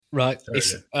Right.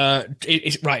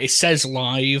 It's right. It says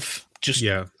live. Just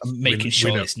making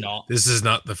sure it's not. This is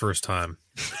not the first time.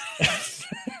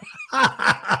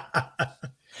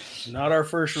 Not our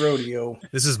first rodeo.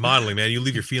 This is modeling, man. You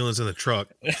leave your feelings in the truck.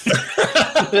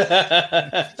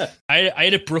 I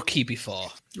had a brookie before.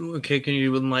 Okay, can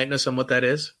you enlighten us on what that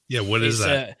is? Yeah, what is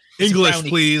that? English,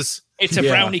 please. It's a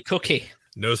brownie cookie.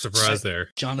 No surprise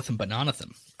there. Jonathan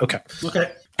Bananatham. Okay.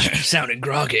 Sounding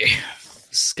groggy.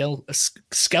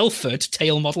 Skelford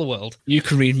Tail Model World. You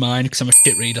can read mine because I'm a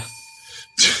shit reader.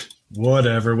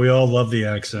 Whatever. We all love the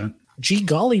accent. Gee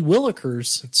golly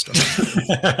willikers.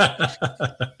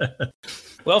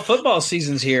 Well, football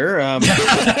season's here. Am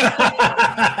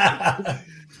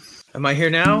I here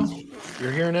now?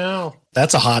 You're here now.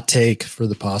 That's a hot take for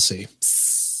the posse.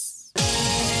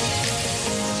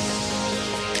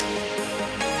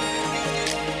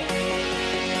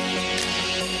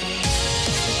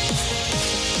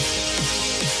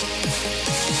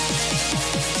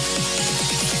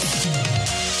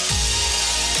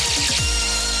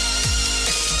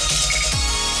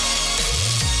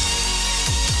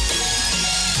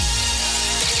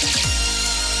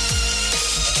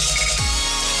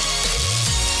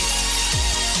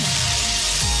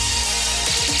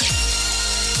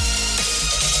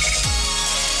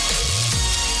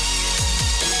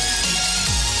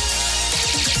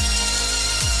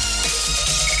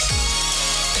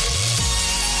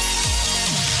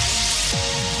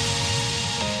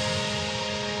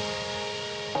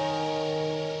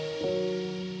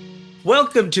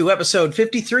 Welcome to episode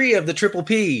 53 of the Triple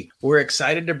P. We're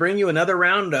excited to bring you another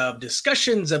round of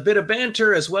discussions, a bit of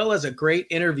banter, as well as a great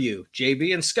interview.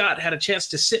 JB and Scott had a chance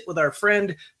to sit with our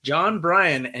friend John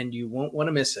Bryon, and you won't want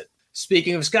to miss it.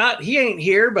 Speaking of Scott, he ain't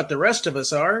here, but the rest of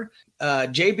us are.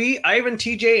 JB, Ivan,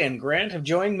 TJ, and Grant have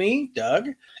joined me, Doug,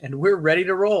 and we're ready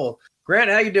to roll. Grant,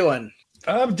 how you doing?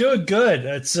 I'm doing good.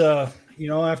 It's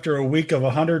after a week of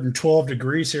 112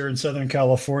 degrees here in Southern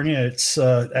California, it's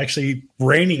actually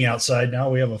raining outside now.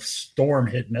 We have a storm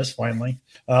hitting us finally.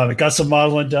 We got some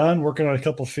modeling done, working on a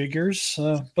couple of figures,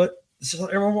 but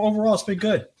overall it's been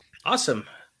good. Awesome.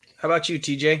 How about you,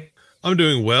 TJ? I'm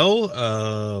doing well.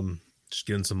 Just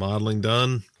getting some modeling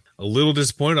done. A little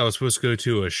disappointed. I was supposed to go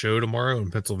to a show tomorrow in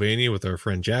Pennsylvania with our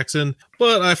friend Jackson,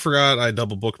 but I forgot. I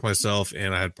double booked myself,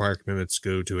 and I had prior commitments to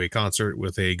go to a concert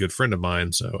with a good friend of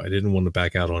mine, so I didn't want to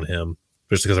back out on him,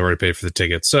 just because I already paid for the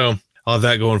ticket. So I'll have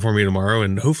that going for me tomorrow,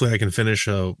 and hopefully I can finish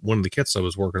one of the kits I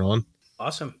was working on.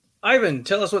 Awesome. Ivan,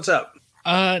 tell us what's up.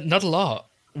 Not a lot.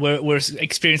 We're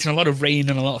experiencing a lot of rain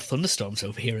and a lot of thunderstorms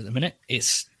over here at the minute.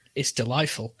 It's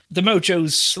delightful. The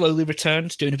mojo's slowly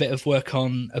returned, doing a bit of work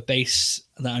on a base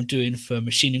that I'm doing for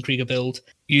Machine and Krieger build,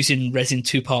 using resin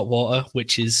 2-part water,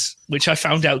 which I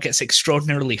found out gets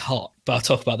extraordinarily hot, but I'll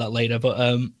talk about that later.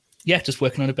 But just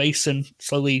working on a base and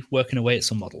slowly working away at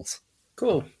some models.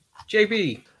 Cool.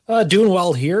 JB? Doing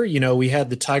well here. We had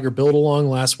the Tiger build along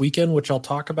last weekend, which I'll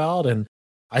talk about, and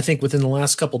I think within the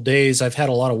last couple of days, I've had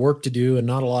a lot of work to do and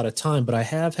not a lot of time, but I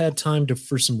have had time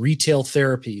for some retail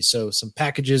therapy. So some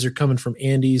packages are coming from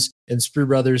Andy's and Sprue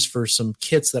Brothers for some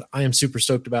kits that I am super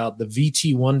stoked about. The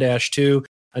VT1-2.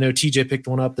 I know TJ picked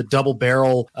one up, the double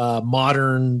barrel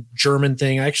modern German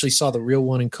thing. I actually saw the real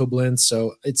one in Koblenz.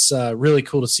 So it's really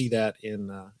cool to see that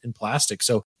in plastic.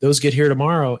 So those get here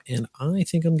tomorrow, and I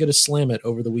think I'm going to slam it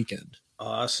over the weekend.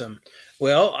 Awesome.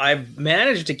 Well, I've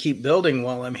managed to keep building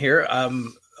while I'm here.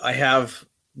 I have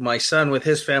my son with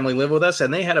his family live with us,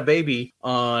 and they had a baby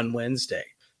on Wednesday.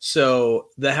 So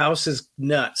the house is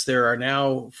nuts. There are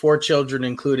now 4 children,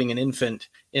 including an infant,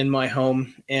 in my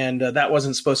home, and that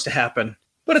wasn't supposed to happen.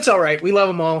 But it's all right. We love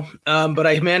them all. But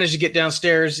I managed to get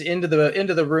downstairs into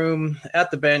the room at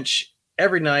the bench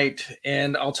every night,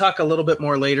 and I'll talk a little bit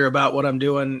more later about what I'm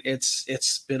doing.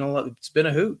 It's been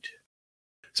a hoot.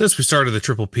 Since we started the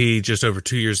Triple P just over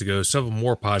 2 years ago, several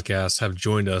more podcasts have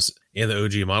joined us in the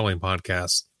OG Modeling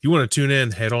Podcast. If you want to tune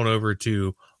in, head on over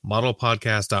to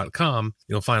modelpodcast.com.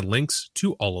 You'll find links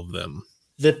to all of them.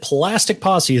 The Plastic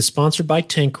Posse is sponsored by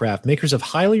Tankcraft, makers of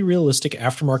highly realistic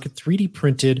aftermarket 3D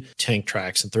printed tank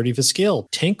tracks and 35th scale.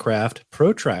 Tankcraft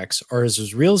Pro Tracks are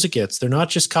as real as it gets. They're not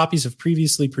just copies of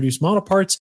previously produced model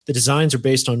parts. The designs are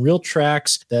based on real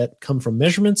tracks that come from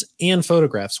measurements and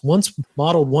photographs. Once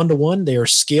modeled 1-to-1, they are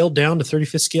scaled down to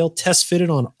 35th scale, test fitted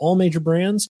on all major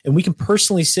brands, and we can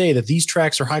personally say that these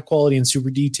tracks are high quality and super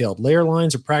detailed. Layer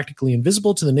lines are practically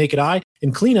invisible to the naked eye,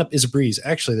 and cleanup is a breeze.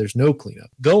 Actually, there's no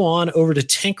cleanup. Go on over to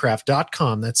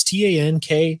tankcraft.com. That's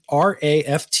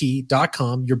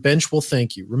TANKRAFT.com. Your bench will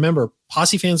thank you. Remember,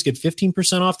 Posse fans get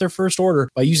 15% off their first order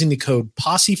by using the code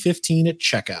POSSE15 at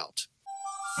checkout.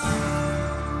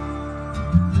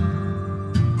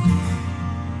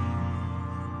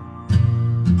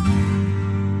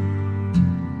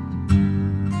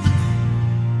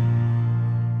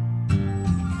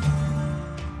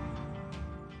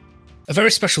 A very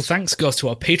special thanks goes to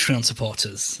our Patreon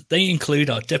supporters. They include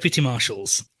our Deputy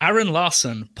Marshals, Aaron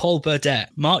Larson, Paul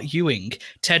Burdett, Mark Ewing,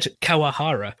 Ted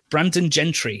Kawahara, Brandon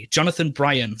Gentry, Jonathan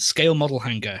Bryon, Scale Model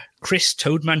Hanger, Chris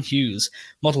Toadman Hughes,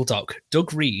 Model Doc,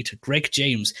 Doug Reed, Greg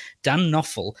James, Dan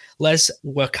Knopfel, Les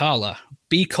Workala,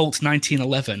 B Colt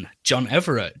 1911, John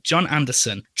Everett, John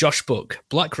Anderson, Josh Book,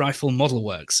 Black Rifle Model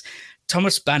Works,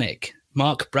 Thomas Bannock,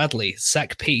 Mark Bradley,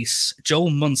 Zach Peace,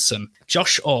 Joel Munson,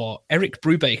 Josh Orr, Eric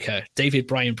Brubaker, David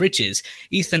Bryan Bridges,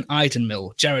 Ethan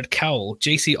Idenmill, Jared Cowell,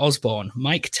 JC Osborne,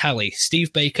 Mike Talley,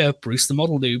 Steve Baker, Bruce the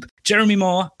Model Noob, Jeremy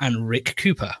Moore, and Rick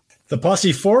Cooper. The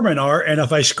Posse foremen are, and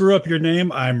if I screw up your name,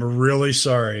 I'm really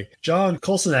sorry, John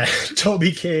Colsonak,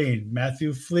 Toby Kane,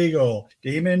 Matthew Flegel,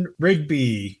 Damon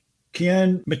Rigby,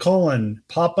 Kian McCullen,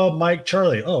 Papa Mike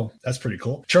Charlie. Oh, that's pretty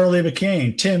cool. Charlie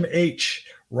McCain, Tim H.,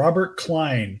 Robert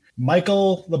Klein,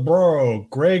 Michael Lebro,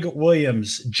 Greg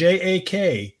Williams,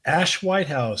 J.A.K., Ash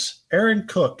Whitehouse, Aaron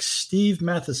Cook, Steve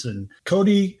Matheson,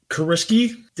 Cody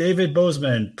Kuriski, David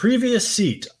Bozeman, Previous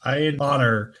Seat, Ian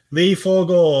Honor, Lee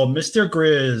Fogel, Mr.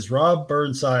 Grizz, Rob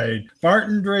Burnside,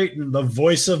 Martin Drayton, the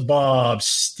voice of Bob,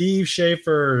 Steve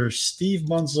Schaefer, Steve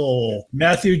Munsell,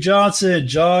 Matthew Johnson,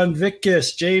 John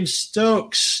Vickus, Jamie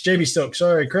Stokes,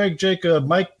 Craig Jacob,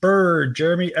 Mike Bird,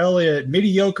 Jeremy Elliott,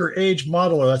 Mediocre Age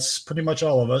Modeler, that's pretty much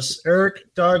all of us, Eric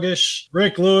Doggish,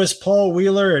 Rick Lewis, Paul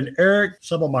Wheeler, and Eric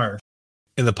Subelmeyer.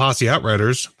 In the Posse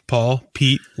Outriders, Paul,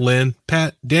 Pete, Lynn,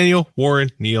 Pat, Daniel,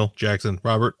 Warren, Neil, Jackson,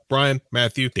 Robert, Brian,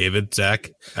 Matthew, David,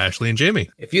 Zach, Ashley, and Jamie.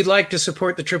 If you'd like to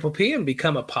support the Triple P and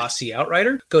become a Posse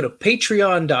Outrider, go to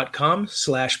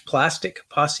patreon.com/Plastic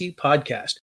Posse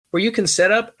Podcast, where you can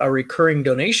set up a recurring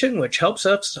donation, which helps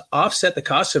us offset the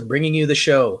cost of bringing you the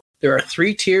show. There are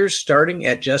 3 tiers starting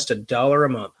at just $1 a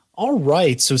month. All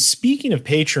right. So speaking of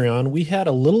Patreon, we had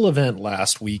a little event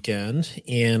last weekend,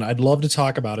 and I'd love to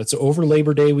talk about it. It's over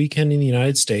Labor Day weekend in the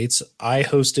United States. I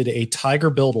hosted a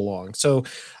Tiger build-along. So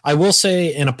I will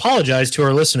say and apologize to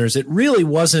our listeners. It really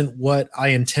wasn't what I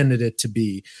intended it to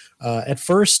be. At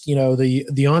first,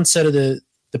 the onset of the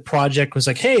project was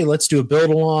like, hey, let's do a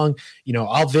build-along.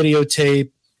 I'll videotape.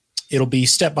 It'll be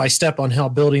step-by-step on how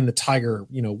building the Tiger,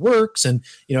 works. And,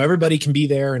 everybody can be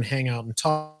there and hang out and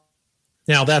talk.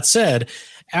 Now, that said,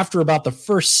 after about the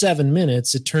first 7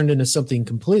 minutes, it turned into something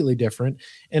completely different,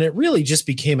 and it really just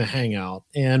became a hangout.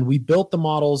 And we built the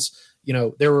models.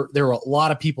 There were a lot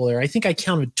of people there. I think I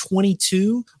counted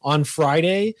 22 on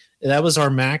Friday. That was our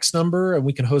max number, and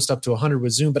we can host up to 100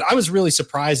 with Zoom. But I was really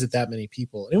surprised at that many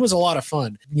people. It was a lot of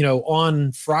fun.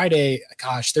 On Friday,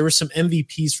 gosh, there were some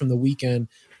MVPs from the weekend,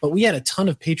 but we had a ton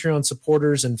of Patreon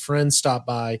supporters and friends stop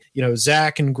by.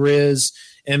 Zach and Grizz,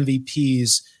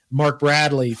 MVPs. Mark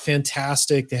Bradley,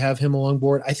 fantastic to have him along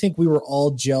board. I think we were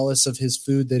all jealous of his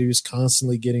food that he was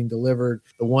constantly getting delivered.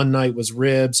 The one night was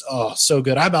ribs. Oh, so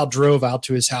good. I about drove out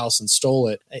to his house and stole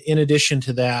it. In addition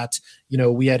to that,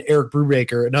 we had Eric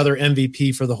Brubaker, another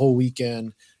MVP for the whole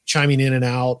weekend, chiming in and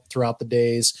out throughout the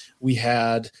days. We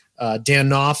had Dan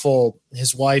Knopfel,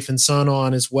 his wife and son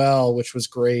on as well, which was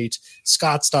great.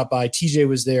 Scott stopped by. TJ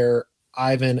was there.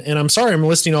 Ivan, and I'm sorry I'm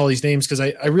listing all these names because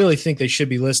I really think they should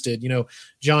be listed.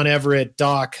 John Everett,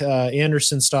 Doc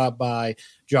Anderson stopped by,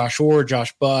 Josh Orr,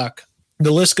 Josh Buck.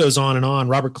 The list goes on and on.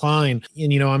 Robert Klein,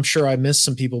 and I'm sure I missed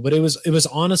some people, but it was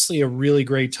honestly a really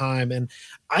great time. And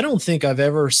I don't think I've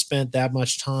ever spent that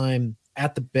much time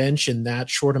at the bench in that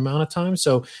short amount of time.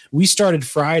 So we started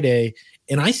Friday,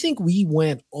 and I think we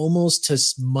went almost to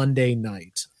Monday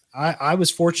night. I was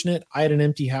fortunate. I had an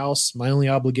empty house. My only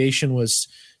obligation was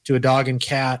to a dog and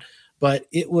cat, but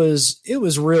it was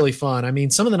really fun. I mean,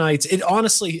 some of the nights, it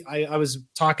honestly, I was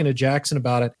talking to Jackson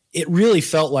about it. It really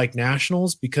felt like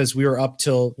nationals because we were up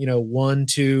till, 1,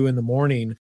 2 in the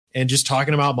morning and just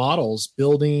talking about models,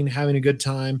 building, having a good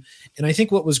time. And I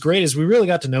think what was great is we really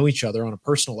got to know each other on a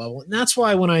personal level. And that's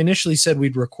why when I initially said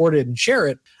we'd record it and share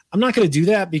it, I'm not going to do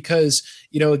that because,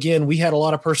 again, we had a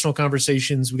lot of personal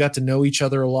conversations. We got to know each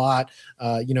other a lot,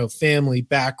 family,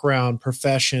 background,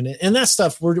 profession, and that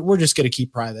stuff we're just going to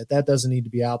keep private. That doesn't need to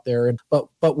be out there. But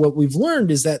what we've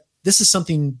learned is that this is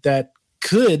something that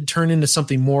could turn into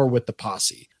something more with the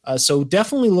Posse. So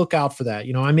definitely look out for that.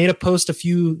 I made a post a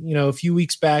few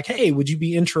weeks back. Hey, would you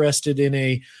be interested in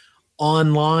a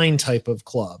online type of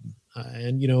club?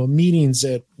 And meetings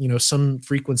at some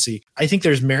frequency. I think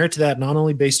there's merit to that, not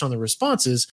only based on the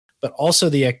responses, but also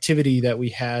the activity that we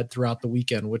had throughout the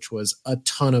weekend, which was a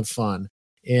ton of fun.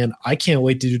 And I can't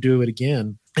wait to do it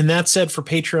again. And that said, for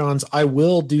Patreons, I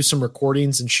will do some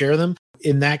recordings and share them.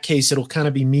 In that case, it'll kind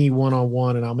of be me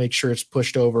one-on-one, and I'll make sure it's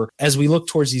pushed over. As we look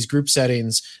towards these group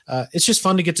settings, it's just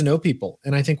fun to get to know people.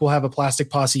 And I think we'll have a Plastic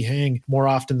Posse hang more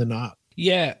often than not.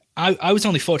 Yeah, I was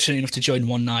only fortunate enough to join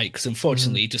one night because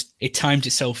unfortunately it timed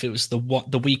itself. It was the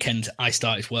weekend I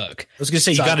started work. I was going to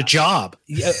say, so you got a job.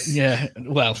 Yeah.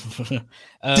 Well,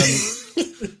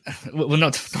 we'll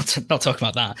not talk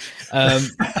about that.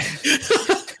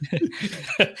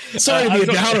 Sorry to be a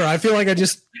downer. I feel like I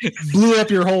just blew up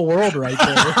your whole world right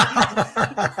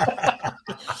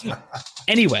there.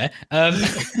 Anyway,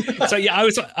 so yeah,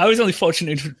 I was only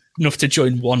fortunate enough to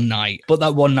join one night, but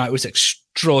that one night was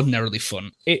extraordinarily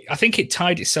fun. I think it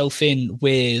tied itself in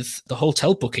with the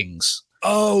hotel bookings.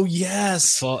 Oh,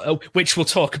 yes. Which we'll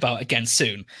talk about again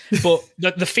soon. But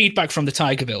the feedback from the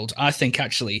Tiger Build, I think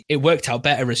actually it worked out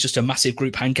better as just a massive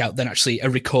group hangout than actually a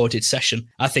recorded session.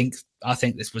 I think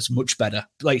this was much better.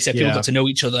 Like you said, people got to know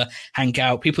each other, hang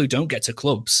out. People who don't get to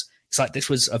clubs, it's like this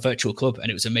was a virtual club and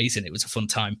it was amazing. It was a fun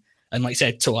time. And like I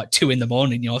said, till like 2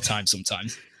 a.m. your time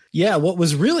sometimes. Yeah, what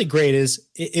was really great is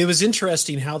it was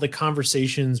interesting how the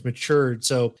conversations matured.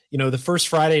 So, the first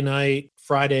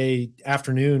Friday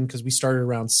afternoon, because we started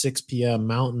around 6 p.m.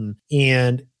 Mountain,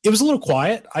 and it was a little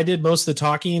quiet. I did most of the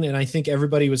talking, and I think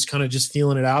everybody was kind of just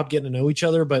feeling it out, getting to know each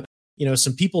other. But,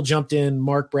 some people jumped in,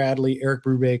 Mark Bradley, Eric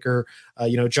Brubaker,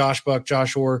 Josh Buck,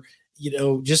 Josh Orr,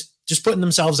 just putting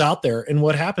themselves out there. And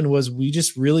what happened was we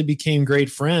just really became great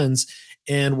friends.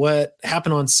 And what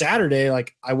happened on Saturday,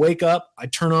 like I wake up, I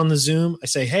turn on the Zoom, I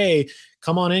say, hey,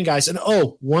 come on in, guys. And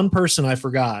one person I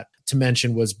forgot to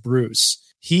mention was Bruce.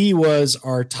 He was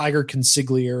our Tiger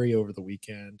consigliere over the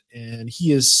weekend, and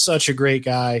he is such a great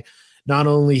guy. Not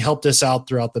only helped us out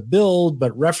throughout the build,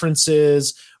 but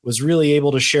references, was really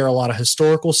able to share a lot of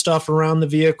historical stuff around the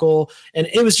vehicle. And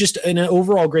it was just an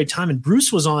overall great time. And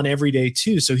Bruce was on every day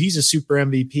too. So he's a super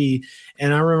MVP.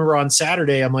 And I remember on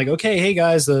Saturday, I'm like, okay, hey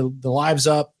guys, the live's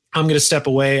up. I'm going to step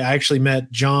away. I actually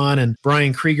met John and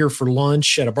Bryon Krieger for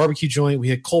lunch at a barbecue joint. We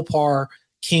had Colpar,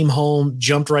 came home,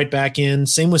 jumped right back in.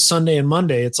 Same with Sunday and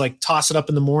Monday. It's like toss it up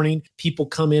in the morning. People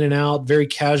come in and out, very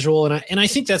casual. And I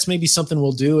think that's maybe something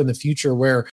we'll do in the future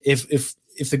where if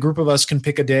the group of us can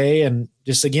pick a day and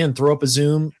just, again, throw up a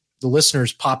Zoom, the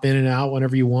listeners pop in and out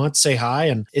whenever you want, say hi,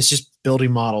 and it's just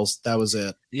building models. That was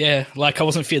it. Yeah, like I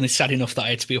wasn't feeling sad enough that I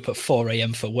had to be up at 4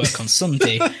 a.m. for work on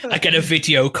Sunday. I get a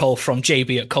video call from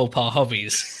JB at Colpar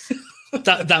Hobbies.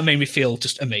 That made me feel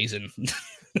just amazing.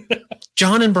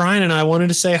 John and Bryon and I wanted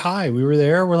to say hi. We were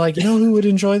there. We're like, who would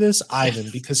enjoy this? Ivan,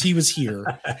 because he was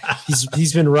here.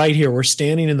 He's been right here. We're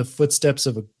standing in the footsteps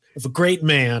of a great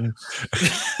man.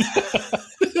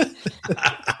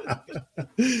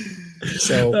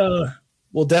 So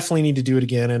we'll definitely need to do it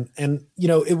again. And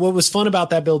what was fun about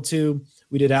that build too,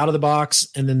 we did out of the box,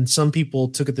 and then some people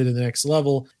took it to the next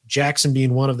level. Jackson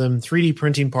being one of them, 3D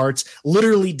printing parts,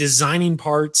 literally designing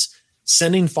parts,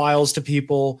 sending files to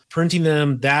people, printing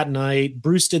them that night.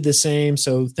 Bruce did the same.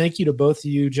 So thank you to both of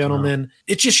you gentlemen. Wow.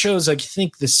 It just shows, I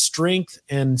think, the strength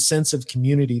and sense of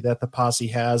community that the Posse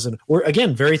has. And we're,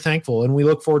 again, very thankful, and we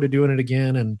look forward to doing it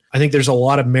again. And I think there's a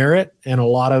lot of merit and a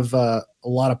lot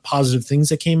of positive things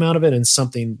that came out of it, and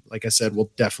something, like I said,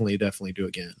 we'll definitely do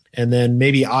again. And then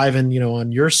maybe Ivan,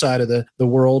 on your side of the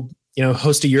world,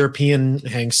 host a European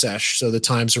hang sesh so the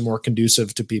times are more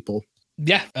conducive to people.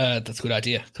 Yeah, that's a good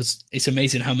idea, because it's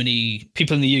amazing how many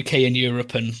people in the UK and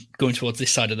Europe and going towards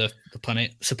this side of the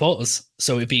planet support us.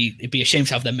 So it'd be a shame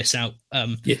to have them miss out.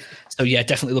 So yeah,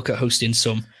 definitely look at hosting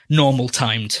some normal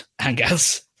timed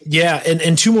hangouts. Yeah,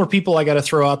 and 2 more people I got to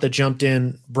throw out that jumped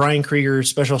in. Bryon Krieger,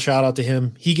 special shout out to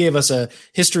him. He gave us a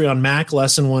history on Mac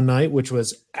lesson one night, which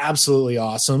was absolutely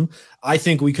awesome. I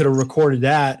think we could have recorded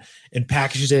that and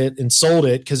packaged it and sold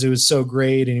it because it was so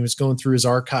great, and he was going through his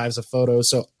archives of photos.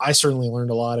 So I certainly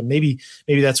learned a lot, and maybe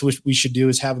that's what we should do,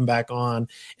 is have him back on.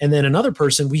 And then another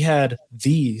person, we had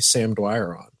the Sam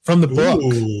Dwyer on from the book.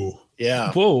 Ooh.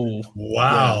 Yeah. Whoa.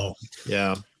 Wow.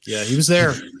 Yeah. He was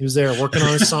there. He was there working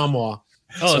on his Samoa.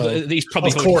 Oh, so, he's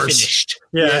probably finished.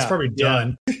 Yeah, it's probably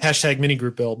done. Yeah. Hashtag mini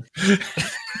group build.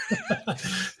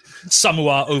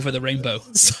 Samoa over the rainbow.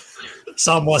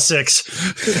 Samoa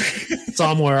 6.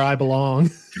 Somewhere I belong.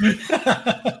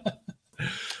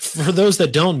 For those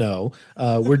that don't know,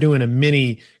 we're doing a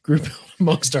mini group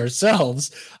amongst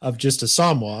ourselves of just a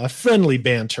Samoa, a friendly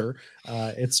banter.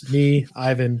 It's me,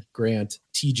 Ivan, Grant,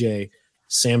 TJ,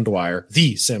 Sam Dwyer,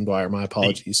 the Sam Dwyer, my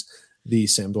apologies. The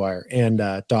Sam Dwyer, and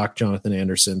Doc Jonathan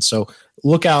Anderson. So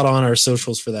look out on our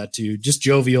socials for that too. Just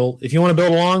jovial. If you want to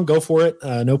build along, go for it.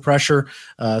 No pressure.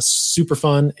 Super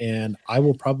fun. And I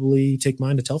will probably take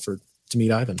mine to Telford to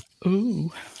meet Ivan.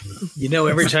 Ooh.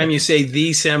 Every time you say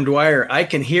the Sam Dwyer, I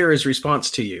can hear his response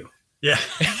to you. Yeah.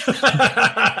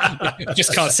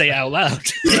 Just can't say it out loud.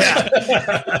 Yeah.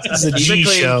 This is a Keep G it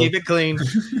clean. show. Keep it clean.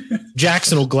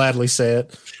 Jackson will gladly say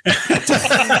it.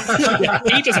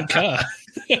 He doesn't care.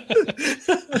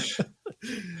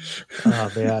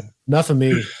 Oh man, enough of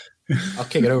me. I'll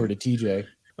kick it over to TJ.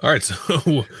 All right,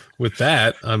 so with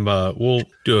that, we'll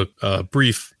do a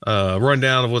brief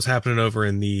rundown of what's happening over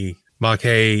in the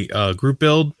Maquet group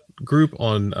build group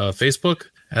on Facebook.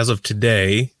 As of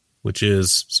today, which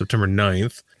is September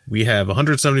 9th, we have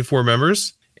 174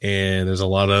 members, and there's a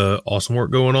lot of awesome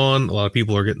work going on. A lot of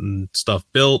people are getting stuff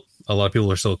built. A lot of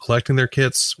people are still collecting their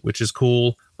kits, which is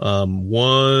cool.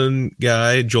 One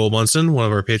guy, Joel Munson, one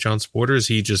of our Patreon supporters,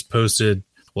 he just posted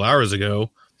hours ago.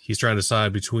 He's trying to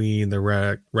decide between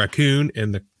the raccoon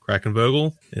and the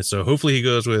Krakenvogel. And so hopefully he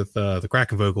goes with the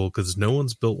Krakenvogel, because no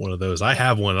one's built one of those. I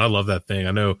have one. I love that thing.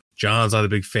 I know John's not a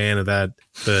big fan of that.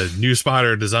 The new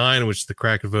spotter design, which the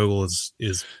Krakenvogel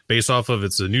is based off of,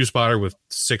 it's a new spotter with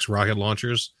 6 rocket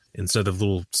launchers instead of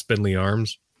little spindly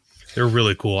arms. They're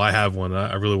really cool. I have one.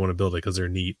 I really want to build it because they're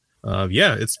neat.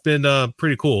 Yeah, it's been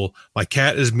pretty cool. My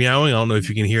cat is meowing. I don't know if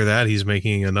you can hear that. He's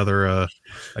making another a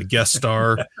guest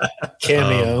star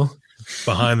Cameo.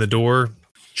 behind the door,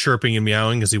 chirping and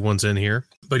meowing as he wants in here.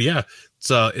 But yeah,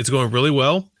 it's going really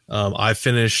well. I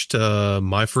finished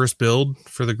my first build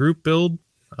for the group build.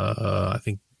 I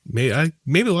think maybe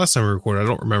the last time we recorded, I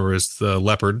don't remember. It's the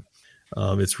leopard.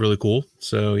 It's really cool.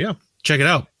 So yeah, check it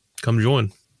out. Come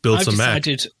join. Build some Mac.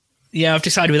 Yeah, I've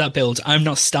decided with that build, I'm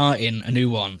not starting a new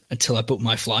one until I book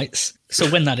my flights. So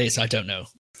when that is, I don't know.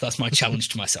 That's my challenge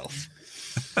to myself.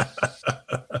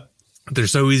 They're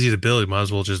so easy to build. You might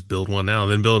as well just build one now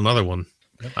and then build another one.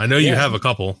 I know you have a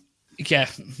couple. Yeah,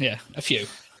 a few.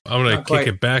 I'm going to kick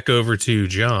it back over to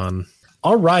John.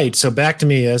 All right. So back to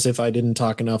me, as if I didn't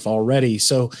talk enough already.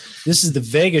 So this is the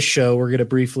Vegas show we're going to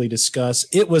briefly discuss.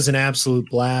 It was an absolute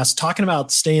blast. Talking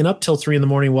about staying up till 3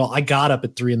 a.m. Well, I got up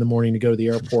at 3 a.m. to go to the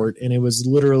airport, and it was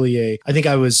literally I think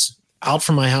I was out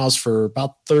from my house for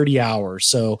about 30 hours.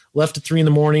 So left at 3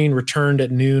 a.m, returned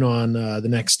at noon on the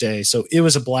next day. So it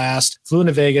was a blast. Flew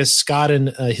into Vegas. Scott and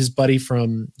his buddy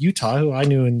from Utah, who I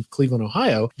knew in Cleveland,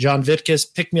 Ohio, John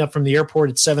Vitkus, picked me up from the airport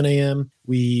at 7 a.m.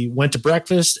 We went to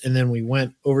breakfast, and then we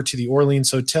went over to the Orleans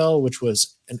Hotel, which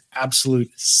was an absolute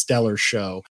stellar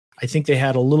show. I think they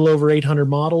had a little over 800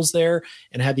 models there,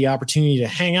 and had the opportunity to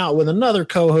hang out with another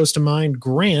co-host of mine,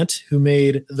 Grant, who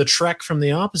made the trek from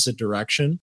the opposite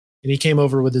direction. And he came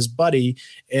over with his buddy,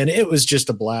 and it was just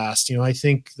a blast. You know, I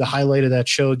think the highlight of that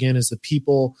show, again, is the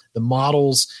people, the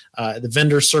models, the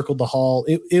vendors circled the hall.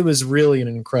 It was really an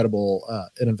incredible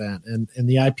an event. And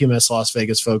the IPMS Las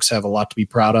Vegas folks have a lot to be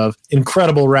proud of.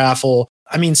 Incredible raffle.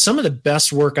 I mean, some of the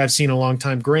best work I've seen in a long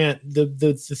time. Grant,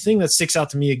 the thing that sticks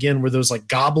out to me again were those like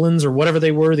goblins or whatever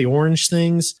they were, the orange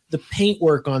things. The paint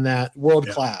work on that, world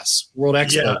class, World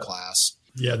Expo class.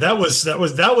 Yeah, that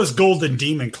was Golden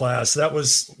Demon class. That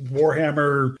was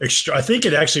Warhammer Extra. I think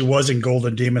it actually was in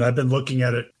Golden Demon. I've been looking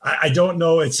at it. I don't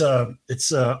know. It's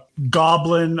a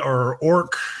goblin or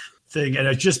orc thing, and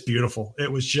it's just beautiful.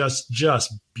 It was just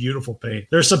beautiful paint.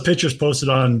 There's some pictures posted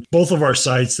on both of our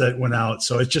sites that went out,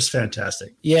 so it's just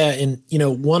fantastic. Yeah, and you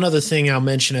know, one other thing I'll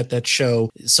mention at that show,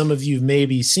 some of you may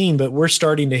be seen, but we're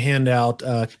starting to hand out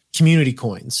community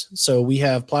coins. So we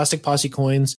have plastic Posse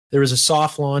coins. There was a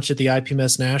soft launch at the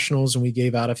IPMS Nationals, and we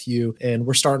gave out a few, and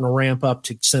we're starting to ramp up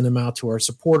to send them out to our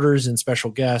supporters and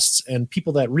special guests and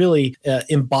people that really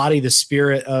embody the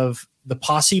spirit of the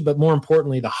Posse, but more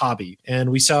importantly, the hobby.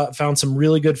 And we found some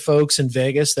really good folks in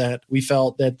Vegas that we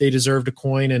felt that they deserved a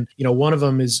coin. And, you know, one of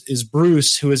them is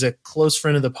Bruce, who is a close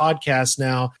friend of the podcast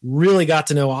now, really got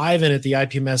to know Ivan at the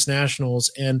IPMS Nationals,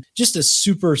 and just a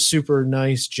super, super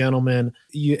nice gentleman.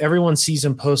 Everyone sees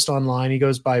him post online. He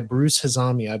goes by Bruce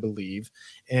Hazami, I believe,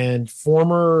 and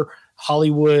former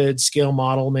Hollywood scale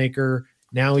model maker.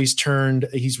 Now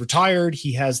he's retired.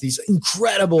 He has these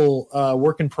incredible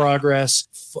work in progress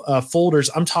folders.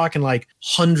 I'm talking like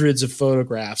hundreds of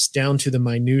photographs down to the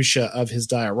minutia of his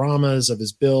dioramas, of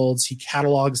his builds. He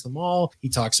catalogs them all. He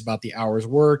talks about the hours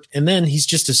worked. And then he's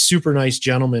just a super nice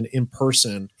gentleman in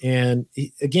person. And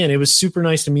again, it was super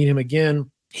nice to meet him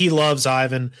again. He loves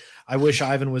Ivan. I wish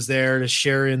Ivan was there to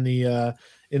share in the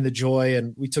joy.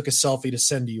 And we took a selfie to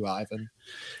send to you, Ivan.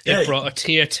 It brought a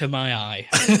tear to my eye.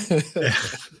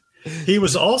 He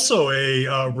was also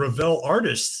a Revell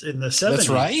artist in the 70s. That's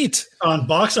right. On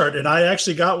box art. And I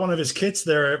actually got one of his kits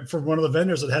there from one of the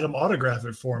vendors that had him autograph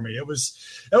it for me. That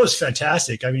was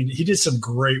fantastic. I mean, he did some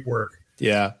great work.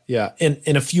 Yeah. And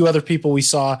a few other people we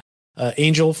saw.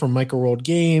 Angel from Micro World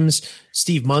Games,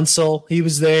 Steve Munsell, he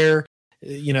was there.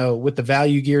 with the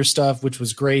value gear stuff, which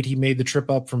was great. He made the trip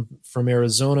up from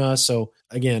Arizona. So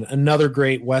again, another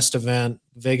great West event.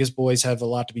 Vegas boys have a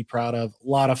lot to be proud of, a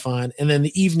lot of fun. And then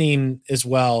the evening as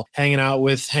well, hanging out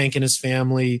with Hank and his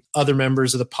family, other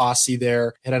members of the posse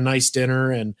there, had a nice dinner.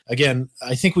 And again,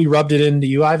 I think we rubbed it into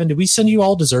you, Ivan. Did we send you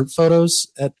all dessert photos?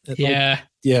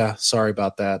 Yeah. Sorry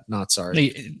about that. Not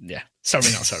sorry. Yeah. Sorry,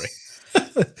 not sorry.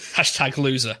 Hashtag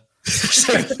loser.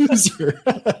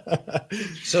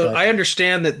 So I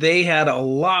understand that they had a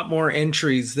lot more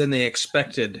entries than they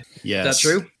expected. Yes. Is that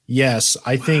true? Yes.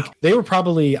 I think they were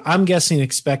probably, I'm guessing,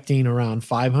 expecting around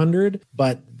 500,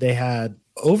 but they had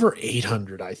over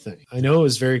 800, I think. I know it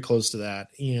was very close to that.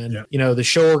 And, the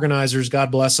show organizers, God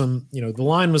bless them, the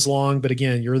line was long, but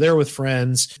again, you're there with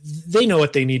friends. They know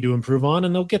what they need to improve on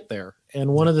and they'll get there.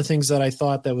 And one of the things that I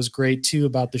thought that was great too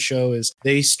about the show is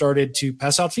they started to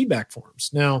pass out feedback forms.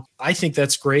 Now, I think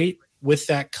that's great. With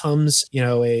that comes,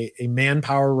 a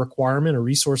manpower requirement, a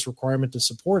resource requirement to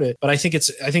support it. But I think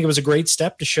it was a great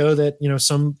step to show that,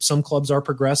 some clubs are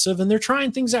progressive and they're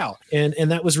trying things out. And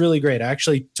that was really great. I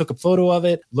actually took a photo of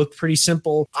it, looked pretty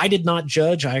simple. I did not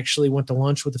judge. I actually went to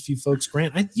lunch with a few folks.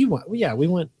 Grant, we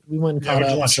went and caught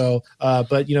up. So,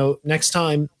 but next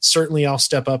time, certainly I'll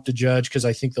step up to judge because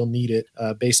I think they'll need it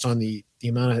based on the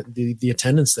amount of the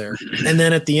attendance there. And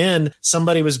then at the end,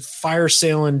 somebody was fire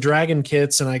sailing dragon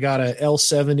kits and I got a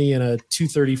L70 and a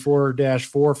 234-4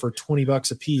 for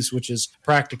 $20 a piece, which is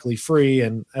practically free.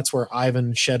 And that's where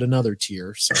Ivan shed another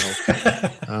tear. So,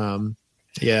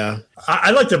 yeah.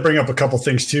 I'd like to bring up a couple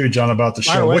things too, John, about the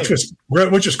show, which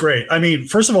was great. I mean,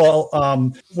 first of all,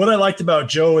 what I liked about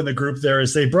Joe and the group there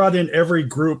is they brought in every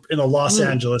group in the Las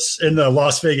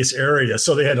Vegas area.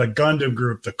 So they had a Gundam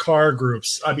group, the car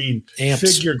groups,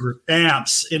 figure group,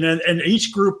 amps, and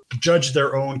each group judged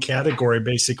their own category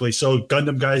basically. So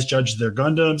Gundam guys judged their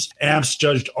Gundams, amps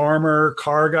judged armor,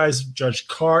 car guys judged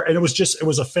car, and it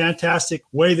was a fantastic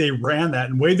way they ran that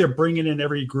and way they're bringing in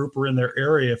every group or in their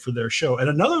area for their show. And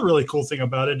another really cool thing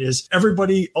about it is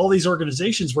all these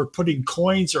organizations were putting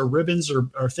coins or ribbons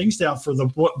or things down for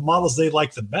what models they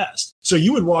like the best. So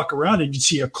you would walk around and you'd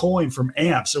see a coin from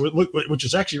Amps, which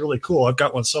is actually really cool. I've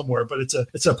got one somewhere, but it's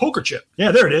a poker chip.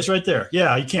 Yeah, there it is right there.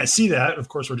 Yeah, you can't see that. Of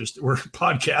course, we're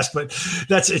podcast, but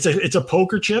it's a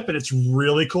poker chip and it's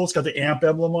really cool. It's got the Amp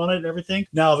emblem on it and everything.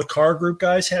 Now the car group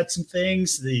guys had some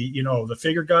things, the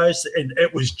figure guys, and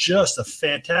it was just a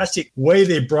fantastic way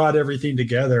they brought everything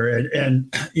together.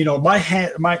 And my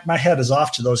hat is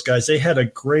off to those guys. They had a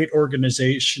great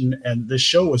organization, and this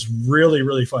show was really,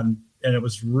 really fun, and it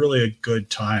was really a good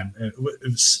time.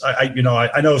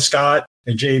 I know Scott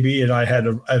and JB and I had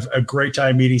a great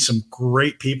time meeting some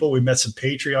great people. We met some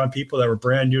Patreon people that were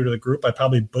brand new to the group. I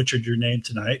probably butchered your name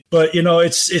tonight, but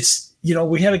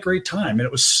we had a great time, and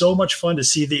it was so much fun to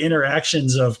see the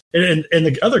interactions and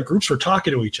the other groups were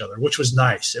talking to each other, which was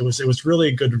nice. It was really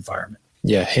a good environment.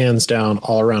 Yeah, hands down,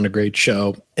 all around a great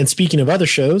show. And speaking of other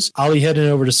shows, I'll be heading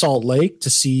over to Salt Lake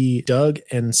to see Doug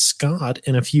and Scott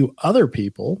and a few other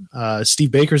people.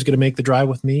 Steve Baker's going to make the drive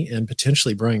with me and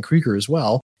potentially Brian Krieger as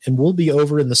well. And we'll be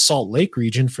over in the Salt Lake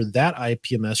region for that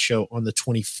IPMS show on the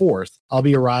 24th. I'll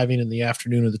be arriving in the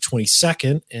afternoon of the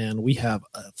 22nd, and we have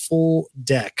a full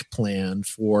deck planned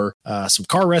for some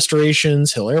car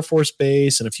restorations, Hill Air Force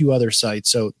Base, and a few other sites.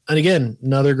 So, and again,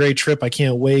 another great trip. I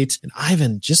can't wait. And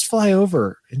Ivan, just fly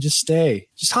over and just stay.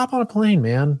 Just hop on a plane,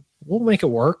 man. We'll make it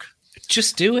work.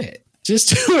 Just do it. Just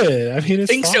do it. I mean,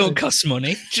 things don't cost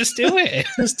money. Just do it.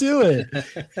 Just do it.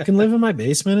 You can live in my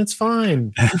basement. It's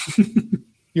fine.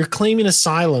 You're claiming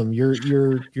asylum.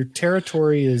 Your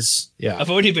territory is, yeah. I've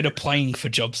already been applying for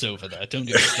jobs over there. Don't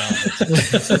get me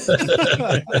started.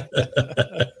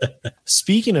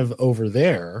 Speaking of over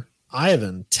there,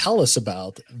 Ivan, tell us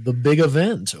about the big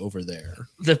event over there.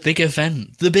 The big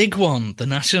event, the big one, the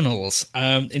Nationals.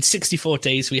 In 64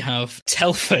 days, we have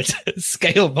Telford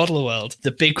Scale Model World,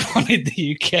 the big one in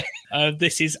the UK.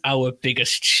 This is our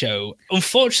biggest show.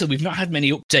 Unfortunately, we've not had many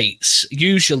updates.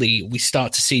 Usually, we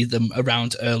start to see them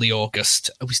around early August.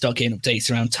 We start getting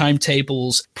updates around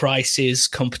timetables, prices,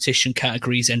 competition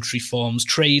categories, entry forms,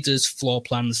 traders, floor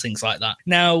plans, things like that.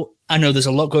 Now, I know there's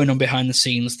a lot going on behind the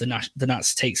scenes. The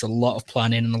Nats takes a lot of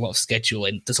planning and a lot of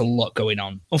scheduling. There's a lot going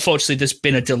on. Unfortunately, there's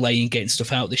been a delay in getting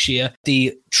stuff out this year.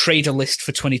 The trader list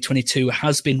for 2022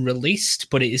 has been released,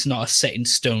 but it is not a set in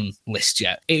stone list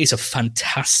yet. It is a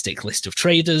fantastic list of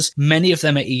traders. Many of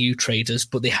them are EU traders,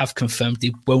 but they have confirmed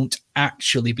they won't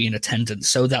actually be in attendance.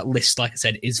 So that list, like I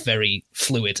said, is very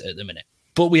fluid at the minute.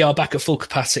 But we are back at full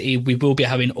capacity. We will be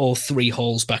having all three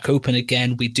halls back open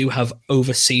again. We do have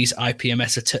overseas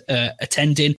IPMS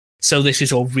attending. So this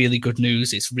is all really good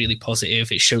news. It's really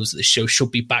positive. It shows that the show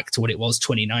should be back to what it was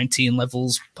 2019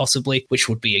 levels, possibly, which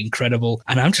would be incredible.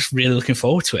 And I'm just really looking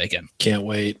forward to it again. Can't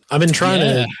wait. I've been trying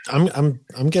to.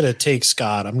 I'm gonna take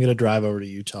Scott. I'm gonna drive over to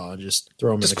Utah and just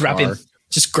throw him in the car. Him.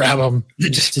 Just grab him.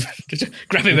 just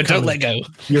grab him and don't let go.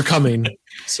 You're coming.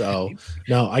 So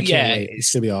no, I can't wait.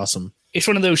 It's It's gonna be awesome. It's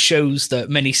one of those shows that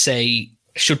many say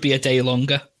should be a day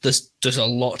longer. There's a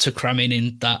lot to cram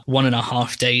in that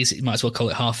 1.5 days. You might as well call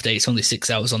it half day. It's only 6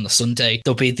 hours on the Sunday.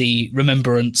 There'll be the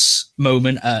remembrance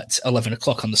moment at 11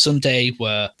 o'clock on the Sunday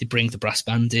where they bring the brass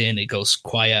band in. It goes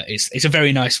quiet. It's a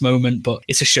very nice moment, but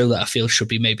it's a show that I feel should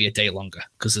be maybe a day longer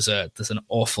because there's an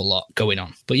awful lot going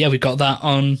on. But yeah, we've got that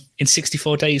on in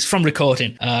 64 days from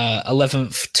recording,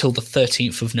 11th till the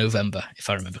 13th of November, if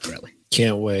I remember correctly.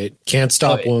 Can't wait. Can't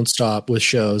stop, won't stop with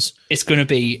shows. It's going to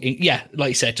be, yeah, like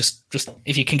you said, just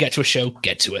if you can get to a show,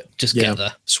 get to it. Just get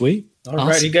there. Sweet. All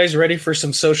right, you guys ready for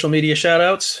some social media shout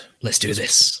outs? Let's do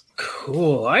this.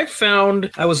 Cool. I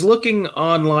was looking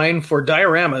online for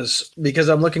dioramas because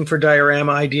I'm looking for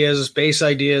diorama ideas, base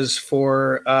ideas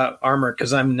for armor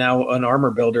because I'm now an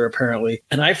armor builder apparently.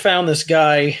 And I found this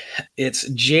guy. It's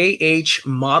JH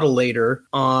Modelator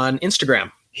on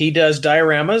Instagram. He does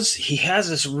dioramas. He has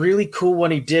this really cool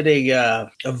one. He did a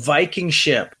Viking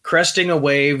ship cresting a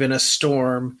wave in a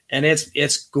storm, and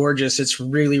it's gorgeous. It's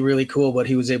really, really cool what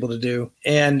he was able to do.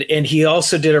 And he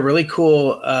also did a really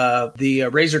cool the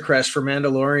Razor Crest for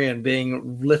Mandalorian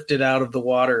being lifted out of the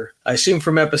water. I assume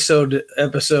from episode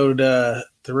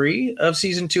 3 of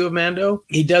season 2 of Mando.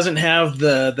 He doesn't have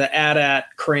the AT-AT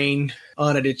crane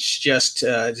on it. It's just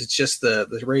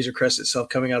the Razor Crest itself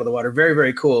coming out of the water. Very,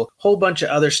 very cool. Whole bunch of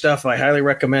other stuff. I highly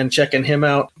recommend checking him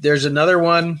out. There's another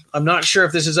one. I'm not sure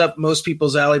if this is up most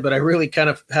people's alley, but I really kind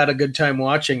of had a good time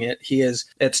watching it.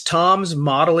 It's Tom's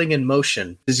Modeling in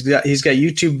Motion. He's got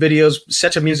YouTube videos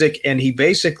set to music, and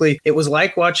it was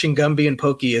like watching Gumby and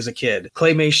Pokey as a kid.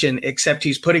 Claymation, except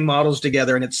he's putting models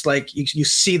together, and it's like you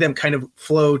see them kind of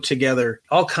flow together.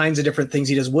 All kinds of different things.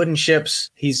 He does wooden ships.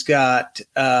 He's got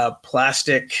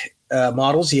plastic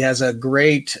models. He has a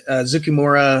great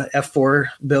Zukimura F4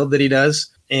 build that he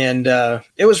does. And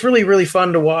it was really, really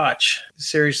fun to watch.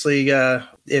 Seriously,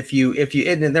 if you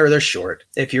and they're short.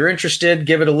 If you're interested,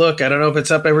 give it a look. I don't know if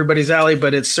it's up everybody's alley,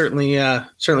 but it's certainly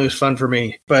was fun for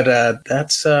me. But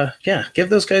give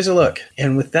those guys a look.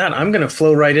 And with that, I'm going to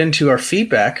flow right into our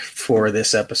feedback for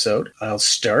this episode. I'll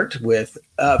start with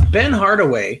Ben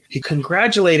Hardaway. He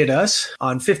congratulated us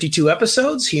on 52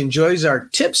 episodes. He enjoys our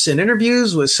tips and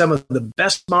interviews with some of the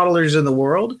best modelers in the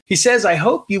world. He says, I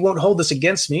hope you won't hold this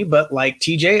against me, but like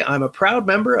TJ, I'm a proud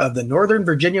member of the Northern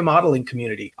Virginia modeling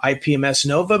community. IPMS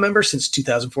Nova member since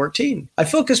 2014. I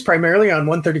focus primarily on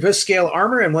 1/35th scale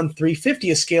armor and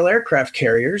 1/350th scale aircraft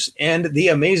carriers and the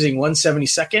amazing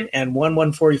 1/72nd and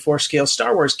 1/144 scale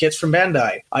Star Wars kits from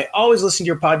Bandai. I always listen to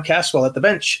your podcast while at the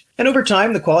bench. And over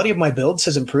time, the quality of my builds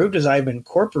has improved as I've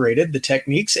incorporated the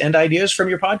techniques and ideas from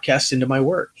your podcast into my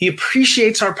work. He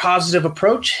appreciates our positive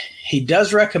approach. He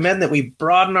does recommend that we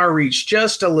broaden our reach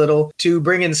just a little to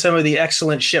bring in some of the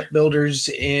excellent shipbuilders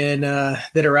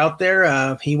that are out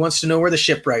there. He wants to know where the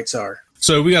shipwrights are.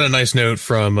 So we got a nice note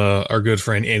from our good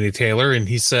friend Andy Taylor, and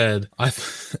he said,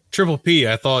 Triple P,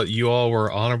 I thought you all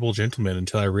were honorable gentlemen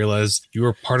until I realized you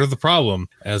were part of the problem.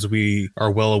 As we are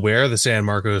well aware, the San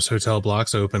Marcos hotel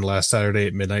blocks opened last Saturday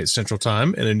at midnight Central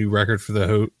Time, and a new record for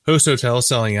the host hotel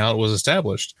selling out was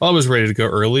established. While I was ready to go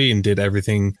early and did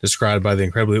everything described by the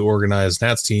incredibly organized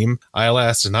Nats team, I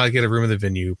alas did not get a room in the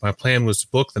venue. My plan was to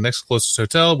book the next closest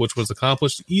hotel, which was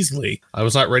accomplished easily. I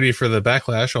was not ready for the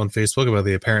backlash on Facebook about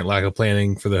the apparent lack of planning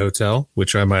for the hotel,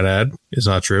 which I might add is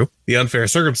not true. The unfair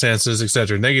circumstances,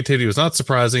 etc. Negativity was not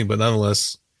surprising, but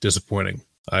nonetheless disappointing.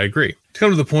 I agree. To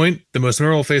come to the point, the most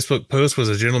memorable Facebook post was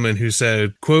a gentleman who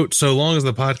said, quote, so long as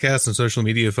the podcast and social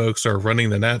media folks are running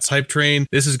the Nats hype train,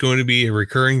 this is going to be a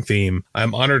recurring theme.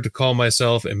 I'm honored to call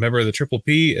myself a member of the Triple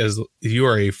P as you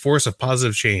are a force of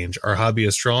positive change. Our hobby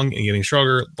is strong and getting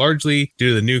stronger, largely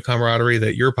due to the new camaraderie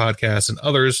that your podcast and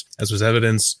others, as was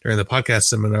evidenced during the podcast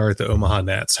seminar at the Omaha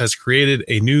Nats, has created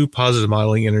a new positive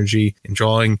modeling energy and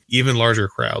drawing even larger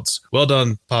crowds. Well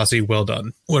done, Posse, well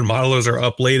done. When modelers are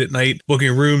up late at night,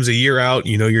 booking rooms a year out,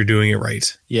 you know you're doing it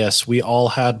right. Yes, we all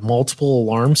had multiple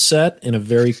alarms set in a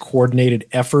very coordinated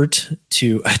effort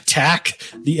to attack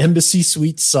the Embassy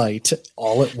Suite site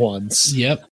all at once.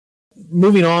 Yep.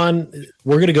 Moving on,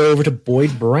 we're going to go over to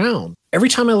Boyd Brown. Every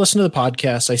time I listen to the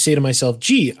podcast, I say to myself,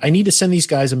 gee, I need to send these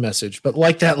guys a message. But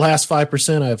like that last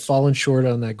 5%, I have fallen short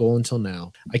on that goal until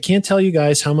now. I can't tell you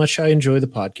guys how much I enjoy the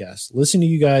podcast. Listening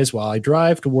to you guys while I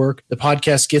drive to work, the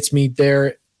podcast gets me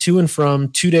there to and from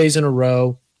 2 days in a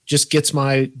row. just gets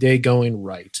my day going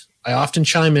right. I often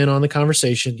chime in on the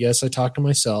conversation. Yes, I talk to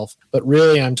myself, but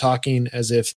really I'm talking as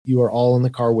if you are all in the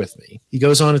car with me. He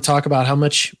goes on to talk about how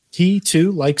much he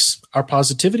too likes our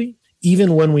positivity,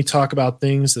 even when we talk about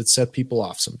things that set people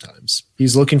off sometimes.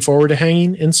 He's looking forward to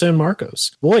hanging in San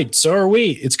Marcos. Lloyd, so are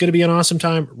we. It's going to be an awesome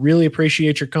time. Really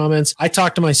appreciate your comments. I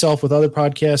talk to myself with other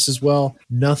podcasts as well.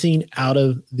 Nothing out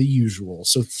of the usual.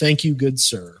 So thank you, good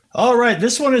sir. All right,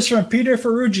 this one is from Peter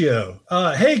Ferrugio.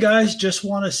 Hey guys, just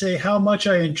want to say how much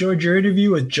I enjoyed your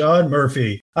interview with John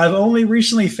Murphy. I've only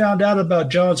recently found out about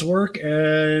John's work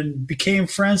and became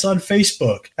friends on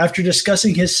Facebook. After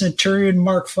discussing his Centurion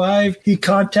Mark V, he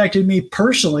contacted me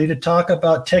personally to talk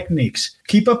about techniques.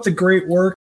 Keep up the great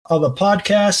work on the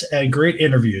podcast and great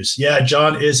interviews. Yeah,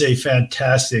 John is a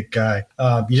fantastic guy.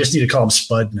 You just need to call him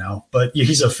Spud now, but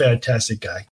he's a fantastic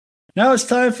guy. Now it's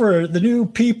time for the new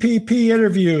PPP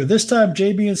interview. This time,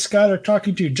 JB and Scott are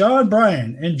talking to John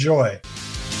Bryon. Enjoy.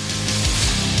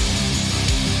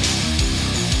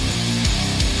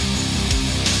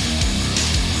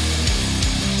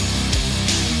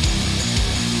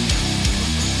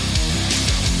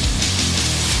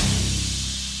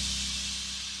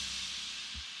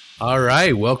 All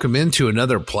right. Welcome into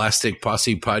another Plastic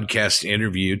Posse podcast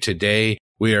interview. Today,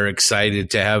 we are excited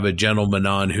to have a gentleman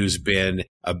on who's been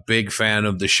a big fan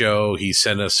of the show. He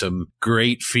sent us some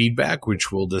great feedback,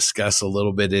 which we'll discuss a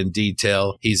little bit in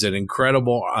detail. He's an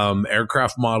incredible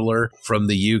aircraft modeler from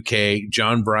the UK.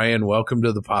 John Bryon, welcome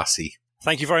to the Posse.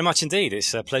 Thank you very much indeed.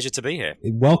 It's a pleasure to be here.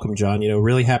 Welcome, John.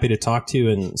 Really happy to talk to you,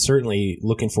 and certainly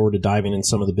looking forward to diving in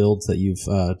some of the builds that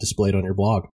you've displayed on your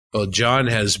blog. Well, John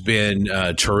has been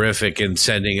terrific in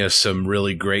sending us some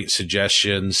really great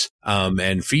suggestions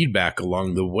and feedback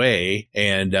along the way.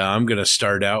 And I'm going to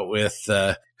start out with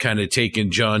kind of taking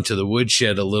John to the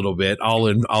woodshed a little bit, all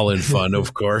in fun,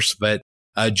 of course. But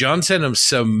John sent him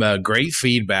some great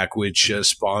feedback, which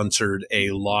sponsored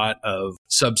a lot of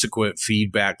subsequent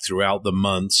feedback throughout the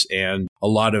months and a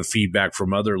lot of feedback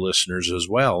from other listeners as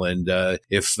well. And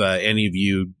if any of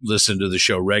you listen to the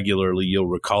show regularly, you'll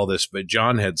recall this, but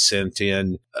John had sent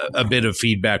in a bit of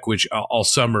feedback, which I'll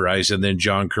summarize, and then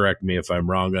John, correct me if I'm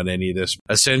wrong on any of this.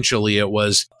 Essentially, it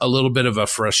was a little bit of a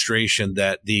frustration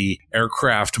that the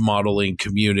aircraft modeling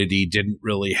community didn't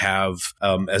really have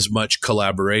as much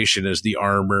collaboration as the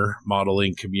armor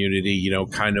modeling community,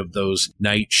 kind of those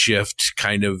night shift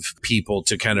kind of people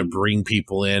to kind of bring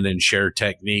people in and share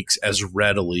techniques as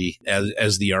readily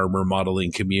as the armor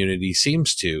modeling community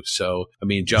seems to. So, I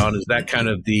mean, John, is that kind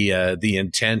of the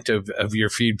intent of your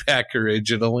feedback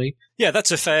originally? Yeah,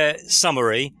 that's a fair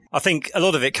summary. I think a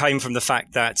lot of it came from the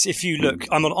fact that if you look,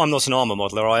 I'm not an armor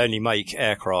modeler. I only make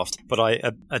aircraft, but I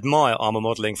admire armor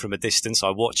modeling from a distance. I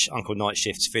watch Uncle Night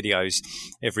Shift's videos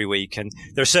every week, and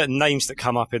there are certain names that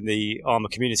come up in the armor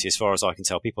community, as far as I can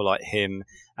tell. People like him,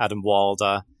 Adam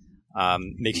Wilder,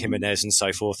 Mig Jimenez, and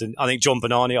so forth. And I think John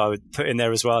Bonani I would put in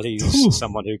there as well. He's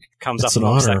someone who comes up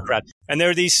amongst that crowd. And there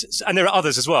are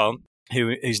others as well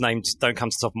whose names don't come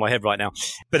to the top of my head right now.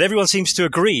 But everyone seems to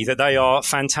agree that they are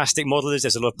fantastic modelers.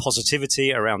 There's a lot of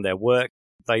positivity around their work.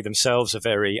 They themselves are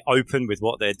very open with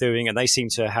what they're doing, and they seem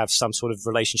to have some sort of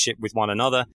relationship with one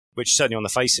another, which certainly on the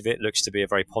face of it looks to be a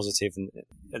very positive and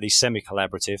at least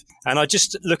semi-collaborative. And I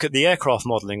just look at the aircraft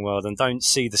modeling world and don't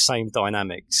see the same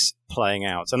dynamics playing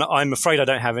out. And I'm afraid I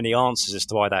don't have any answers as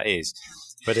to why that is.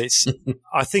 But it's,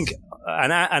 I think,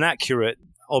 an accurate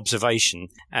observation.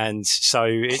 And so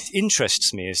it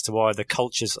interests me as to why the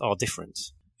cultures are different.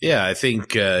 Yeah, I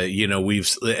think,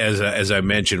 we've, as I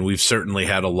mentioned, we've certainly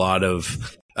had a lot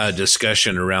of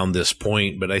discussion around this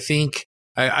point, but I think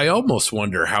I almost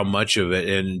wonder how much of it,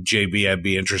 and JB, I'd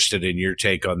be interested in your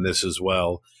take on this as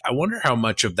well. I wonder how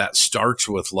much of that starts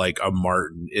with like a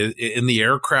Martin. In the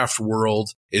aircraft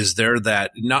world, is there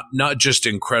that not just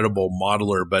incredible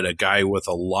modeler, but a guy with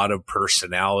a lot of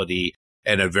personality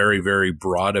and a very, very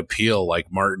broad appeal like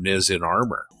Martin is in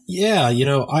armor? Yeah,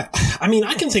 I mean,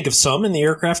 I can think of some in the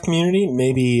aircraft community.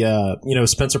 Maybe,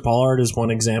 Spencer Pollard is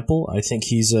one example. I think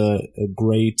he's a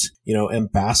great,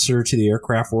 ambassador to the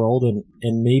aircraft world,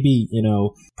 and maybe,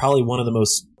 probably one of the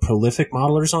most prolific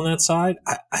modelers on that side.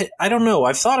 I don't know.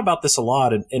 I've thought about this a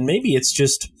lot, and maybe it's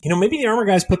just, maybe the armor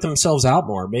guys put themselves out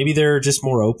more. Maybe they're just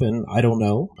more open. I don't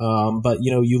know. But,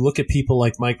 you look at people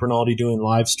like Mike Rinaldi doing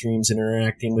live streams,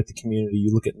 interacting with the community.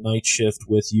 You look at Night Shift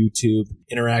with YouTube,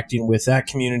 interacting with that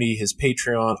community, his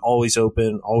Patreon, always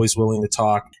open, always willing to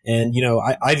talk. And,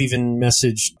 I've even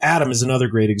messaged Adam is another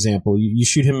great example. You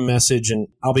shoot him a message, and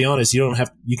I'll be honest,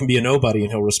 you can be a nobody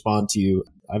and he'll respond to you.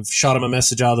 I've shot him a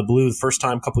message out of the blue the first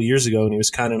time a couple years ago, and he was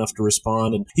kind enough to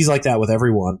respond. And he's like that with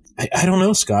everyone. I don't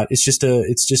know, Scott. It's just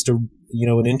a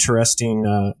an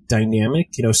interesting dynamic.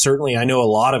 Certainly I know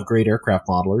a lot of great aircraft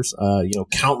modelers,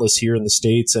 countless here in the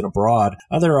States and abroad.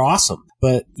 They're awesome.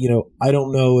 But, I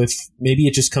don't know if maybe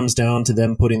it just comes down to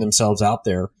them putting themselves out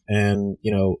there and,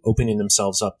 opening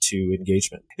themselves up to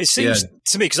engagement. It seems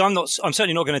to me, because I'm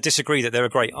certainly not going to disagree that there are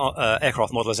great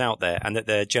aircraft modelers out there and that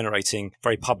they're generating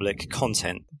very public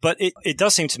content. But it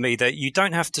does seem to me that you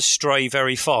don't have to stray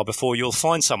very far before you'll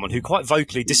find someone who quite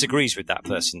vocally disagrees with that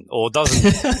person or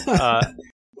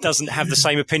doesn't have the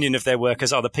same opinion of their work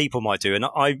as other people might do. And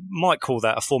I might call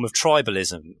that a form of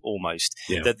tribalism almost,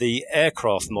 that the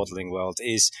aircraft modeling world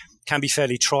can be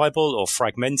fairly tribal or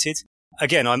fragmented.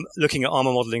 Again, I'm looking at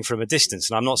armor modeling from a distance,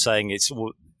 and I'm not saying it's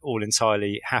all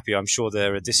entirely happy. I'm sure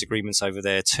there are disagreements over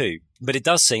there too. But it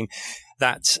does seem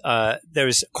that there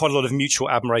is quite a lot of mutual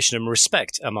admiration and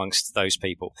respect amongst those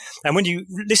people. And when you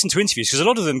listen to interviews, because a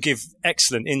lot of them give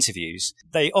excellent interviews,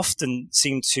 they often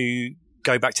seem to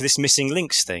go back to this missing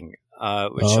links thing,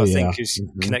 which I think is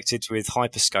connected with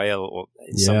hyperscale or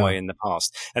in some way in the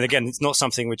past. And again, it's not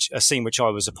a scene which I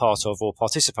was a part of or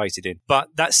participated in, but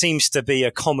that seems to be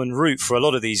a common route for a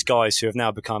lot of these guys who have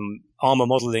now become armor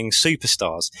modeling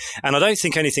superstars. And I don't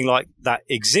think anything like that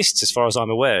exists as far as I'm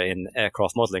aware in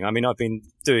aircraft modeling. I mean, I've been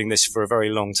doing this for a very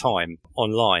long time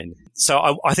online.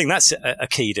 So I think that's a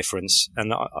key difference,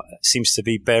 and seems to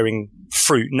be bearing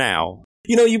fruit now.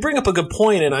 You bring up a good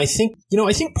point, and I think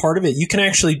part of it, you can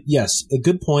actually, yes, a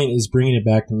good point is bringing it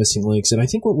back to missing links. And I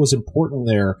think what was important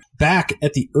there, back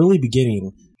at the early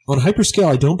beginning, on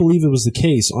hyperscale, I don't believe it was the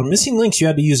case. On missing links, you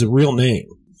had to use a real name.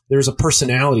 There's a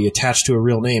personality attached to a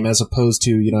real name as opposed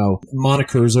to,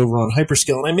 monikers over on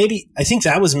hyperscale. And I think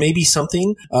that was maybe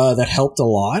something that helped a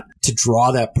lot to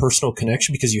draw that personal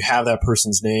connection, because you have that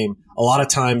person's name. A lot of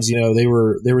times,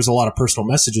 there was a lot of personal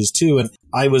messages too. And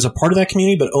I was a part of that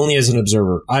community, but only as an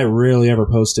observer. I rarely ever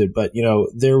posted, but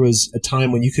there was a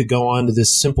time when you could go onto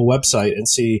this simple website and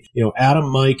see, Adam,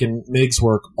 Mike, and Mig's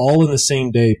work all in the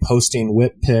same day, posting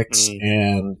whip pics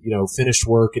and, finished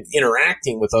work and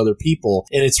interacting with other people.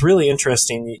 And it's really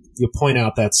interesting. You point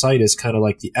out that site is kind of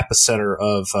like the epicenter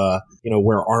of,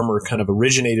 where armor kind of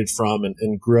originated from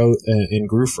and grew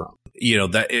from.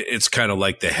 That it's kind of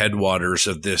like the headwaters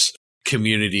of this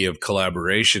community of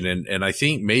collaboration. And I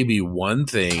think maybe one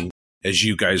thing, as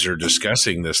you guys are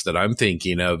discussing this, that I'm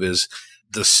thinking of is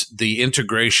the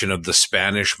integration of the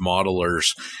Spanish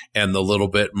modelers and the little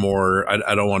bit more,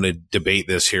 I don't want to debate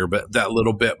this here, but that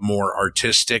little bit more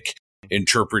artistic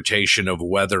interpretation of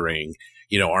weathering.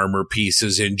 Armor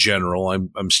pieces in general,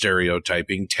 I'm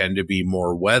stereotyping, tend to be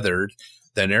more weathered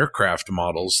than aircraft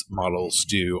models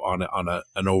do on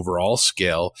an overall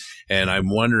scale. And I'm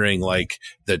wondering, like,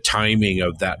 the timing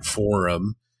of that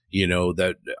forum,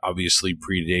 that obviously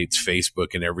predates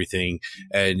Facebook and everything.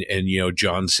 And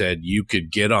John said you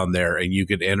could get on there and you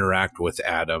could interact with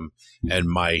Adam and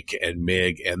Mike and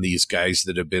Mig and these guys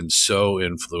that have been so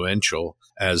influential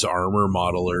as armor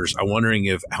modelers. I'm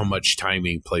wondering how much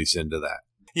timing plays into that.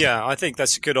 Yeah, I think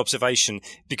that's a good observation,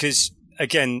 because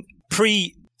again,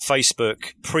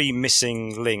 pre-Facebook,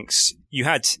 pre-missing links, you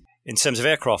had, in terms of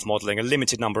aircraft modeling, a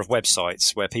limited number of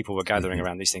websites where people were gathering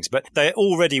around these things, but there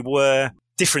already were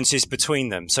differences between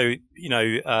them. So,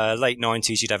 late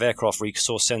 90s, you'd have Aircraft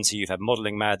Resource Center, you'd have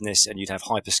Modeling Madness, and you'd have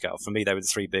Hyperscale. For me, they were the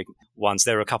three big ones.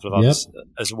 There were a couple of others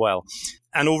as well.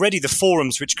 And already the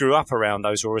forums which grew up around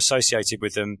those or associated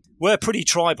with them were pretty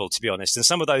tribal, to be honest. And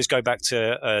some of those go back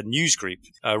to a news group,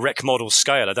 Rec Model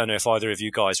Scale. I don't know if either of you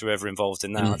guys were ever involved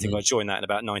in that. I think I joined that in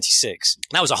about 96.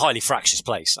 That was a highly fractious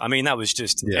place. I mean, that was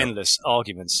just endless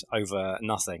arguments over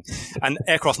nothing. And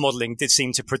aircraft modeling did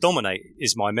seem to predominate,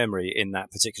 is my memory, in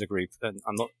that particular group. And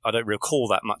I don't recall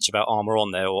that much about armor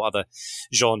on there or other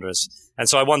genres. And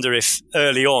so I wonder if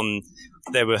early on,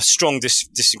 there were strong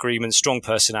disagreements, strong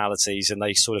personalities, and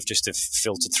they sort of just have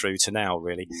filtered through to now,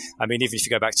 really. I mean, even if you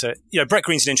go back to, Brett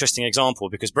Green's an interesting example,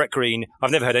 because Brett Green,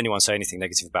 I've never heard anyone say anything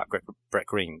negative about Brett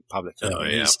Green publicly.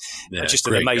 He's just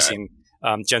an amazing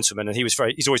gentleman, and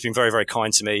he's always been very, very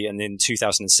kind to me. And in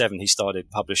 2007, he started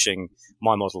publishing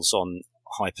my models on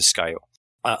Hyperscale.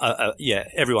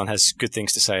 Everyone has good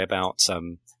things to say about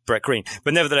Brett Green.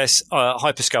 But nevertheless,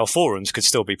 hyperscale forums could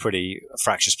still be pretty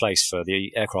fractious place for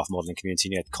the aircraft modeling community.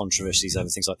 And you had controversies over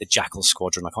things like the Jackal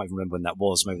Squadron. I can't even remember when that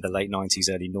was, maybe the late 90s,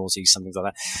 early noughties, something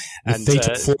like that. And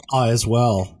Fatal Flaw as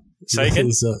well. Say again?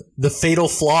 The Fatal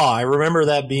Flaw. I remember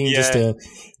that being just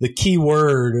the key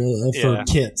word for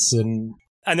kits. And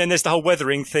And then there's the whole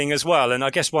weathering thing as well. And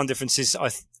I guess one difference is,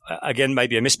 again,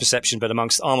 maybe a misperception, but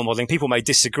amongst armor modeling, people may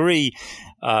disagree.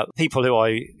 People who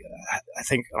I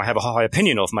think I have a high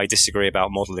opinion of may disagree about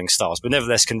modeling styles, but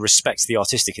nevertheless can respect the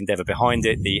artistic endeavor behind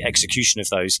it, the execution of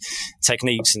those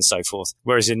techniques and so forth.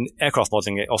 Whereas in aircraft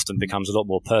modeling, it often becomes a lot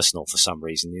more personal for some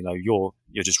reason.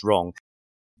 You're just wrong.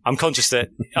 I'm conscious that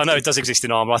I know it does exist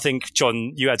in armor. I think,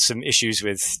 John, you had some issues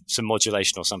with some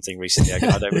modulation or something recently. I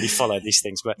don't really follow these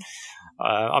things, but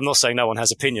I'm not saying no one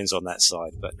has opinions on that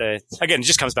side. But again, it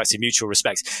just comes back to mutual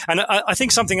respect. And I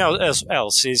think something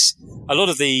else is a lot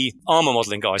of the armor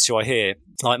modeling guys who I hear,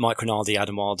 like Mike Rinaldi,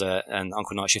 Adam Wilder, and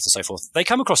Uncle Nightshift and so forth, they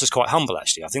come across as quite humble,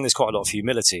 actually. I think there's quite a lot of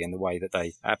humility in the way that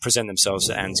they present themselves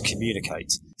and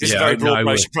communicate. It's a very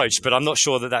broad-based approach, but I'm not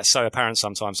sure that that's so apparent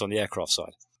sometimes on the aircraft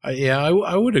side.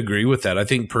 I would agree with that. I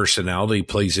think personality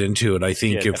plays into it. I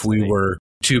think if we were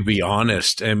to be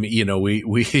honest, and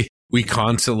we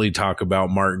constantly talk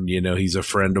about Martin. He's a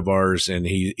friend of ours, and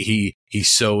he's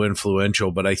so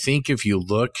influential. But I think if you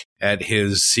look at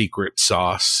his secret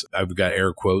sauce, I've got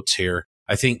air quotes here,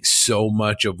 I think so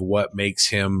much of what makes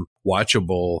him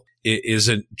watchable, it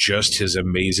isn't just his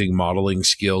amazing modeling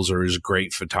skills or his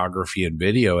great photography and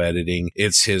video editing.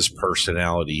 It's his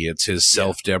personality. It's his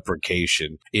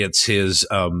self-deprecation. It's his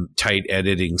tight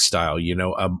editing style.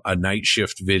 A night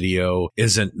shift video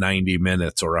isn't 90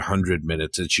 minutes or 100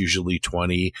 minutes. It's usually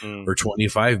 20 or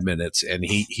 25 minutes. And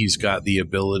he's got the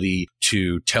ability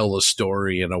to tell a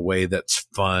story in a way that's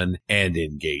fun and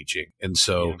engaging. And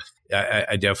so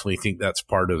I definitely think that's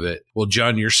part of it. Well,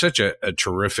 John, you're such a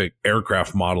terrific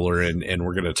aircraft modeler, and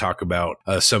we're going to talk about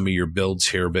some of your builds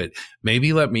here, but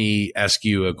maybe let me ask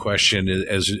you a question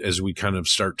as we kind of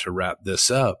start to wrap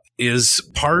this up. Is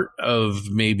part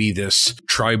of maybe this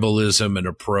tribalism and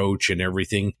approach and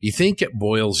everything, you think it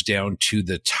boils down to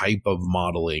the type of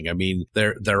modeling? I mean,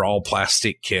 they're all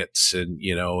plastic kits and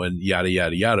yada,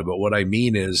 yada, yada. But what I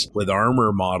mean is with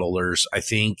armor modelers, I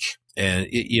think, and,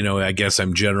 I guess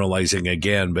I'm generalizing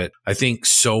again, but I think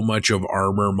so much of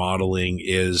armor modeling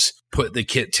is put the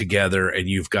kit together and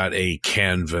you've got a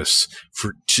canvas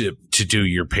to do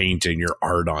your paint and your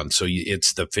art on. So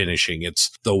it's the finishing, it's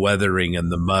the weathering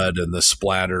and the mud and the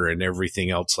splatter and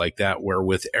everything else like that. Where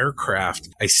with aircraft,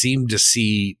 I seem to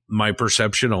see, my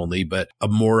perception only, but a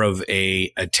more of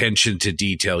a attention to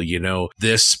detail.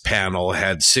 This panel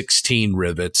had 16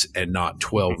 rivets and not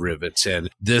 12 rivets. And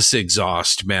this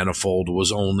exhaust manifold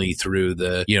was only through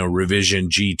the, revision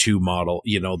G2 model.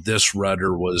 This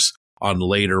rudder was on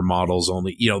later models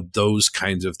only, those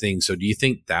kinds of things. So do you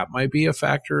think that might be a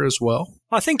factor as well?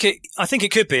 I think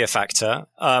it could be a factor.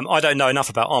 I don't know enough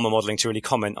about armor modeling to really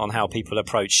comment on how people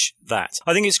approach that.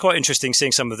 I think it's quite interesting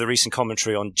seeing some of the recent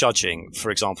commentary on judging,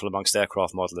 for example, amongst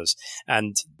aircraft modelers,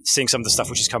 and seeing some of the stuff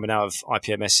which is coming out of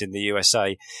IPMS in the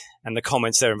USA and the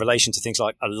comments there in relation to things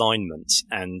like alignment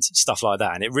and stuff like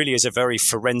that. And it really is a very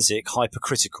forensic,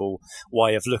 hypercritical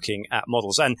way of looking at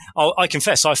models. And I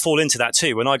confess, I fall into that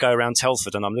too. When I go around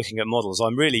Telford and I'm looking at models,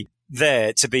 I'm really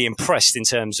there to be impressed in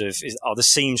terms of, are the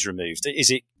seams removed?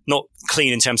 Is it not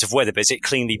clean in terms of weather, but is it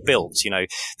cleanly built?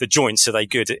 The joints, are they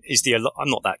good? I'm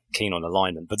not that keen on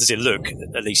alignment, but does it look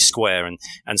at least square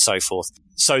and so forth?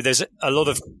 So there's a lot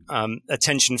of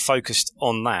attention focused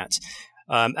on that.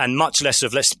 And much less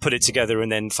of let's put it together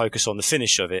and then focus on the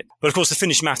finish of it. But of course, the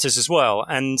finish matters as well.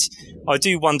 And I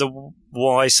do wonder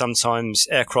why sometimes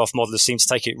aircraft modelers seem to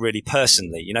take it really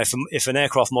personally. If an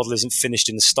aircraft model isn't finished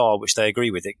in the style which they agree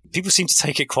with, people seem to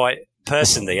take it quite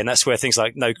personally. And that's where things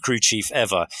like no crew chief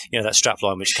ever, that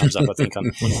strapline which comes up, I think,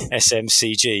 on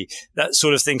SMCG, that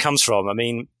sort of thing comes from. I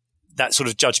mean, that sort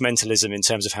of judgmentalism in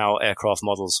terms of how aircraft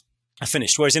models are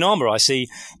finished. Whereas in armor, I see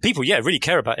people, really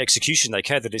care about execution. They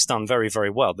care that it's done very,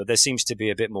 very well, but there seems to be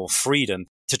a bit more freedom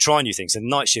to try new things. And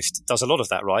Night Shift does a lot of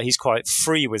that, right? He's quite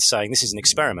free with saying, this is an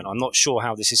experiment. I'm not sure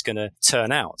how this is going to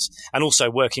turn out. And also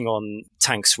working on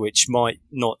tanks which might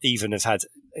not even have had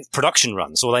production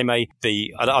runs, or they may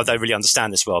be, I don't really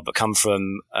understand this well, but come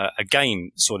from a game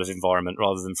sort of environment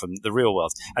rather than from the real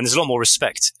world. And there's a lot more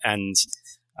respect and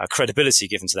credibility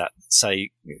given to that, say,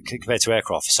 compared to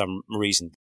aircraft for some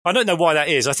reason. I don't know why that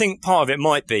is. I think part of it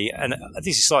might be, and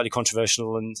this is slightly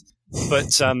controversial, but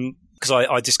because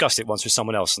I discussed it once with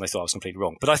someone else and they thought I was completely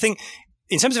wrong. But I think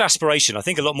in terms of aspiration, I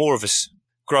think a lot more of us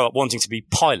grow up wanting to be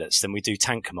pilots than we do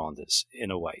tank commanders in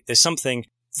a way. There's something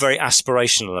very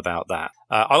aspirational about that.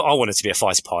 I wanted to be a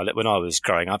fighter pilot when I was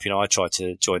growing up. I tried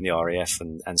to join the RAF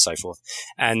and so forth.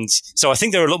 And so I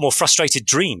think there are a lot more frustrated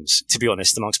dreams, to be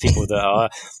honest, amongst people that are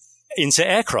into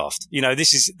aircraft.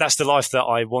 That's the life that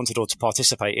I wanted or to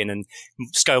participate in, and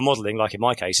scale modeling, like in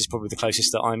my case, is probably the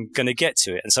closest that I'm going to get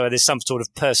to it. And so there's some sort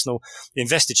of personal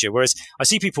investiture. Whereas I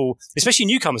see people, especially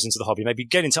newcomers into the hobby, maybe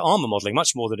get into armor modeling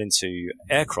much more than into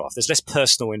aircraft. There's less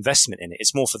personal investment in it.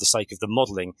 It's more for the sake of the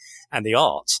modeling and the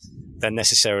art than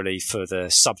necessarily for the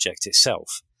subject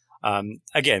itself.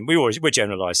 Again, we're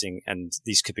generalizing, and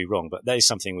these could be wrong, but that is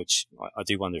something which I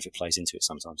do wonder if it plays into it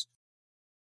sometimes.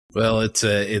 Well,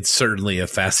 it's certainly a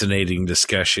fascinating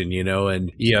discussion,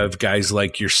 and you have guys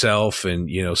like yourself and,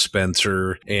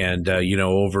 Spencer and,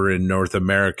 over in North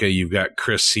America, you've got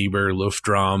Chris Sieber,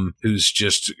 Luftram, who's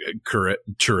just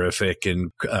terrific,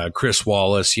 and Chris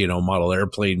Wallace, model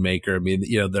airplane maker. I mean,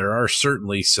 there are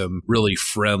certainly some really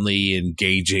friendly,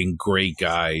 engaging, great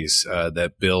guys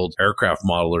that build aircraft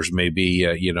modelers. Maybe,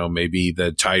 maybe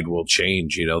the tide will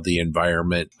change, the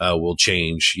environment will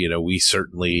change. We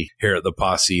certainly here at the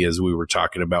Posse, as we were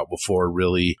talking about before,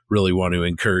 really want to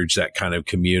encourage that kind of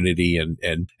community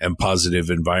and positive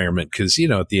environment. Because,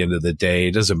 at the end of the day,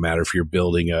 it doesn't matter if you're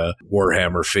building a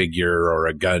Warhammer figure or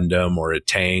a Gundam or a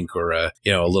tank or a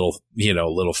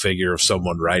little figure of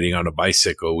someone riding on a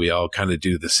bicycle. We all kind of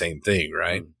do the same thing,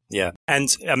 right? Yeah. And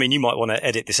I mean, you might want to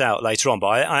edit this out later on, but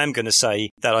I am going to say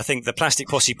that I think the Plastic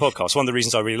Posse podcast, one of the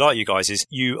reasons I really like you guys is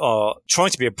you are trying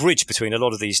to be a bridge between a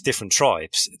lot of these different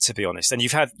tribes, to be honest. And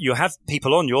you have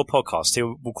people on your podcast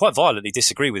who will quite violently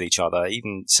disagree with each other,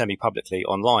 even semi-publicly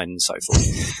online and so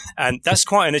forth. And that's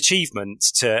quite an achievement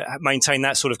to maintain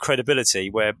that sort of credibility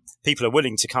where people are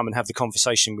willing to come and have the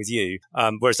conversation with you,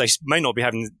 whereas they may not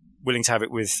be willing to have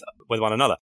it with one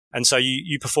another. And so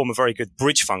you perform a very good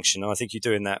bridge function, and I think you're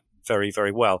doing that very,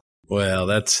 very well. Well,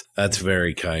 that's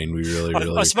very kind. We really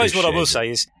I suppose what I will say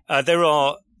is there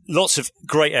are lots of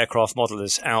great aircraft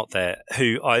modelers out there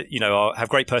who have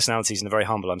great personalities and are very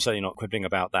humble. I'm certainly not quibbling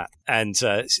about that. And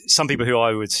some people who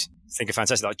I would think are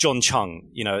fantastic, like John Chung,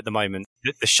 at the moment,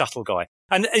 the shuttle guy.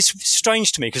 And it's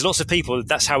strange to me because lots of people,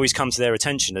 that's how he's come to their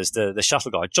attention as the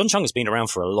shuttle guy. John Chung has been around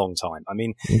for a long time. I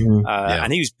mean,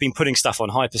 and he's been putting stuff on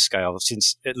hyperscale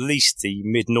since at least the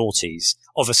mid-noughties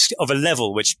of a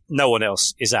level which no one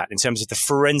else is at in terms of the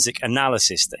forensic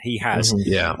analysis that he has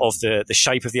of the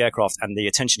shape of the aircraft and the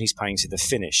attention he's paying to the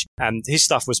finish. And his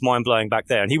stuff was mind-blowing back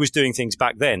there. And he was doing things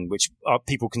back then which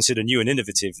people consider new and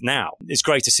innovative now. It's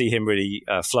great to see him really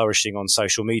flourishing on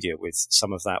social media with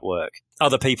some of that work.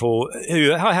 Other people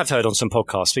who I have heard on some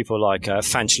podcasts, people like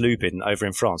Fanch Lubin over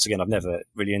in France. Again, I've never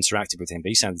really interacted with him, but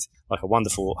he sounds like a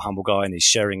wonderful, humble guy, and he's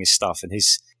sharing his stuff, and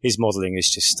his modeling is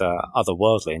just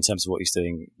otherworldly in terms of what he's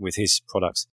doing with his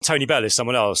products. Tony Bell is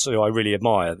someone else who I really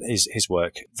admire his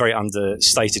work. Very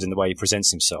understated in the way he presents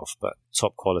himself, but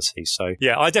top quality. So,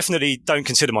 yeah, I definitely don't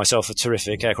consider myself a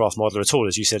terrific aircraft modeler at all,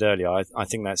 as you said earlier. I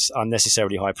think that's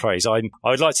unnecessarily high praise. I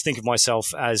would like to think of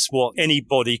myself as what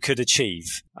anybody could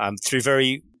achieve through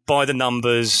very by the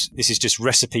numbers. This is just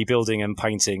recipe building and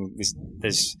painting.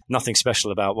 There's nothing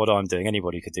special about what I'm doing.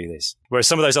 Anybody could do this. Whereas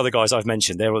some of those other guys I've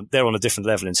mentioned, they're on a different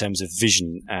level in terms of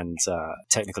vision and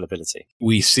technical ability.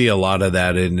 We see a lot of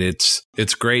that, and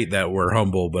it's great that we're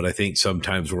humble, but I think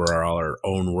sometimes we're our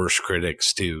own worst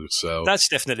critics too. So that's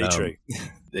definitely true.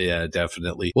 Yeah,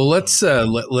 definitely. Well, let's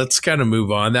kind of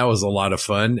move on. That was a lot of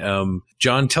fun.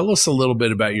 John, tell us a little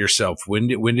bit about yourself. When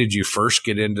did you first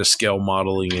get into scale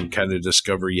modeling and kind of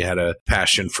discover you had a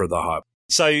passion for the hobby?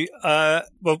 So,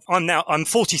 I'm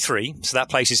 43, so that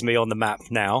places me on the map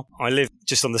now. I live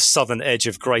just on the southern edge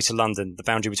of Greater London, the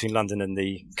boundary between London and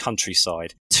the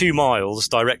countryside. 2 miles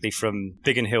directly from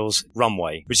Biggin Hill's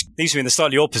runway, which leaves me in the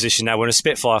slightly odd position now when a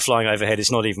Spitfire flying overhead is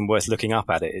not even worth looking up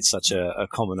at it. It's such a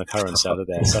common occurrence out of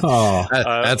there. So,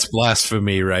 that's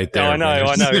blasphemy right there. I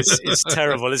know. It's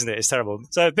terrible, isn't it? It's terrible.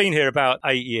 So I've been here about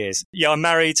 8 years. Yeah, I'm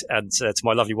married and to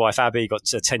my lovely wife, Abby, got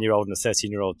a 10-year-old and a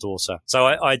 13-year-old daughter. So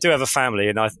I do have a family.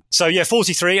 And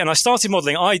 43, and I started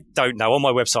modeling. I don't know. On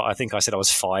my website, I think I said I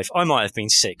was 5. I might have been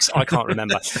 6. I can't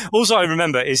remember. All I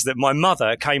remember is that my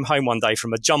mother came home one day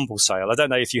from a jumble sale. I don't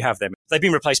know if you have them. They've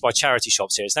been replaced by charity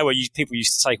shops here. It's now where people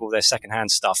used to take all their secondhand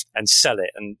stuff and sell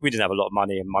it. And we didn't have a lot of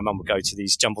money. And my mum would go to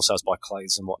these jumble sales, buy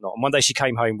clothes and whatnot. And one day she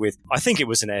came home with, I think it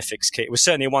was an Airfix kit. It was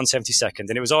certainly a 172nd,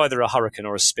 and it was either a Hurricane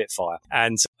or a Spitfire.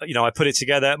 And I put it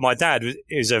together. My dad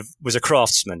was a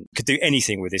craftsman, could do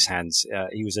anything with his hands.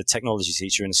 He was a technology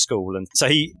teacher in a school, and so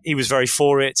he was very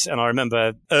for it. And I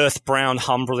remember earth brown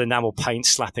Humbrol enamel paint,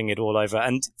 slapping it all over.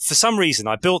 And for some reason,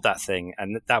 I built that thing,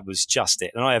 and that was just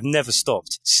it. And I have never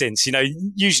stopped since.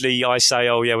 usually I say,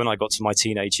 oh yeah, when I got to my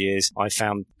teenage years, I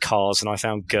found cars and I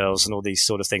found girls and all these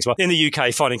sort of things. Well, in the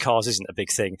UK, finding cars isn't a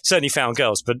big thing. Certainly found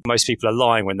girls, but most people are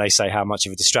lying when they say how much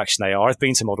of a distraction they are. I've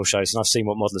been to model shows and I've seen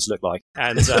what modelers look like.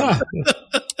 And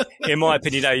in my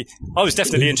opinion, I was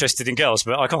definitely interested in girls,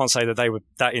 but I can't say that they were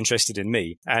that interested in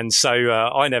me. And so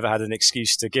I never had an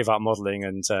excuse to give up modeling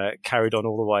and carried on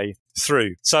all the way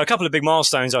through. So a couple of big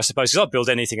milestones, I suppose, because I built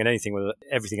everything and anything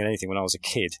when I was a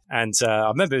kid. And I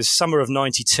remember it was summer of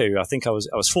 92. I think I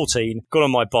was 14, got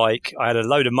on my bike. I had a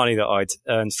load of money that I'd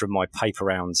earned from my paper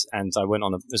rounds, and I went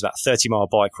on it was about a 30-mile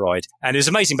bike ride. And it was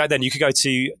amazing back then. You could go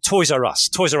to Toys R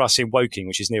Us in Woking,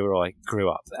 which is near where I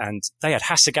grew up. And they had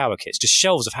Hasegawa kits, just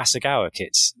shelves of Hasegawa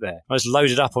kits there. I was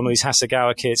loaded up on all these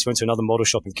Hasegawa kits, went to another model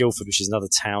shop in Guildford, which is another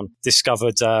town,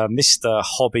 discovered Mr.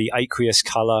 Hobby Aqueous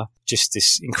Colour, just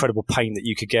this incredible paint that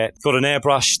you could get. Got an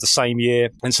airbrush the same year.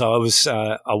 And so I was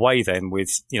away then with,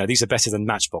 these are better than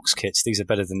Matchbox kits. These are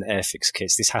better than Airfix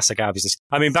kits. This Hasegawa business.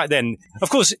 I mean, back then, of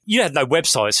course, you had no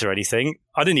websites or anything.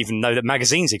 I didn't even know that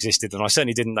magazines existed, and I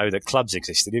certainly didn't know that clubs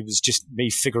existed. It was just me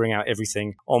figuring out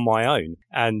everything on my own.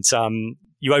 And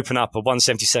you open up a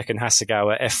 1/72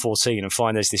 Hasegawa F14 and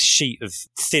find there's this sheet of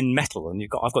thin metal, and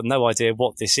I've got no idea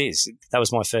what this is. That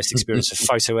was my first experience of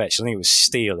photo etch. I think it was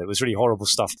steel. It was really horrible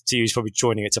stuff to use, probably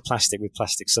joining it to plastic with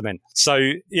plastic cement.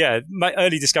 So yeah, my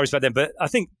early discoveries back then. But I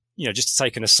think, just to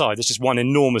take an aside, there's just one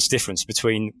enormous difference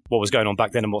between what was going on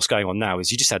back then and what's going on now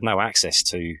is you just had no access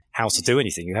to how to do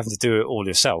anything. You're having to do it all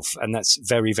yourself, and that's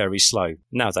very, very slow.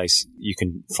 Nowadays, you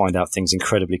can find out things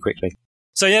incredibly quickly.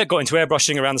 So yeah, got into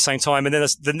airbrushing around the same time. And then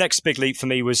the next big leap for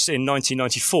me was in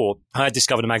 1994. I had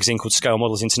discovered a magazine called Scale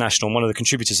Models International, and one of the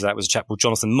contributors of that was a chap called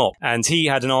Jonathan Mott. And he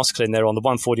had an article in there on the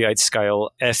 1/48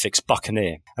 scale Airfix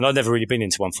Buccaneer. And I'd never really been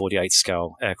into 1/48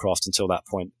 scale aircraft until that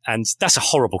point. And that's a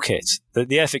horrible kit. The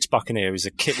Airfix Buccaneer is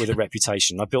a kit with a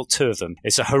reputation. I built 2 of them.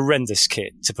 It's a horrendous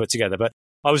kit to put together, but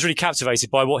I was really captivated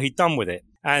by what he'd done with it.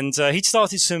 And he'd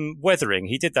started some weathering.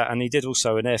 He did that, and he did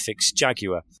also an Airfix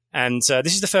Jaguar. And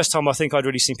this is the first time I think I'd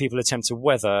really seen people attempt to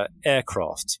weather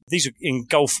aircraft. These are in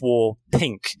Gulf War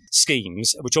pink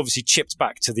schemes, which obviously chipped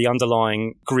back to the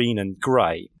underlying green and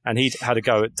grey. And he'd had a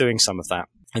go at doing some of that.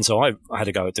 And so I had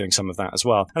a go at doing some of that as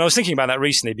well. And I was thinking about that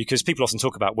recently because people often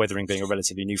talk about weathering being a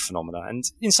relatively new phenomenon. And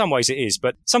in some ways it is,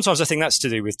 but sometimes I think that's to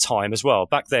do with time as well.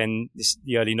 Back then,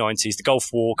 the early 90s, the Gulf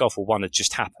War I had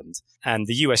just happened. And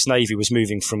the US Navy was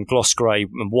moving from gloss grey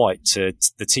and white to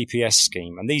the TPS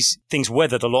scheme. And these things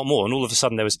weathered a lot more. And all of a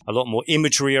sudden there was a lot more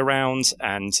imagery around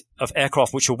and of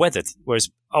aircraft which were weathered, whereas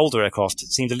older aircraft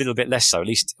seemed a little bit less so, at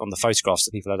least on the photographs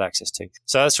that people had access to.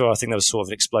 So that's where I think there was sort of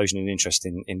an explosion in interest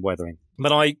in weathering.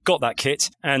 But I got that kit,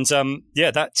 and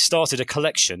that started a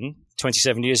collection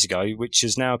 27 years ago, which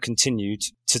has now continued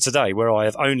to today, where I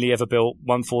have only ever built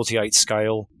 1/48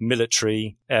 scale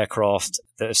military aircraft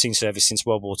that have seen service since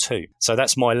World War II. So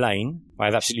that's my lane. I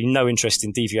have absolutely no interest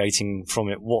in deviating from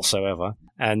it whatsoever.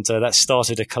 And that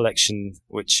started a collection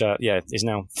which, is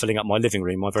now filling up my living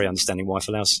room. My very understanding wife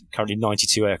allows currently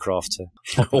 92 aircraft to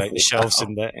populate the shelves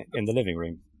in the living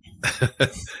room.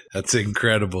 That's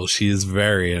incredible. She is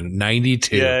very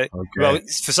 92. Yeah. Okay. Well,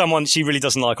 for someone, she really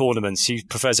doesn't like ornaments. She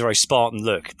prefers a very Spartan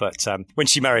look. But when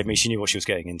she married me, she knew what she was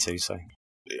getting into. So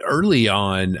early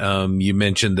on, you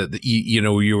mentioned that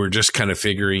you were just kind of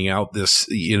figuring out this,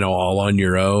 all on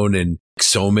your own, and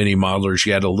so many modelers.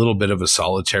 You had a little bit of a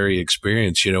solitary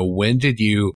experience. When did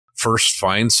you first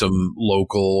find some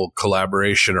local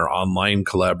collaboration or online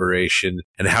collaboration,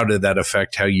 and how did that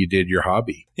affect how you did your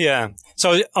hobby? Yeah.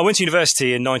 So I went to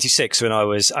university in 96 when I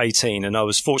was 18, and I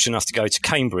was fortunate enough to go to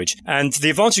Cambridge. And the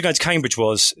advantage of going to Cambridge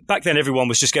was back then everyone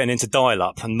was just getting into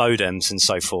dial-up and modems and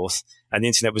so forth. And the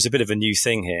internet was a bit of a new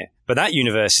thing here. But that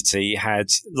university had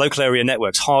local area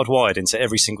networks hardwired into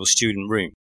every single student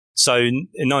room. So in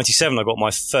 97, I got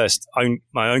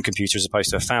my own computer as opposed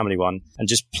to a family one, and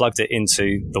just plugged it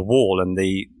into the wall. And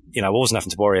I wasn't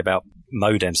having to worry about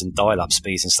modems and dial-up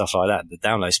speeds and stuff like that. The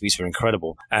download speeds were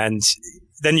incredible. And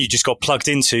then you just got plugged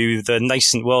into the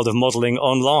nascent world of modeling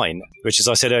online, which, as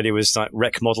I said earlier, was like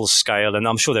Rec Model Scale. And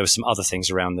I'm sure there were some other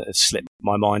things around that have slipped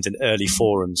my mind in early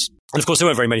forums. And of course, there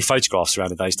weren't very many photographs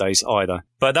around in those days either.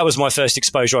 But that was my first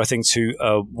exposure, I think, to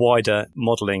a wider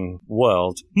modeling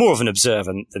world. More of an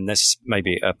observer than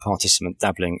maybe a participant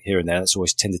dabbling here and there. That's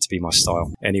always tended to be my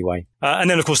style anyway. And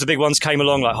then, of course, the big ones came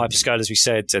along, like Hyperscale, as we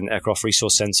said, and Aircraft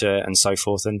Resource Centre and so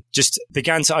forth, and just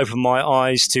began to open my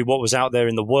eyes to what was out there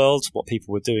in the world, what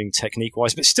people were doing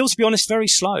technique-wise, but still, to be honest, very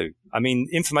slow. I mean,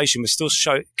 information was still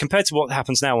compared to what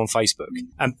happens now on Facebook.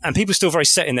 And people are still very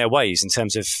set in their ways in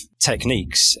terms of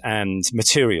techniques and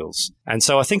materials. And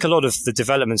so I think a lot of the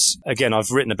developments, again,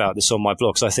 I've written about this on my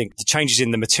blog. So I think the changes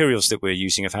in the materials that we're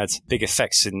using have had big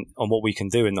effects on what we can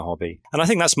do in the hobby. And I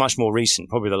think that's much more recent,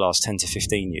 probably the last 10 to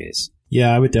 15 years.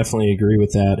 Yeah, I would definitely agree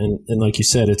with that. And like you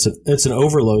said, it's an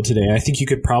overload today. I think you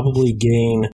could probably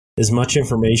gain as much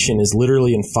information as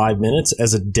literally in 5 minutes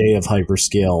as a day of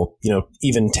hyperscale,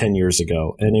 even 10 years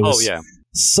ago. And it was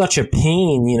such a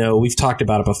pain. We've talked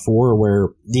about it before where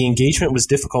the engagement was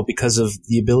difficult because of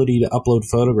the ability to upload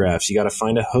photographs. You got to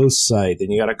find a host site, then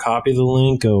you got to copy the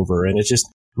link over. And it just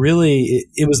really,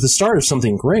 it was the start of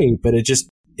something great, but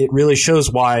it really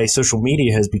shows why social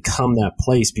media has become that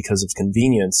place because of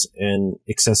convenience and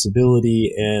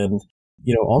accessibility and,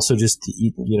 also just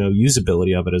the,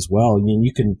 usability of it as well.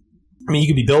 You could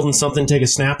be building something, take a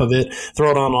snap of it,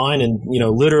 throw it online, and,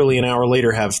 literally an hour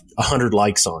later have 100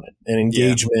 likes on it and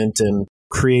engagement and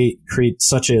create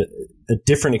such a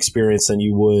different experience than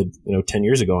you would, 10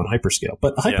 years ago on Hyperscale.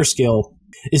 But Hyperscale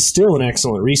is still an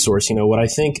excellent resource. What I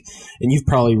think, and you've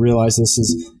probably realized this,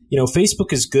 is,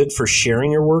 Facebook is good for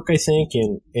sharing your work, I think,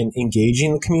 and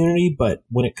engaging the community. But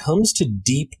when it comes to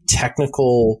deep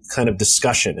technical kind of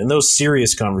discussion and those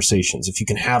serious conversations, if you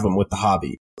can have them with the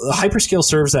hobby, Hyperscale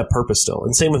serves that purpose still.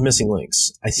 And same with missing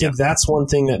links. I think that's one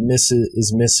thing that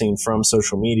is missing from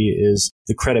social media is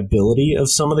the credibility of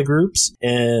some of the groups.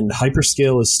 And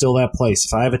Hyperscale is still that place.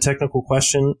 If I have a technical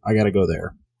question, I got to go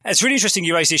there. It's really interesting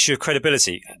you raise the issue of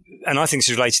credibility, and I think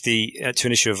it's related to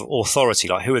an issue of authority,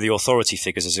 like who are the authority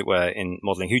figures, as it were, in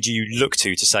modelling? Who do you look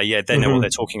to say, they know what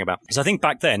they're talking about? Because I think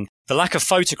back then, the lack of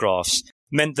photographs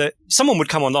meant that someone would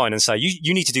come online and say,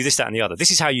 you need to do this, that, and the other.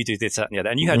 This is how you do this, that, and the other.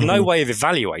 And you had no way of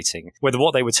evaluating whether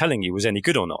what they were telling you was any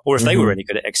good or not, or if they were any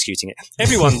good at executing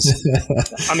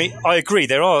it. I agree.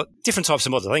 There are different types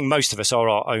of models. I think most of us are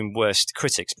our own worst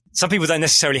critics. Some people don't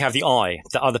necessarily have the eye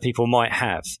that other people might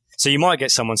have. So you might get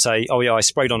someone say, I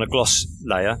sprayed on a gloss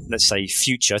layer, let's say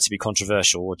Future to be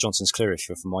controversial, or Johnson's Clear if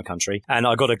you're from my country, and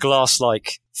I got a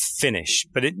glass-like finish.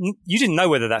 But you didn't know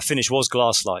whether that finish was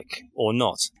glass-like or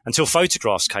not until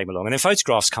photographs came along. And then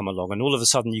photographs come along, and all of a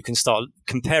sudden you can start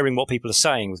comparing what people are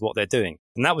saying with what they're doing.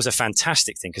 And that was a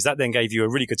fantastic thing, because that then gave you a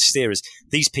really good steer as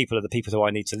these people are the people who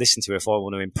I need to listen to if I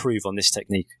want to improve on this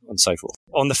technique and so forth.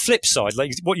 On the flip side,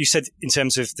 like what you said in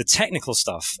terms of the technical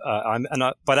stuff,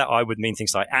 by that I would mean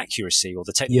things like accuracy or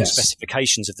the technical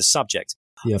specifications of the subject.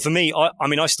 Yep. For me,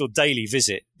 I still daily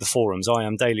visit the forums. I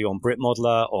am daily on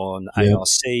BritModeler, on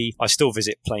ARC. I still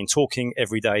visit Plain Talking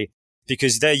every day,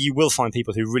 because there you will find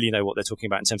people who really know what they're talking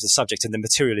about in terms of the subject, and the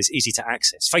material is easy to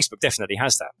access. Facebook definitely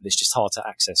has that, but it's just hard to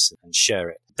access and share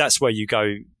it. That's where you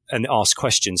go and ask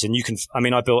questions. And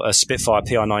I built a Spitfire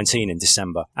PR19 in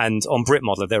December, and on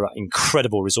BritModeler, there are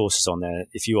incredible resources on there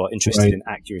if you are interested in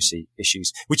accuracy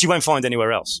issues, which you won't find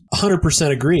anywhere else. 100%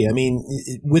 agree. I mean,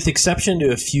 with exception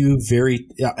to a few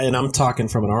and I'm talking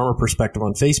from an armor perspective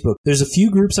on Facebook, there's a few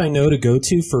groups I know to go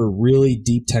to for really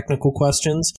deep technical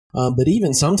questions. But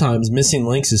even sometimes missing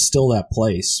links is still that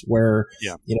place where,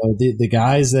 the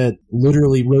guys that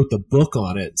literally wrote the book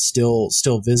on it still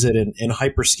visit, and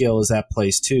Hyperscale is that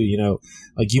place too.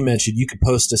 Like you mentioned, you could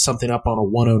post something up on a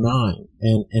 109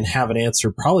 and have an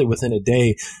answer probably within a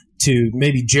day, to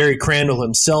maybe Jerry Crandall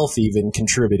himself even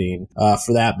contributing,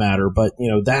 for that matter. But,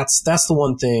 that's the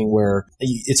one thing where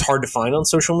it's hard to find on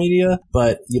social media.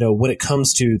 But, when it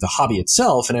comes to the hobby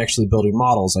itself and actually building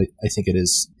models, I think it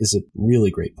is a really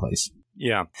great place.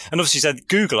 Yeah. And obviously you said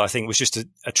Google, I think, was just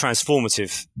a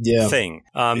transformative thing.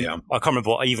 I can't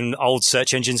remember what even old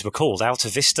search engines were called. Alta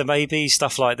Vista, maybe,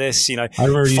 stuff like this. I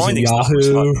remember using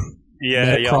Yahoo,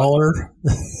 Netcrawler.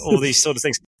 All these sort of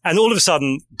things. And all of a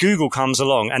sudden, Google comes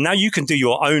along, and now you can do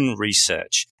your own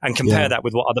research and compare that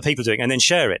with what other people are doing and then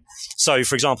share it. So,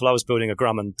 for example, I was building a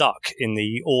Grumman duck in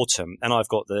the autumn, and I've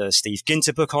got the Steve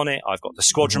Ginter book on it. I've got the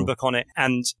Squadron book on it,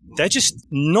 and they're just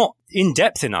not in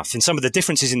depth enough in some of the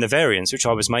differences in the variants which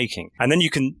I was making. And then you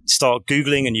can start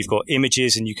Googling, and you've got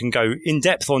images, and you can go in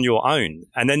depth on your own.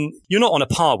 And then you're not on a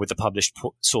par with the published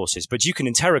sources, but you can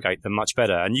interrogate them much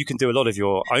better, and you can do a lot of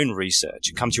your own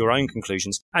research, come to your own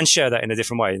conclusions, and share that in a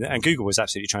different way. And Google was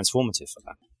absolutely transformative for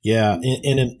that. Yeah,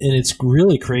 and it's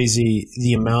really crazy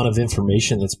the amount of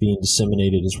information that's being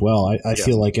disseminated as well. I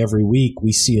feel like every week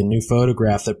we see a new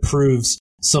photograph that proves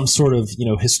some sort of,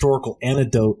 historical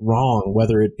anecdote wrong,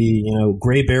 whether it be,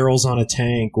 gray barrels on a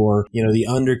tank or, the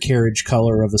undercarriage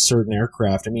color of a certain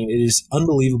aircraft. I mean, it is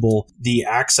unbelievable the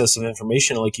access of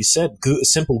information. Like you said,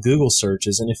 simple Google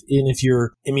searches. And if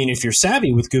you're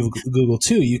savvy with Google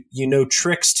too, you know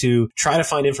tricks to try to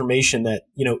find information that,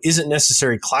 isn't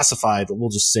necessarily classified, we'll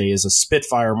just say as a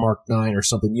Spitfire Mark 9 or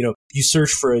something. You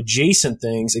search for adjacent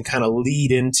things and kind of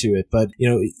lead into it. But,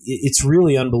 it's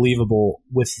really unbelievable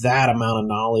with that amount of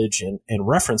knowledge and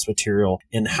reference material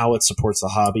and how it supports the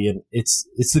hobby. And it's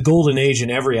the golden age in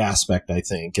every aspect, I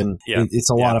think. And it's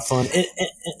a lot of fun.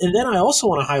 And then I also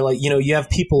want to highlight, you have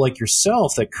people like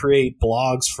yourself that create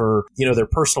blogs for, their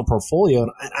personal portfolio.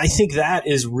 And I think that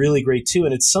is really great too.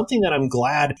 And it's something that I'm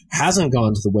glad hasn't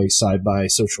gone to the wayside by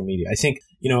social media. I think,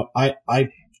 I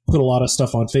put a lot of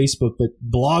stuff on Facebook, but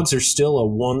blogs are still a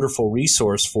wonderful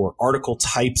resource for article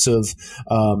types of,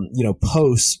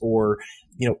 posts or,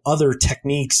 other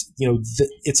techniques.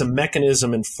 It's a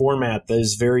mechanism and format that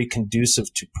is very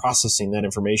conducive to processing that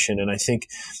information. And I think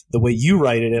the way you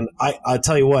write it, and I'll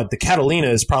tell you what, the Catalina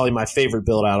is probably my favorite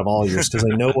build out of all yours because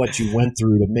I know what you went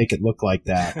through to make it look like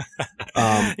that.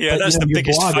 That's the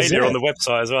biggest failure on the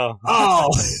website as well.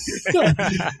 Oh,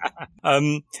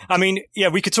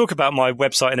 we could talk about my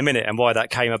website in a minute and why that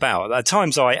came about. At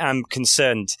times I am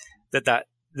concerned that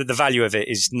the value of it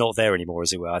is not there anymore,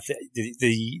 as it were.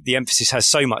 The emphasis has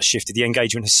so much shifted. The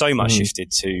engagement has so much shifted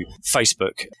to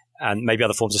Facebook and maybe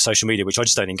other forms of social media, which I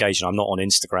just don't engage in. I'm not on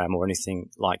Instagram or anything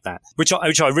like that, which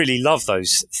I really love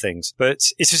those things. But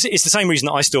it's the same reason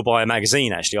that I still buy a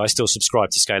magazine, actually. I still subscribe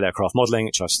to Scale Aircraft Modelling,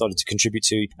 which I've started to contribute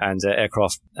to, and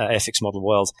Airfix Model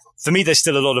World. For me, there's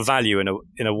still a lot of value in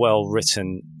a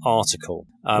well-written article,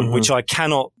 which I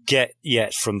cannot get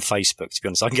yet from Facebook, to be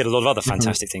honest. I can get a lot of other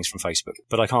fantastic things from Facebook,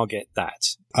 but I can't get that.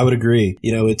 I would agree.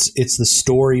 It's the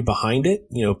story behind it.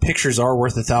 Pictures are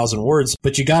worth 1,000 words,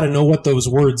 but you got to know what those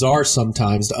words are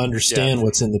sometimes to understand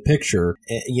what's in the picture.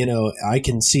 I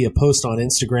can see a post on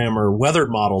Instagram or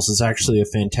Weathered Models is actually a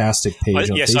fantastic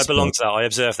page on yes, Facebook. I belong to that. I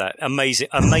observe that.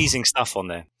 Amazing stuff on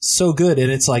there. So good.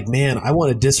 And it's like, man, I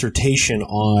want a dissertation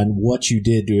on what you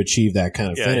did to achieve that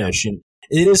kind of finish. And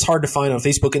it is hard to find on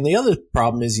Facebook. And the other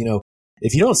problem is,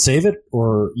 if you don't save it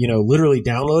or, literally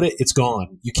download it, it's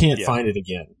gone. You can't find it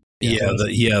again.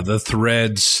 The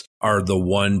threads are the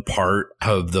one part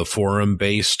of the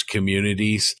forum-based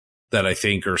communities that I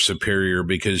think are superior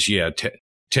because,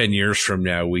 10 years from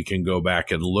now, we can go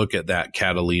back and look at that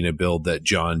Catalina build that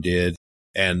John did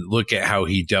and look at how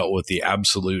he dealt with the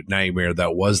absolute nightmare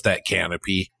that was that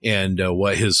canopy and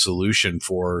what his solution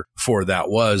for that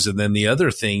was. And then the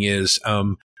other thing is,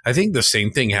 I think the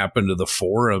same thing happened to the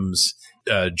forums,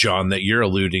 John, that you're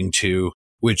alluding to,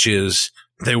 which is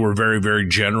they were very, very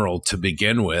general to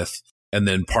begin with. And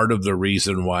then part of the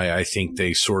reason why I think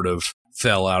they sort of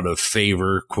fell out of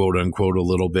favor, quote unquote, a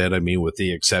little bit, I mean, with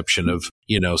the exception of,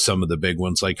 some of the big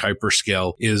ones like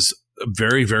Hyperscale, is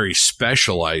very, very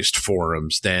specialized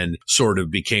forums then sort of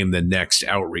became the next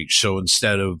outreach. So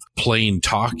instead of plain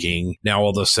talking, now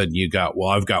all of a sudden I've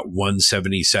got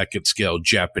 1/72nd scale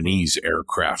Japanese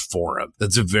aircraft forum.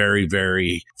 That's very,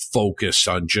 very focused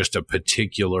on just a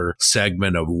particular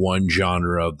segment of one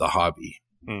genre of the hobby.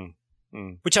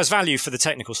 Which has value for the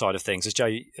technical side of things,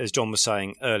 as John was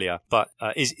saying earlier, but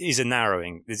is a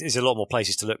narrowing. There's a lot more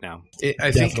places to look now.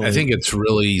 I think it's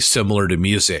really similar to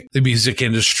music. The music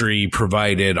industry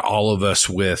provided all of us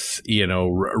with,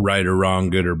 right or wrong,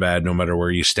 good or bad, no matter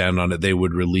where you stand on it. They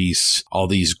would release all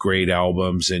these great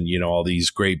albums and, all these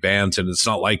great bands. And it's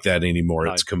not like that anymore.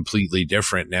 No. It's completely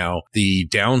different now. The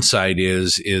downside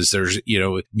is there's,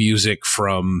 music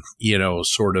from,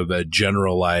 sort of a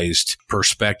generalized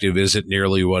perspective isn't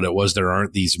nearly what it was. There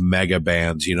aren't these mega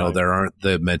bands, there aren't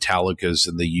the Metallicas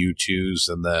and the U2s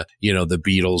and the, the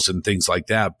Beatles and things like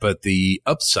that. But the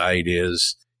upside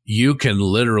is you can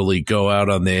literally go out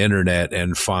on the internet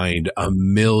and find a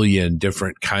million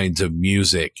different kinds of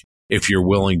music if you're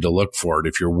willing to look for it,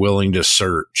 if you're willing to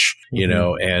search,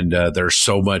 and there's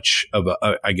so much of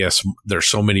there's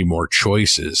so many more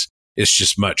choices. It's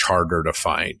just much harder to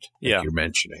find, like you're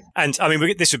mentioning. And I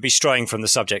mean, this would be straying from the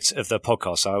subject of the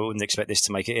podcast, so I wouldn't expect this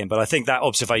to make it in. But I think that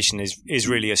observation is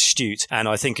really astute, and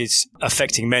I think it's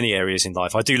affecting many areas in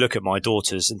life. I do look at my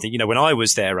daughters and think, when I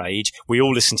was their age, we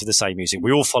all listened to the same music.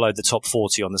 We all followed the top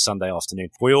 40 on the Sunday afternoon.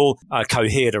 We all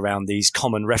cohered around these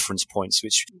common reference points,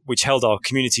 which held our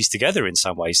communities together in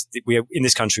some ways. In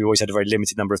this country, we always had a very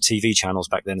limited number of TV channels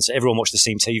back then, so everyone watched the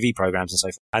same TV programs and so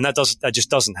forth. And that just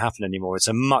doesn't happen anymore. It's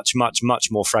a much much, much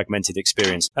more fragmented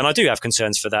experience. And I do have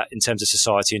concerns for that in terms of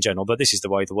society in general, but this is the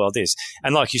way the world is.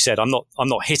 And like you said, I'm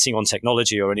not hitting on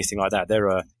technology or anything like that.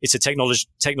 It's a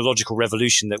technological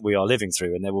revolution that we are living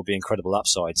through, and there will be incredible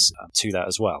upsides to that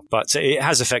as well. But it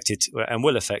has affected and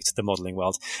will affect the modeling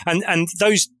world. And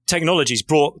those technologies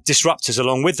brought disruptors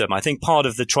along with them. I think part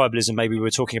of the tribalism maybe we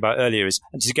were talking about earlier is,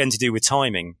 again, to do with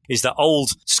timing, is that old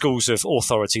schools of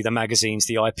authority, the magazines,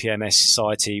 the IPMS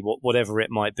Society, whatever it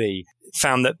might be,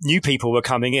 found that new people were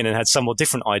coming in and had somewhat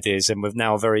different ideas and were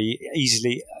now very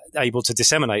easily able to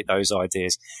disseminate those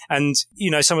ideas. And,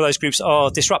 some of those groups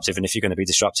are disruptive. And if you're going to be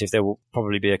disruptive, there will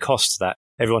probably be a cost to that.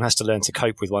 Everyone has to learn to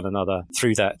cope with one another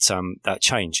through that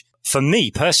change. For me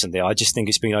personally, I just think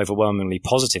it's been overwhelmingly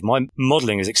positive. My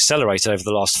modeling has accelerated over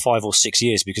the last 5 or 6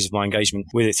 years because of my engagement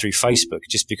with it through Facebook,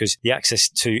 just because the access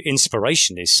to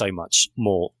inspiration is so much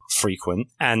more frequent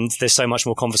and there's so much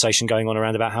more conversation going on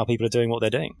around about how people are doing what they're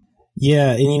doing.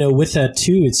 Yeah, and with that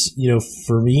too, it's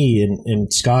for me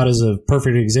and Scott is a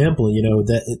perfect example.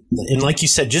 That, and like you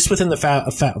said, just within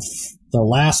the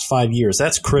last 5 years,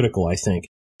 that's critical, I think.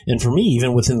 And for me,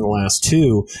 even within the last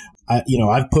 2,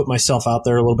 I've put myself out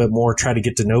there a little bit more, try to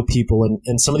get to know people,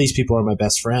 and some of these people are my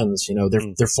best friends.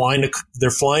 They're flying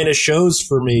to shows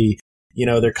for me.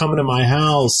 They're coming to my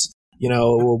house.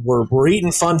 We're eating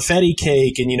funfetti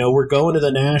cake, and we're going to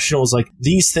the nationals. Like,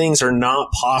 these things are not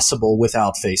possible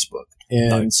without Facebook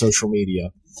and social media.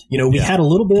 We had a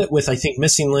little bit with, I think,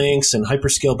 Missing Links and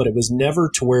Hyperscale, but it was never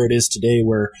to where it is today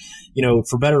where,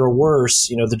 for better or worse,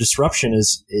 the disruption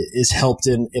is helped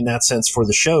in that sense for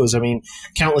the shows. I mean,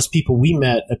 countless people we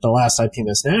met at the last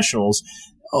IPMS Nationals.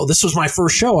 Oh, this was my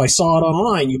first show. I saw it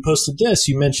online. You posted this,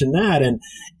 you mentioned that.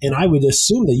 And I would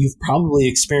assume that you've probably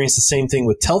experienced the same thing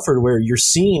with Telford, where you're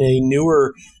seeing a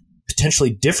newer, potentially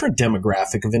different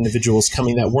demographic of individuals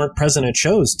coming that weren't present at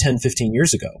shows 10, 15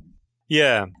 years ago.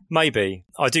 Yeah, maybe.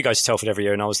 I do go to Telford every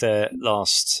year, and I was there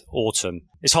last autumn.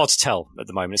 It's hard to tell at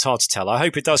the moment. It's hard to tell. I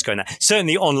hope it does go now.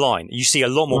 Certainly online, you see a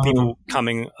lot more people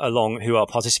coming along who are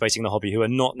participating in the hobby who are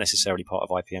not necessarily part of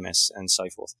IPMS and so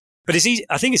forth. But I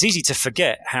think it's easy to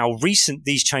forget how recent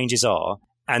these changes are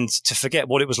and to forget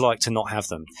what it was like to not have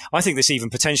them. I think this even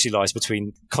potentially lies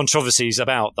between controversies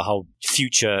about the whole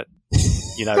future,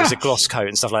 as a gloss coat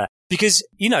and stuff like that. Because,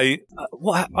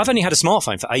 I've only had a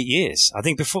smartphone for 8 years. I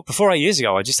think before 8 years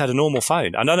ago, I just had a normal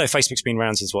phone. And I know Facebook's been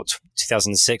around since,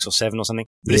 2006 or 7 or something.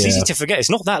 But it's easy to forget. It's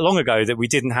not that long ago that we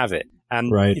didn't have it. And,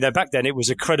 back then it was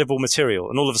a credible material.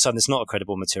 And all of a sudden it's not a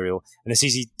credible material. And it's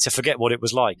easy to forget what it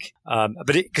was like.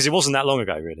 Because it wasn't that long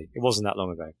ago, really. It wasn't that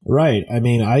long ago. Right. I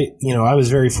mean, I was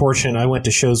very fortunate. I went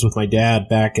to shows with my dad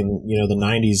back in, the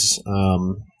 90s.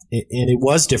 And it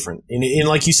was different. And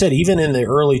like you said, even in the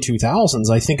early 2000s,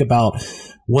 I think about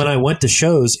when I went to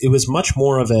shows, it was much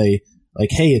more of a, like,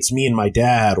 hey, it's me and my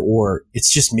dad, or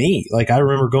it's just me. Like, I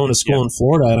remember going to school in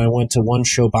Florida, and I went to one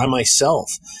show by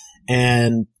myself.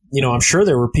 And, I'm sure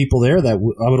there were people there that I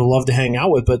would have loved to hang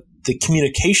out with, but the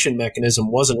communication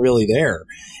mechanism wasn't really there.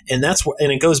 And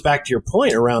and it goes back to your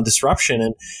point around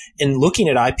disruption and looking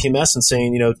at IPMS and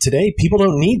saying, today people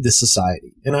don't need this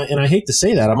society. And I hate to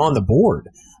say that. I'm on the board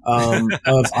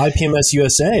of IPMS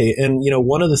USA. And,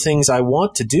 one of the things I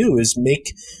want to do is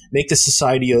make the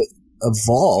society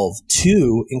evolve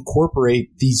to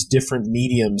incorporate these different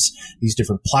mediums, these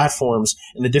different platforms,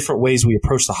 and the different ways we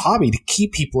approach the hobby to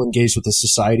keep people engaged with the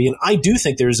society. And I do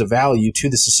think there's a value to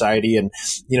the society. And,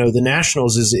 the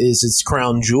Nationals is its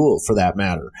crown jewel for that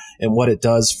matter, and what it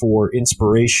does for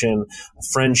inspiration,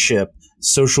 friendship,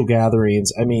 social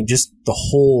gatherings. I mean, just the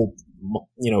whole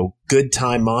good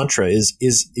time mantra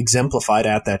is exemplified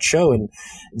at that show. And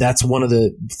that's one of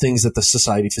the things that the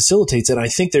society facilitates. And I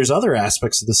think there's other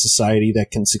aspects of the society that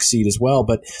can succeed as well,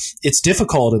 but it's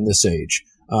difficult in this age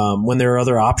when there are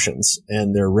other options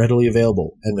and they're readily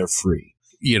available and they're free.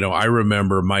 I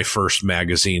remember my first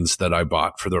magazines that I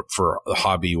bought for the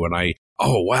hobby when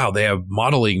oh, wow, they have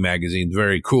modeling magazines.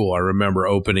 Very cool. I remember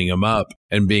opening them up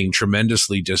and being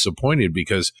tremendously disappointed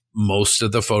because most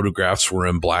of the photographs were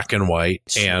in black and white,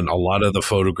 and a lot of the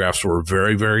photographs were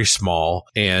very, very small.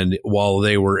 And while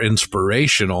they were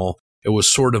inspirational, it was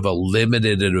sort of a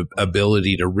limited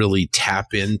ability to really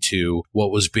tap into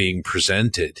what was being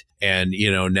presented. And,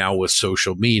 now with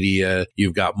social media,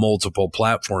 you've got multiple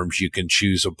platforms. You can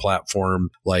choose a platform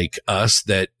like us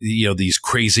that, these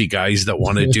crazy guys that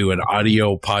want to do an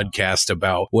audio podcast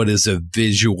about what is a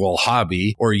visual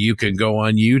hobby, or you can go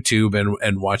on YouTube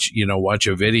and watch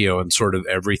a video and sort of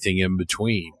everything in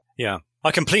between. Yeah,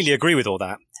 I completely agree with all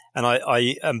that. And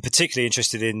I am particularly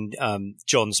interested in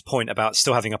John's point about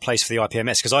still having a place for the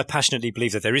IPMS, because I passionately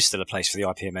believe that there is still a place for the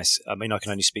IPMS. I mean, I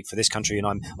can only speak for this country, and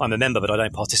I'm a member, but I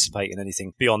don't participate in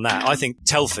anything beyond that. I think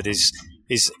Telford is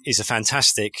a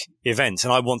fantastic event,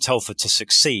 and I want Telford to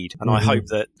succeed. And I hope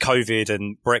that COVID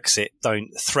and Brexit don't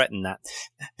threaten that,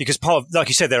 because like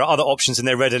you said, there are other options and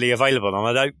they're readily available.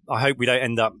 And I hope we don't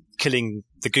end up killing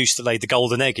the goose that laid the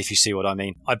golden egg, if you see what I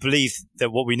mean. I believe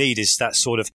that what we need is that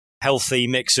sort of healthy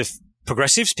mix of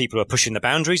progressives, people who are pushing the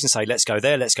boundaries and say, let's go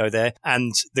there.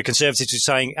 And the Conservatives are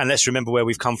saying, and let's remember where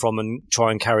we've come from and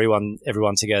try and carry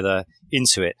everyone together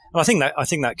into it. And I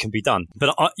think that can be done.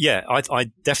 But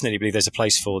I definitely believe there's a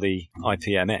place for the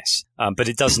IPMS. But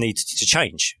it does need to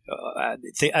change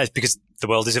because the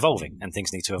world is evolving and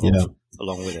things need to evolve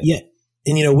along with it. Yeah.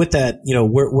 And, with that,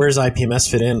 where's IPMS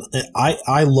fit in?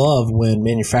 I love when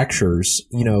manufacturers,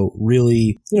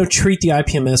 really, treat the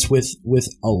IPMS with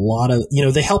a lot of,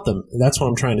 they help them. That's what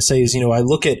I'm trying to say is, I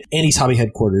look at Andy's hobby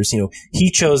headquarters,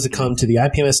 he chose to come to the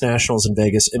IPMS Nationals in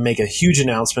Vegas and make a huge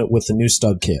announcement with the new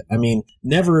stud kit. I mean,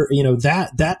 never,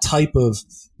 that type of,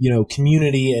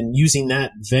 community and using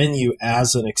that venue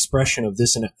as an expression of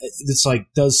this. And it's like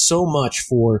does so much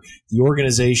for the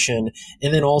organization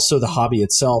and then also the hobby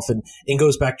itself. And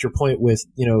goes back to your point with,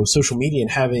 social media and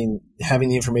having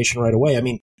the information right away. I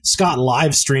mean, Scott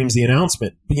live streams the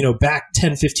announcement. Back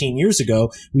 10, 15 years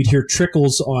ago, we'd hear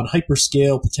trickles on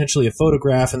hyperscale, potentially a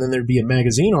photograph, and then there'd be a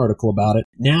magazine article about it.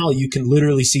 Now you can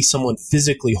literally see someone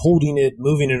physically holding it,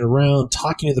 moving it around,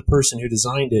 talking to the person who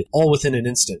designed it, all within an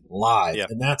instant, live. Yep.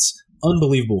 And that's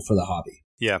unbelievable for the hobby.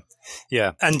 Yeah.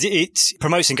 Yeah. And it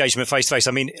promotes engagement face to face.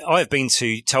 I mean, I've been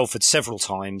to Telford several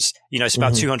times. It's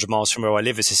about 200 miles from where I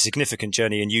live. It's a significant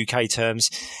journey in UK terms,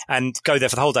 and go there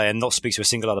for the whole day and not speak to a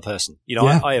single other person.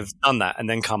 I have done that and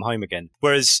then come home again.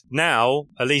 Whereas now,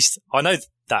 at least I know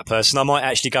that person, I might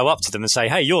actually go up to them and say,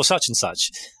 hey, you're such and such,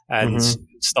 and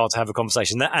start to have a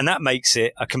conversation. And that makes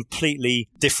it a completely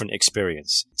different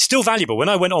experience. Still valuable. When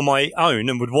I went on my own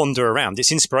and would wander around,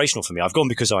 it's inspirational for me. I've gone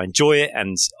because I enjoy it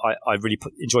and I really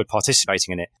enjoyed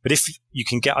participating in it. But if you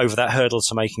can get over that hurdle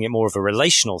to making it more of a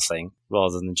relational thing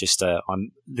rather than just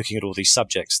I'm looking at all these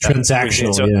subjects.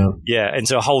 Transactional,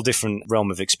 into a whole different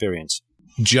realm of experience.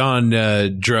 John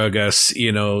drug us,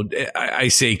 I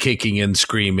say kicking and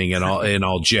screaming and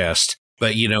all jest.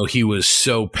 But, he was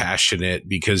so passionate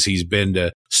because he's been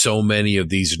to so many of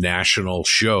these national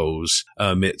shows.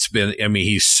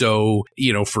 He's so,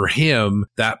 for him,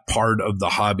 that part of the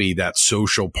hobby, that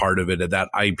social part of it, that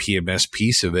IPMS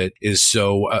piece of it is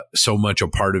so much a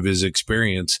part of his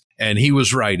experience. And he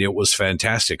was right. It was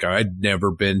fantastic. I'd never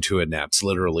been to a NATS.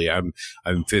 Literally, I'm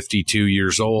 52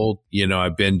 years old.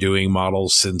 I've been doing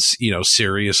models since,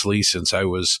 seriously since I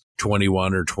was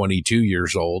 21 or 22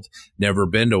 years old. Never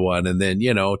been to one. And then,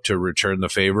 to return the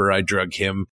favor, I drug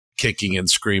him kicking and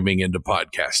screaming into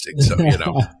podcasting. So,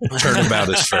 turnabout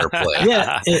is fair play.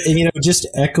 Yeah. And just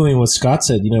echoing what Scott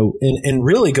said, and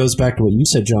really goes back to what you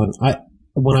said, John.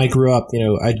 When I grew up,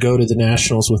 I'd go to the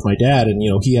Nationals with my dad and,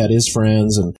 he had his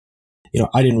friends and,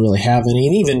 I didn't really have any.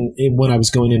 And even when I was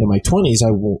going into my 20s,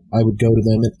 I would go to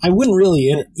them and I wouldn't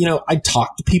really, I'd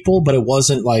talk to people, but it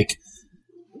wasn't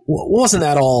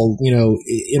that all,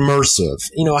 immersive.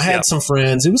 I had some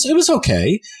friends. It was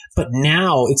okay. But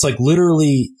now it's like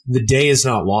literally the day is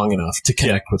not long enough to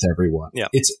connect with everyone. Yeah.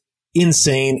 It's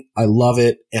insane. I love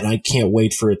it. And I can't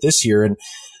wait for it this year. And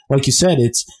like you said,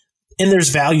 and there's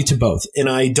value to both. And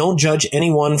I don't judge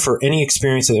anyone for any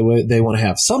experience that they want to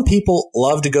have. Some people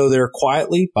love to go there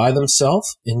quietly by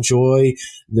themselves, enjoy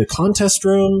the contest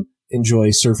room, enjoy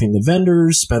surfing the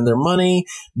vendors, spend their money,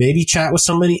 maybe chat with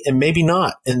somebody and maybe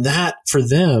not. And that for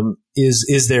them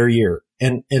is their year.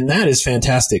 And that is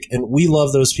fantastic. And we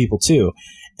love those people too.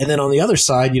 And then on the other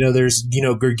side, there's,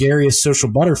 gregarious social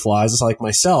butterflies like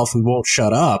myself who won't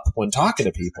shut up when talking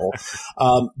to people.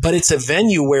 But it's a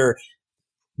venue where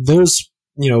those,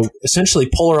 essentially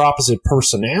polar opposite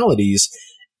personalities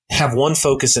have one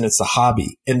focus and it's the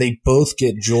hobby, and they both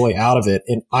get joy out of it.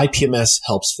 And IPMS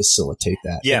helps facilitate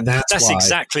that. Yeah, and that's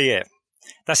exactly it.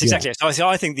 That's exactly it. So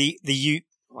I think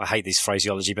I hate this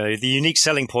phraseology, but the unique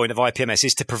selling point of IPMS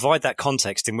is to provide that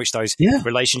context in which those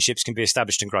relationships can be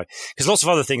established and grow. Because lots of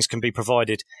other things can be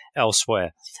provided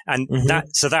elsewhere. And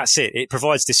that's it. It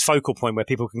provides this focal point where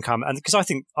people can come. And because I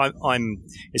think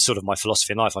it's sort of my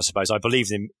philosophy in life, I suppose. I believe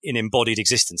in embodied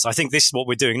existence. I think what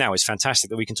we're doing now is fantastic,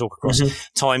 that we can talk across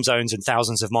time zones and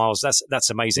thousands of miles. That's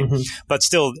amazing. But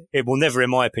still, it will never, in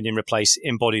my opinion, replace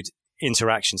embodied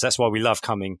interactions. That's why we love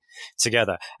coming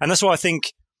together. And that's why I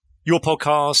think your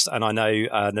podcast, and I know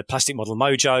the Plastic Model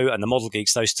Mojo and the Model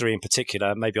Geeks, those three in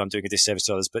particular. Maybe I'm doing a disservice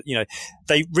to others, but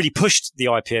they really pushed the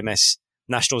IPMS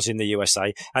Nationals in the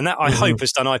USA, and that I hope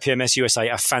has done IPMS USA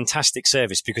a fantastic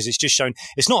service, because it's just shown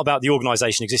it's not about the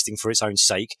organisation existing for its own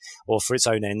sake or for its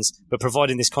own ends, but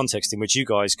providing this context in which you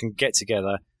guys can get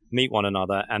together, meet one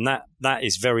another, and that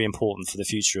is very important for the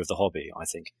future of the hobby, I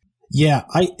think. Yeah,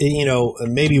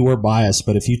 maybe we're biased,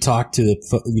 but if you talk to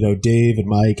Dave and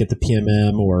Mike at the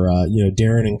PMM or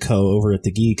Darren and co over at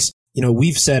the Geeks,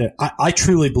 we've said it. I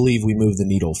truly believe we moved the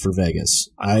needle for Vegas.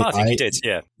 I think you did,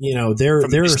 yeah.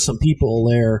 There are some people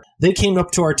there. They came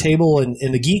up to our table, and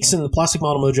the Geeks and the Plastic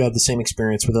Model Mojo had the same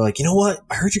experience where they're like, you know what?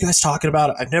 I heard you guys talking about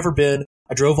it. I've never been.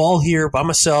 I drove all here by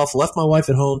myself, left my wife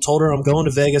at home, told her I'm going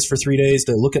to Vegas for 3 days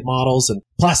to look at models, and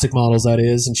plastic models, that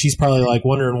is. And she's probably like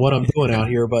wondering what I'm doing out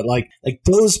here. But like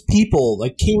those people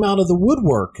came out of the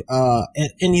woodwork.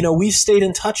 And we've stayed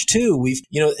in touch too.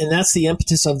 And that's the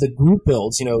impetus of the group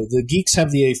builds. The Geeks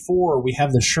have the A4, we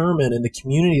have the Sherman, and the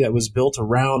community that was built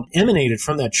around, emanated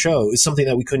from that show, is something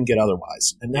that we couldn't get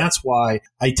otherwise. And that's why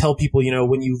I tell people,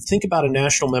 when you think about a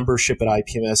national membership at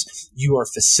IPMS, you are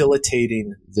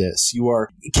facilitating this.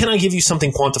 Can I give you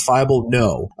something quantifiable?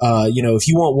 No. If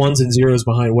you want ones and zeros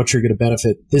behind what you're going to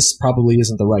benefit, this probably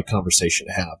isn't the right conversation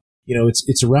to have.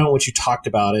 It's around what you talked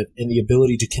about it and the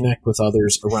ability to connect with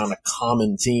others around a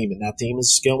common theme, and that theme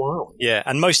is scale modeling. Yeah,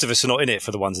 and most of us are not in it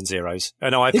for the ones and zeros. I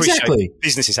know I appreciate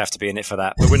businesses have to be in it for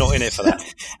that, but we're not in it for that.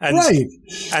 And, right.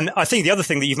 And I think the other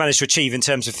thing that you've managed to achieve in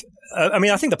terms of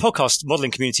I think the podcast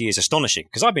modeling community is astonishing,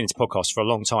 because I've been into podcasts for a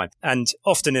long time, and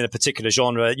often in a particular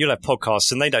genre, you'll have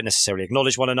podcasts and they don't necessarily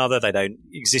acknowledge one another. They don't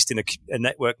exist in a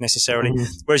network necessarily.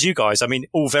 Whereas you guys,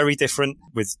 all very different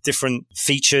with different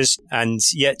features, and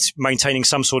yet maintaining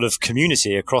some sort of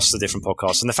community across the different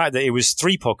podcasts. And the fact that it was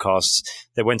 3 podcasts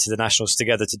that went to the Nationals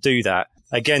together to do that,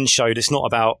 again, showed it's not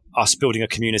about us building a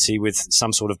community with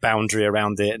some sort of boundary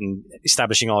around it and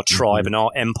establishing our tribe and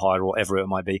our empire or whatever it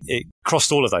might be. It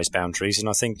crossed all of those boundaries. And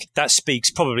I think that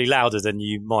speaks probably louder than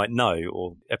you might know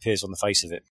or appears on the face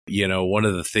of it. One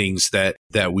of the things that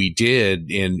we did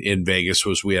in Vegas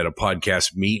was we had a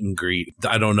podcast meet and greet.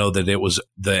 I don't know that it was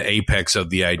the apex of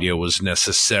the idea was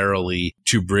necessarily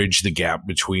to bridge the gap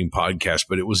between podcasts,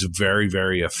 but it was very,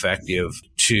 very effective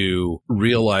to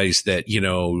realize that,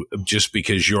 just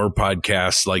because your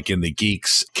podcast, like in the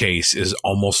Geeks case, is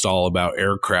almost all about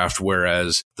aircraft,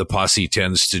 whereas the Posse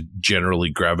tends to generally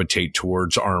gravitate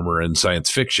towards armor and science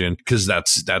fiction, because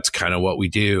that's kind of what we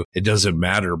do. It doesn't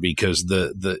matter, because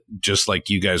the just like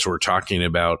you guys were talking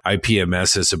about,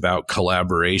 IPMS is about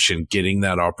collaboration, getting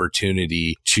that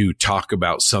opportunity to talk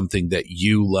about something that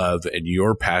you love and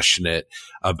you're passionate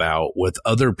about with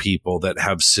other people that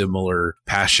have similar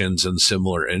passions and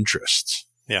similar interests.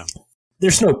 Yeah.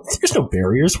 There's no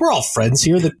barriers. We're all friends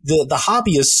here. The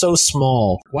hobby is so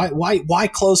small. Why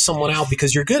close someone out?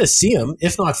 Because you're going to see them,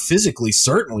 if not physically,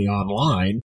 certainly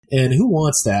online. And who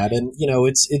wants that? And,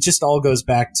 it just all goes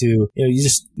back to, you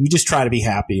just try to be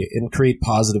happy and create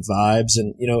positive vibes.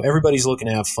 And, everybody's looking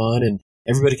to have fun, and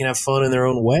everybody can have fun in their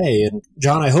own way. And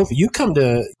John, I hope you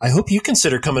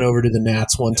consider coming over to the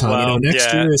Nats one time. Well,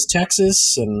 next year is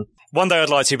Texas, and one day I'd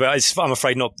like to, but I'm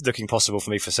afraid not looking possible for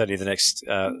me for certainly the next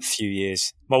few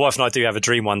years. My wife and I do have a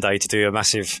dream one day to do a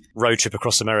massive road trip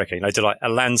across America, do like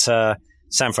Atlanta,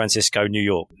 San Francisco, New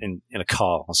York in a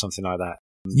car or something like that.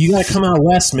 You got to come out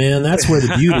west, man. That's where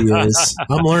the beauty is.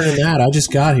 I'm learning that. I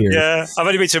just got here. Yeah. I've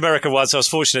only been to America once. I was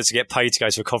fortunate to get paid to go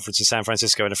to a conference in San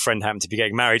Francisco, and a friend happened to be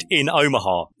getting married in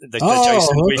Omaha.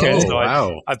 Okay.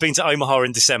 Wow. I've been to Omaha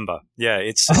in December. Yeah,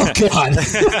 it's... Oh, God.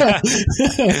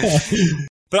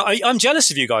 But I'm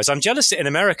jealous of you guys. I'm jealous that in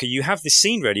America you have this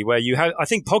scene really where you have, I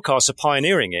think podcasts are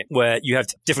pioneering it, where you have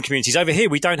different communities. Over here,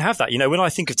 we don't have that. When I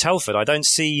think of Telford, I don't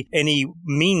see any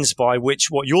means by which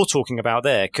what you're talking about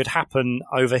there could happen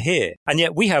over here. And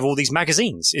yet we have all these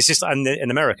magazines. It's just, and in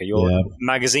America, your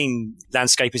magazine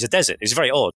landscape is a desert. It's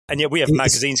very odd. And yet we have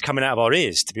magazines coming out of our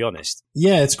ears, to be honest.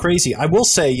 Yeah, it's crazy. I will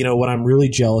say, what I'm really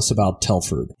jealous about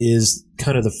Telford is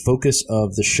kind of the focus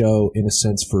of the show, in a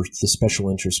sense, for the special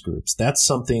interest groups. That's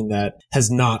something that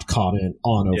has not caught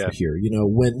on over here.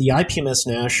 When the IPMS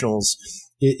Nationals,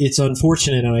 it's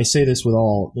unfortunate, and I say this with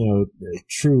all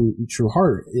true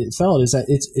heart, felt is that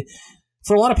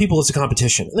for a lot of people it's a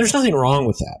competition. There's nothing wrong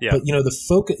with that. Yeah. But the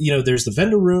focus, there's the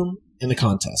vendor room and the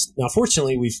contest. Now,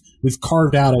 fortunately, we've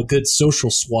carved out a good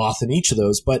social swath in each of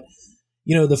those, but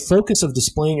the focus of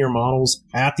displaying your models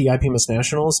at the IPMS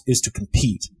Nationals is to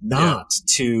compete, not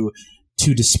to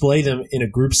display them in a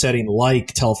group setting like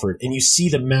Telford. And you see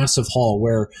the massive hall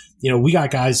where, we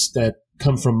got guys that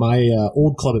come from my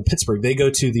old club in Pittsburgh. They go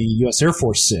to the U.S. Air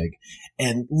Force SIG.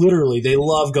 And literally, they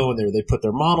love going there. They put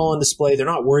their model on display. They're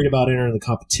not worried about entering the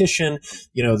competition.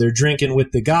 They're drinking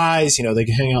with the guys. They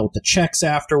can hang out with the Czechs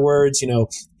afterwards.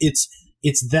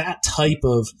 It's that type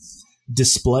of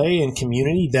display and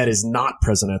community that is not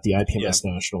present at the IPMS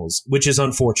Nationals, which is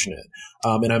unfortunate.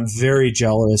 And I'm very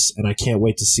jealous, and I can't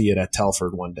wait to see it at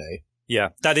Telford one day. Yeah,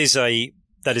 that is a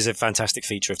fantastic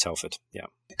feature of Telford. Yeah.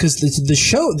 Because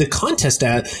the contest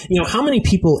how many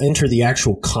people enter the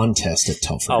actual contest at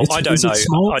Telford? I don't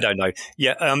know. I don't know.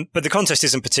 Yeah, but the contest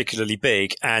isn't particularly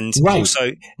big, and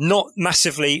also not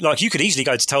massively. Like, you could easily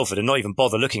go to Telford and not even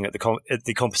bother looking at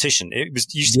the competition. It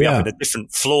used to be up in a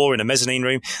different floor in a mezzanine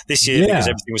room. This year, because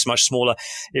everything was much smaller,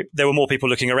 there were more people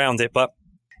looking around it, but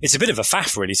it's a bit of a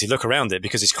faff, really, to look around it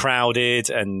because it's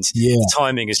crowded and the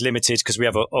timing is limited because we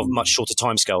have a much shorter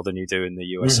time scale than you do in the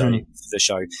USA for the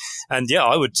show. And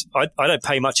I don't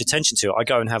pay much attention to it. I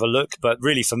go and have a look, but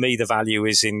really for me, the value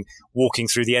is in walking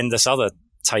through the endless other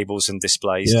tables and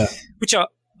displays, which are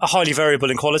highly variable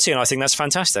in quality. And I think that's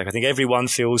fantastic. I think everyone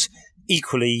feels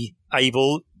equally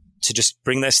able to just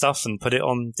bring their stuff and put it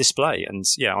on display. And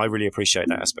I really appreciate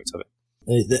that aspect of it.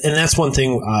 And that's one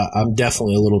thing I'm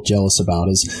definitely a little jealous about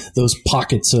is those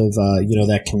pockets of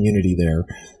that community there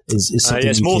is something.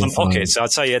 It's more than pockets.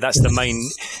 I'd say that's the main.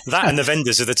 That and the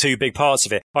vendors are the two big parts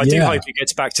of it. I do hope it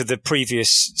gets back to the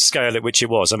previous scale at which it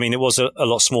was. I mean, it was a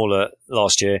lot smaller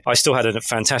last year. I still had a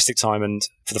fantastic time, and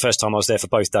for the first time, I was there for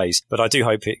both days. But I do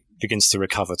hope it begins to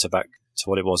recover back to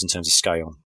what it was in terms of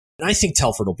scale. And I think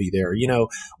Telford will be there.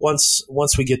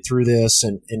 Once we get through this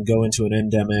and go into an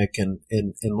endemic and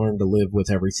learn to live with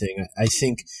everything, I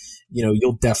think,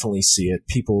 you'll definitely see it.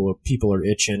 People are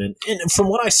itching. And from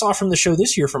what I saw from the show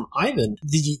this year from Ivan,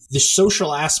 the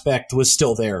social aspect was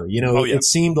still there. It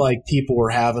seemed like people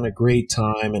were having a great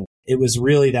time, and it was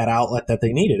really that outlet that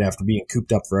they needed after being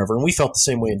cooped up forever. And we felt the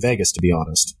same way in Vegas, to be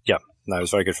honest. Yeah. No, it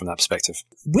was very good from that perspective.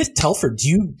 With Telford, do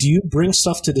you bring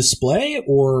stuff to display,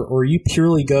 or you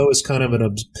purely go as kind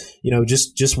of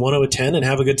just want to attend and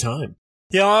have a good time?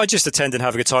 Yeah, I just attend and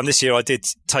have a good time. This year, I did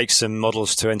take some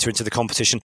models to enter into the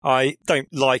competition. I don't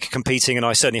like competing, and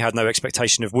I certainly had no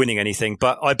expectation of winning anything,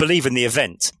 but I believe in the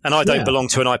event. And I don't belong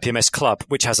to an IPMS club,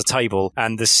 which has a table,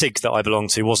 and the SIG that I belong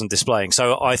to wasn't displaying.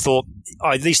 So I thought,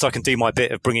 at least I can do my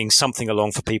bit of bringing something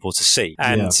along for people to see.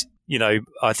 And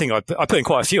I think I put in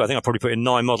quite a few. I think I probably put in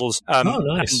 9 models.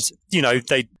 Nice.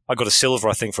 And, I got a silver,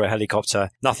 I think, for a helicopter.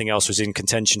 Nothing else was in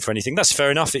contention for anything. That's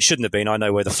fair enough. It shouldn't have been. I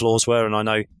know where the flaws were, and I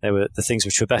know there were the things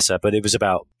which were better, but it was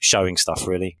about showing stuff,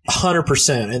 really.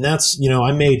 100%. And that's,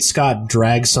 I made Scott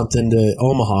drag something to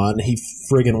Omaha, and he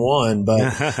friggin' won. But,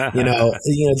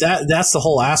 that's the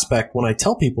whole aspect. When I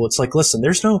tell people, it's like, listen,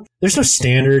 there's no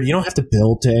standard. You don't have to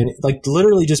build to any,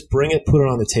 literally just bring it, put it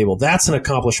on the table. That's an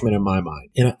accomplishment in my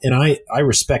mind. And I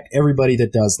respect everybody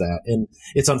that does that. And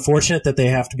it's unfortunate that they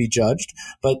have to be judged,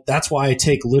 but that's why I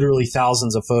take literally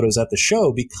thousands of photos at the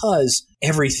show, because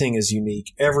everything is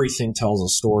unique. Everything tells a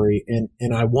story.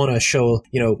 And I want to show,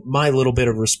 my little bit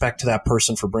of respect to that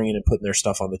person for bringing and putting their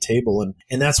stuff on the table.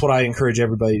 And that's what I encourage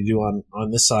everybody to do on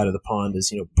this side of the pond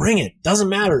is, bring it. Doesn't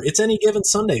matter. It's any given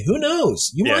Sunday. Who knows?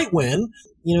 You might win.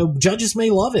 Judges may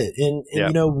love it. And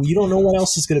you don't know what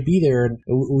else is going to be there. And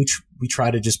we try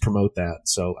to just promote that.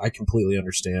 So I completely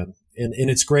understand.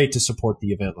 And it's great to support the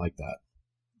event like that.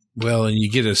 Well, and you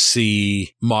get to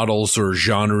see models or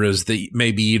genres that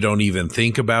maybe you don't even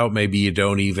think about. Maybe you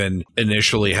don't even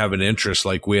initially have an interest.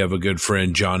 Like we have a good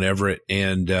friend, John Everett,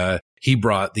 and he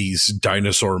brought these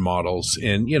dinosaur models.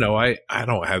 And, I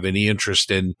don't have any interest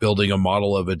in building a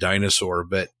model of a dinosaur,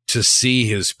 but to see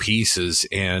his pieces,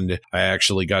 and I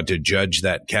actually got to judge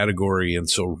that category. And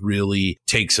so really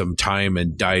take some time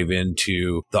and dive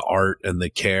into the art and the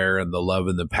care and the love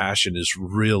and the passion is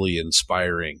really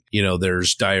inspiring.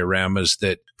 There's dioramas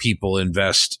that people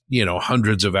invest,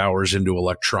 hundreds of hours into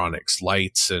electronics,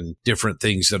 lights and different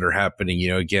things that are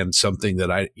happening. Again, something that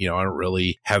I don't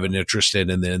really have an interest in.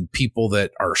 And then people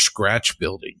that are scratch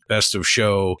building. Best of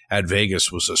show at Vegas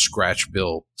was a scratch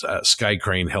built Sky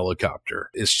Crane helicopter.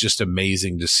 It's just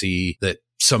amazing to see that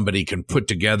somebody can put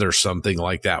together something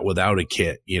like that without a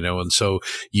kit, and so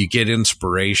you get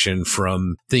inspiration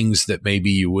from things that maybe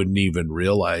you wouldn't even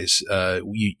realize,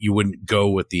 you wouldn't go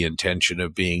with the intention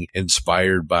of being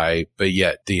inspired by, but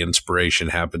yet the inspiration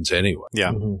happens anyway.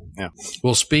 Yeah. Mm-hmm. Yeah.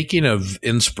 Well, speaking of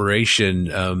inspiration,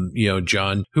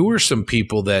 John, who are some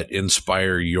people that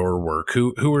inspire your work?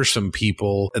 Who are some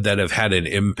people that have had an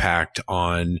impact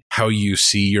on how you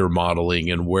see your modeling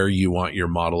and where you want your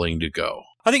modeling to go?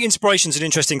 I think inspiration's an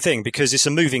interesting thing because it's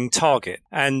a moving target.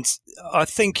 And I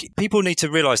think people need to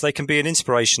realize they can be an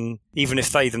inspiration even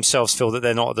if they themselves feel that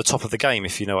they're not at the top of the game,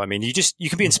 if you know what I mean. You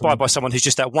can be inspired by someone who's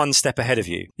just that one step ahead of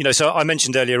you. You know, so I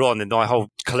mentioned earlier on that my whole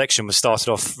collection was started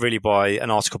off really by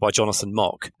an article by Jonathan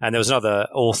Mock. And there was another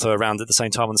author around at the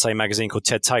same time on the same magazine called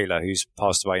Ted Taylor, who's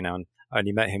passed away now. And I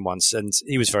only met him once, and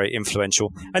he was very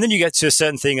influential. And then you get to a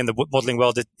certain thing and the modeling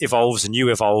world evolves and you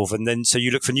evolve. And then so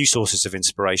you look for new sources of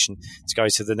inspiration to go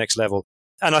to the next level.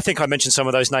 And I think I mentioned some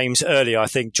of those names earlier. I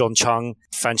think John Chung,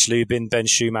 Fanch Lubin, Ben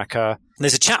Schumacher.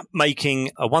 There's a chap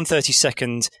making a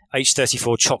 132nd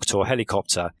H-34 Choctaw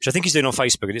helicopter, which I think he's doing on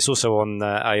Facebook, and it's also on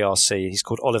ARC. He's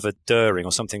called Oliver During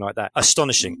or something like that.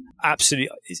 Astonishing. Absolutely.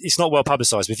 It's not well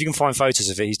publicized, but if you can find photos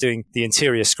of it, he's doing the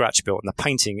interior scratch built, and the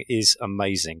painting is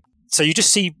amazing. So you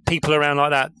just see people around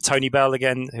like that. Tony Bell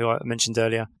again, who I mentioned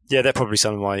earlier. Yeah, they're probably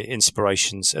some of my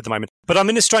inspirations at the moment. But I'm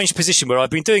in a strange position where I've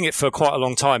been doing it for quite a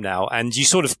long time now, and you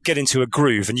sort of get into a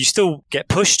groove and you still get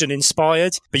pushed and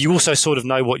inspired, but you also sort of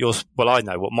know I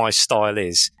know what my style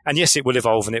is. And yes, it will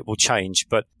evolve and it will change,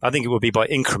 but I think it will be by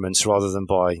increments rather than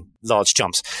by large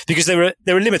jumps, because there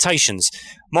are limitations.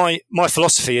 My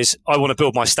philosophy is I want to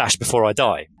build my stash before I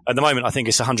die. At the moment, I think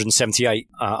it's 178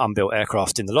 unbuilt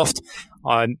aircraft in the loft.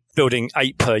 I'm building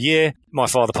 8 per year. My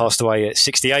father passed away at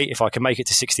 68. If I can make it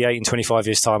to 68 in 25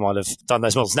 years' time, I'll have done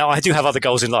those models. Now, I do have other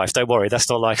goals in life. Don't worry. That's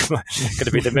not like going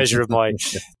to be the measure of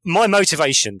my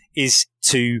motivation is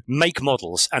to make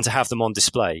models and to have them on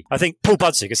display. I think Paul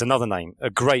Budzig is another name, a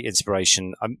great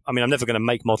inspiration. I'm never going to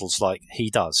make models like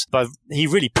he does, but he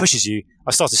really pushes you.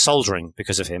 I started soldering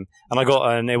because of him, and I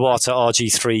got an Iwata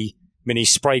RG3 mini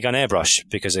spray gun airbrush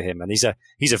because of him. And he's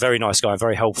a very nice guy and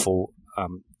very helpful.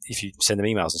 If you send them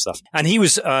emails and stuff. And he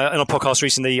was on a podcast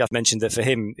recently. I've mentioned that for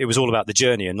him, it was all about the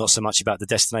journey and not so much about the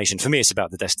destination. For me, it's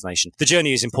about the destination. The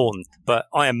journey is important, but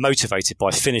I am motivated by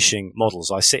finishing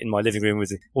models. I sit in my living room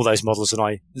with all those models and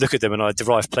I look at them and I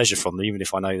derive pleasure from them, even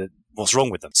if I know that what's wrong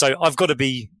with them. So I've got to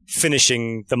be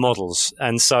finishing the models.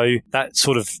 And so that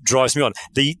sort of drives me on.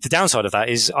 The downside of that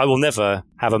is I will never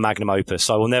have a magnum opus.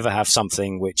 I will never have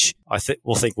something which I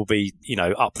will think will be,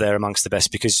 up there amongst the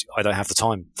best, because I don't have the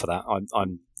time for that.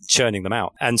 I'm churning them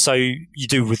out. And so you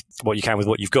do with what you can with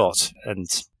what you've got. And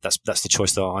that's the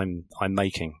choice that I'm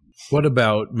making. What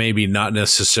about maybe not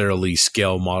necessarily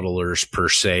scale modelers per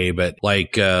se, but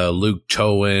like Luke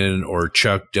Towan or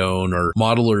Chuck Doan, or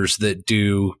modelers that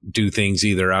do things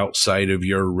either outside of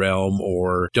your realm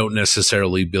or don't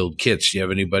necessarily build kits? Do you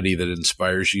have anybody that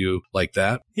inspires you like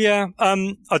that? Yeah,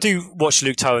 I do watch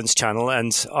Luke Towan's channel,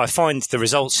 and I find the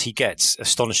results he gets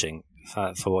astonishing.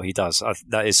 For what he does.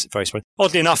 That is very smart.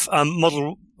 Oddly enough,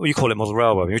 model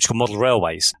railway, which is called model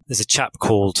railways. There's a chap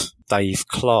called Dave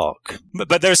Clark.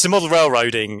 But there are some model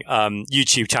railroading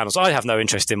YouTube channels. I have no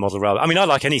interest in model railroad. I mean, I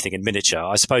like anything in miniature.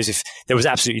 I suppose if there was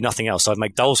absolutely nothing else, I'd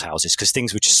make dolls' houses, because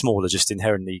things which are small are just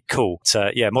inherently cool.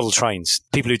 So, yeah, model trains.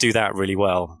 People who do that really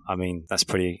well, I mean, that's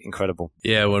pretty incredible.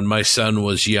 Yeah, when my son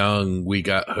was young, we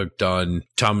got hooked on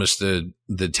Thomas the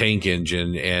Tank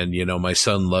Engine, and, my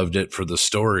son loved it for the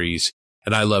stories.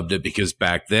 And I loved it because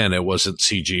back then it wasn't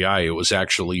CGI. It was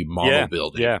actually model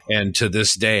building. Yeah. And to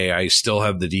this day, I still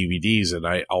have the DVDs, and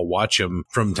I'll watch them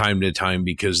from time to time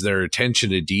because their attention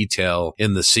to detail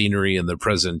in the scenery and the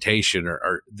presentation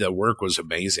the work was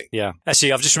amazing. Yeah.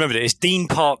 Actually, I've just remembered it. It's Dean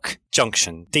Park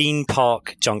Junction. Dean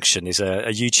Park Junction is a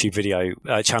YouTube video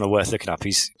channel worth looking up.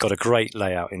 He's got a great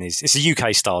layout it's a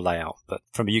UK style layout, but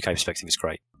from a UK perspective, it's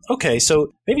great. Okay,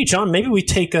 so maybe John, maybe we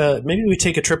take a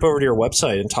trip over to your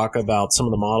website and talk about some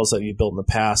of the models that you built in the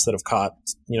past that have caught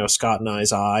Scott and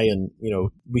I's eye, and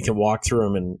we can walk through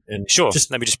them and sure.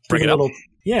 Let me just bring it up.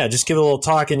 Yeah, just give it a little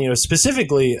talk. And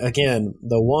specifically, again,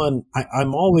 the one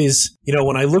I'm always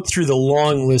when I look through the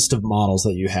long list of models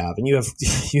that you have, and you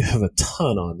have a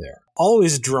ton on there.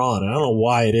 Always drawn, and I don't know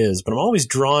why it is, but I'm always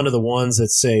drawn to the ones that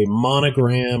say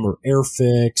Monogram or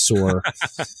Airfix or.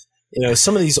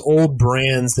 Some of these old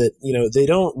brands that, they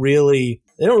don't really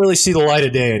see the light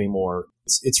of day anymore.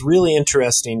 It's really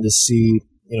interesting to see,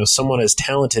 someone as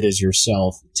talented as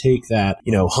yourself take that,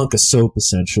 hunk of soap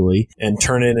essentially and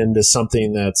turn it into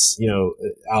something that's,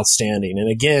 outstanding. And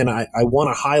again, I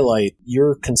want to highlight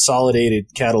your consolidated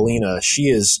Catalina. She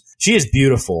is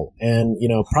beautiful and,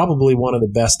 probably one of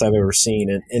the best I've ever seen.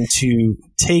 And to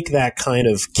take that kind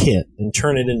of kit and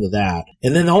turn it into that.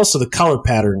 And then also the color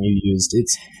pattern you used.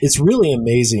 It's really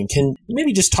amazing. Can you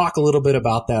maybe just talk a little bit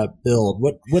about that build?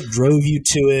 What drove you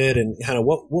to it, and kind of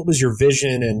what was your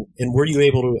vision, and were you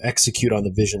able to execute on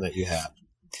the vision that you had?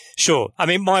 Sure. I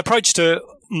mean, my approach to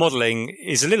modelling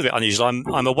is a little bit unusual.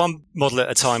 I'm a one model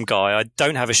at a time guy. I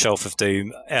don't have a shelf of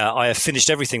doom. I have finished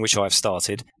everything which I have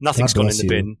started. Nothing's gone in the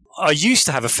bin. I used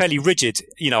to have a fairly rigid,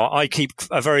 I keep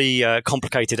a very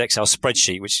complicated Excel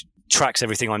spreadsheet which tracks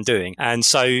everything I'm doing. And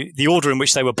so the order in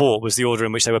which they were bought was the order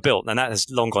in which they were built. And that has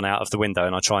long gone out of the window,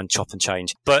 and I try and chop and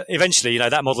change. But eventually,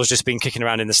 that model has just been kicking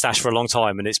around in the stash for a long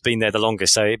time, and it's been there the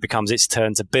longest. So it becomes its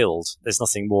turn to build. There's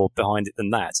nothing more behind it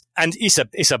than that. And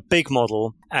it's a big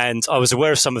model. And I was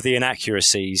aware of some of the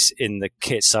inaccuracies in the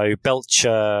kit. So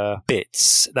Belcher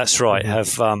Bits, that's right,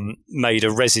 have made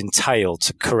a resin tail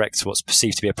to correct what's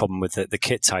perceived to be a problem with the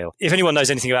kit tail. If anyone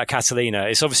knows anything about Catalina,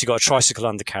 it's obviously got a tricycle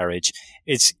undercarriage.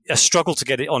 It's a struggle to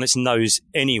get it on its nose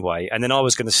anyway. And then I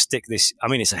was going to stick this,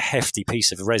 it's a hefty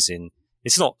piece of resin.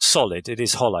 It's not solid, it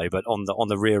is hollow, but on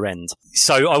the rear end.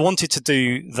 So I wanted to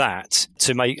do that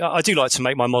I do like to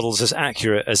make my models as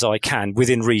accurate as I can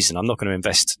within reason. I'm not going to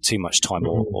invest too much time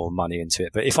or money into it,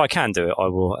 but if I can do it, I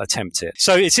will attempt it.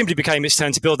 So it simply became its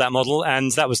turn to build that model,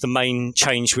 and that was the main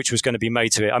change which was going to be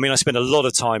made to it. I spent a lot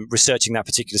of time researching that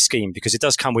particular scheme because it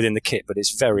does come within the kit, but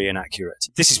it's very inaccurate.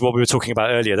 This is what we were talking about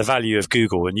earlier, the value of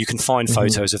Google, and you can find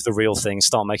photos of the real thing,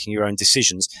 start making your own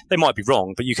decisions. They might be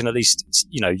wrong, but you can at least,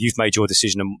 you've made your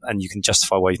decision and you can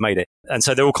justify why you've made it. And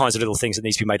so there are all kinds of little things that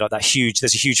need to be made, like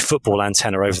there's a huge football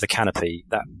antenna over the canopy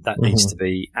that needs to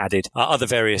be added, other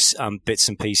various bits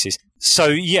and pieces. So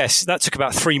yes, that took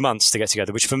about 3 months to get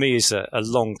together, which for me is a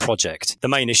long project. The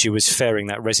main issue was fairing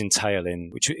that resin tail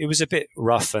in, which it was a bit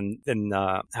rough, and then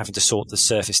having to sort the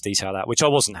surface detail out, which I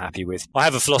wasn't happy with. I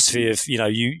have a philosophy of,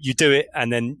 you do it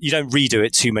and then you don't redo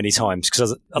it too many times,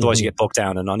 because otherwise you get bogged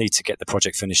down, and I need to get the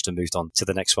project finished and moved on to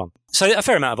the next one. So a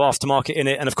fair amount of aftermarket in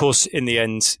it. And of course, in the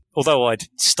end, although I'd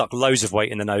stuck loads of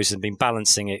weight in the nose and been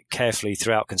balancing it carefully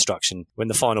throughout construction, when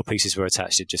the final pieces were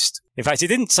attached, it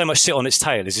didn't so much sit on its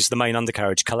tail, it's just the main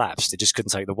undercarriage collapsed. It just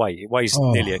couldn't take the weight. It weighs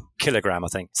nearly a kilogram, I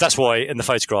think. So that's why in the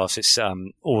photographs it's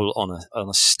all on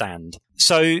a stand.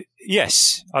 So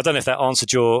yes, I don't know if that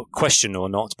answered your question or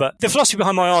not, but the philosophy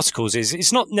behind my articles is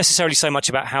it's not necessarily so much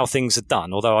about how things are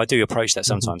done, although I do approach that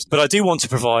sometimes, but I do want to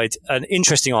provide an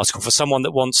interesting article for someone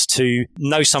that wants to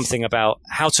know something about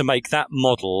how to make that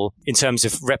model in terms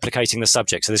of replicating the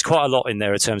subject. So there's quite a lot in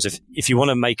there in terms of, if you want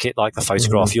to make it like the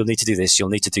photograph, you'll need to do this, you'll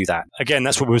need to do that. Again,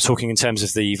 that's what we were talking in terms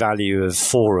of the value of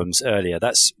forums earlier.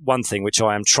 That's one thing which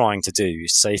I am trying to do,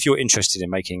 is to say, if you're interested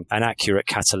in making an accurate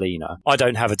Catalina, I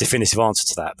don't have a definitive answer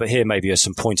to that, but here maybe are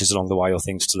some pointers along the way, or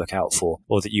things to look out for,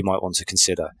 or that you might want to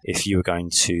consider if you were going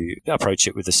to approach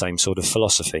it with the same sort of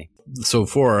philosophy. So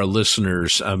for our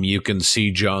listeners, you can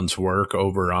see John's work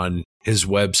over on his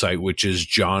website, which is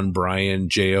johnbryon,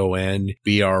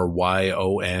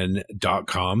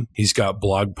 JOHNBRYON.com. He's got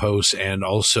blog posts and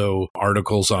also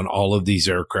articles on all of these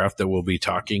aircraft that we'll be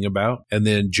talking about. And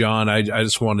then, John, I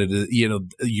just wanted to,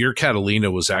 your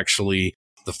Catalina was actually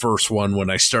the first one when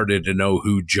I started to know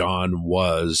who John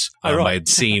was. Right.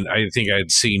 I think I had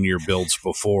seen your builds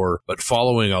before, but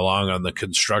following along on the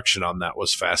construction on that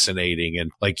was fascinating.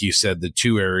 And like you said, the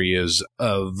two areas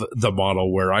of the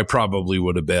model where I probably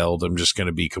would have bailed, I'm just going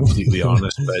to be completely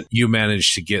honest, but you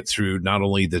managed to get through not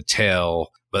only the tail,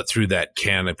 but through that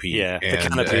canopy. Yeah, the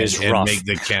canopy is rough. And make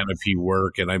the canopy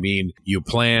work. And you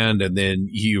planned, and then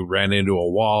you ran into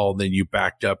a wall, and then you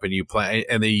backed up and you planned,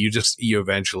 and then you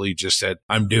eventually just said,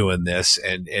 I'm doing this.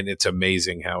 And it's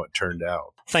amazing how it turned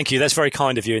out. Thank you. That's very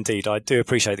kind of you indeed. I do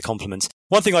appreciate the compliments.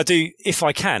 One thing I do, if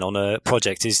I can, on a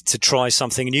project is to try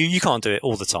something new. You can't do it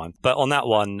all the time. But on that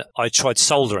one, I tried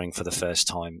soldering for the first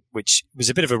time, which was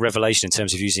a bit of a revelation in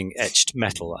terms of using etched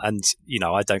metal. And,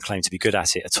 I don't claim to be good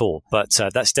at it at all. But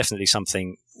that's definitely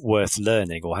something worth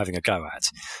learning or having a go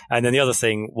at. And then the other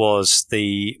thing was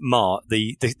there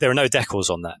are no decals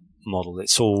on that model.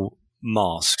 It's all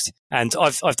masked. And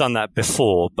I've done that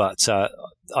before, but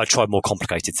I tried more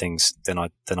complicated things than I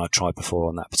tried before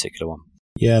on that particular one.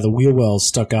 Yeah, the wheel wells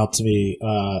stuck out to me.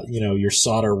 Your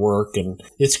solder work, and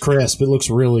it's crisp. It looks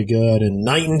really good, and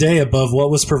night and day above what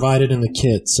was provided in the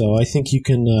kit. So I think you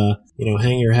can,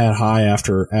 hang your hat high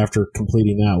after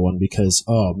completing that one, because,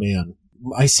 oh man,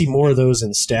 I see more of those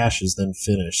in stashes than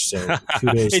finished. So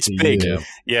kudos it's to big. you.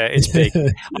 Yeah, it's big.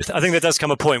 I think there does come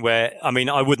a point where,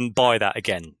 I wouldn't buy that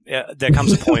again. There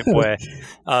comes a point where,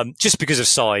 just because of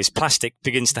size, plastic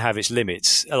begins to have its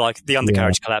limits. Like the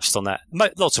undercarriage collapsed on that.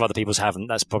 Lots of other people's haven't.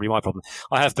 That's probably my problem.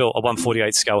 I have built a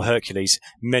 1/48 scale Hercules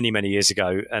many, many years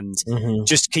ago, and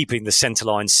just keeping the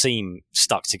centerline seam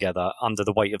stuck together under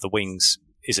the weight of the wings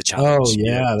is a challenge. Oh,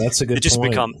 yeah, that's a good point. They just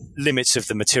become limits of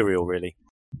the material, really.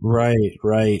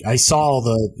 Right. I saw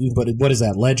what is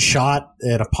that, lead shot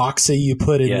and epoxy you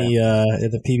put in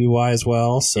the PBY as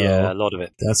well. So yeah, a lot of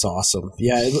it. That's awesome.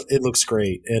 Yeah, it looks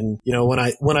great. And when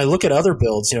I look at other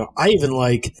builds, I even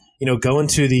like going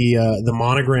to the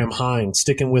Monogram Hind,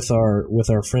 sticking with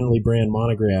our friendly brand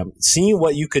Monogram, seeing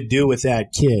what you could do with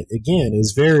that kit again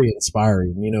is very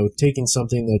inspiring. Taking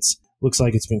something that's looks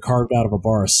like it's been carved out of a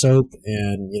bar of soap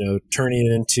and, turning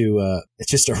it into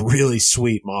it's just a really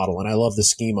sweet model. And I love the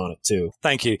scheme on it too.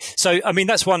 Thank you. So, I mean,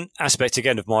 that's one aspect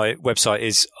again of my website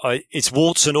is it's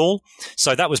warts and all.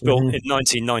 So that was built in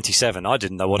 1997. I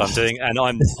didn't know what I'm doing. And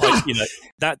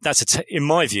in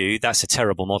my view, that's a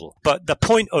terrible model. But the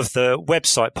point of the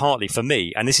website, partly for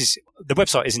me, and the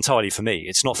website is entirely for me,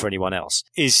 it's not for anyone else,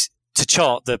 is to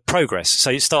chart the progress.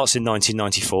 So it starts in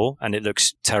 1994 and it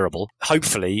looks terrible.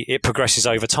 Hopefully it progresses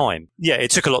over time. Yeah,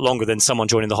 it took a lot longer than someone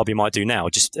joining the hobby might do now.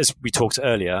 Just as we talked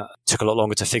earlier, it took a lot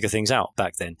longer to figure things out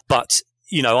back then. But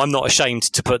I'm not ashamed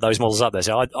to put those models up there.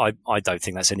 So I don't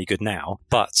think that's any good now.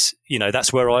 But,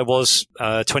 that's where I was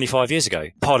 25 years ago.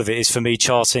 Part of it is for me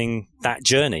charting that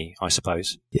journey, I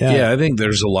suppose. Yeah, I think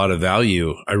there's a lot of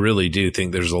value. I really do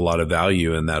think there's a lot of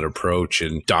value in that approach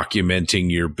and documenting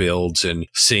your builds and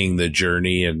seeing the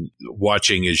journey and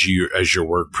watching as your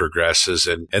work progresses.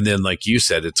 And then, like you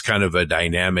said, it's kind of a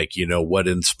dynamic, what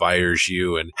inspires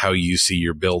you and how you see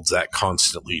your builds, that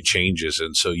constantly changes.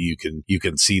 And so you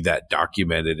can see that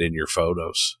documented in your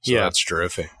photos. So that's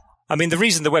terrific. I mean, the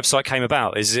reason the website came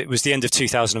about is it was the end of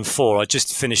 2004. I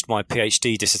just finished my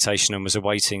PhD dissertation and was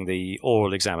awaiting the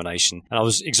oral examination. And I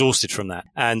was exhausted from that.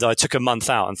 And I took a month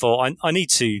out and thought, I need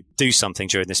to do something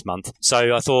during this month.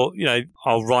 So I thought,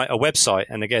 I'll write a website.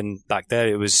 And again, back there,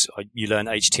 it was, you learn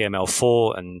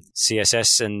HTML4 and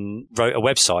CSS and wrote a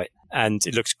website. And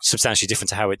it looked substantially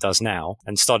different to how it does now,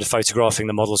 and started photographing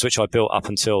the models, which I built up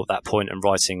until that point and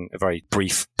writing a very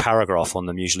brief paragraph on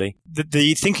them usually.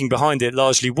 The thinking behind it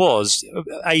largely was,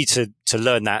 A, to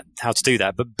learn how to do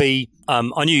that, but B,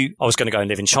 I knew I was going to go and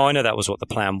live in China. That was what the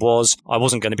plan was. I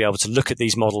wasn't going to be able to look at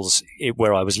these models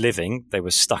where I was living. They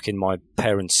were stuck in my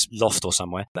parents' loft or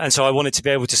somewhere. And so I wanted to be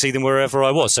able to see them wherever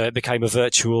I was. So it became a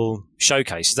virtual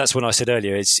showcase. That's when I said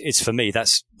earlier, it's for me,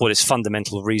 that's what its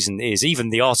fundamental reason is.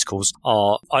 Even the articles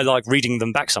I like reading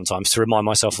them back sometimes to remind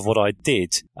myself of what I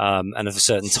did and of a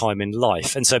certain time in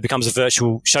life. And so it becomes a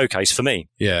virtual showcase for me.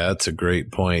 Yeah, that's a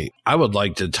great point. I would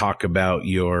like to talk about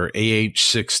your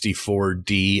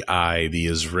AH-64DI, the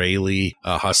Israeli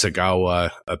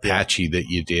Hasegawa Apache that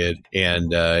you did.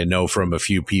 And I know from a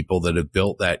few people that have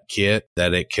built that kit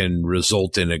that it can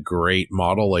result in a great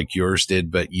model like yours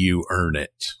did, but you earn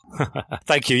it.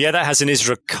 Thank you. Yeah, that has an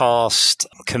IsraCast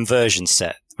conversion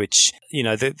set, which,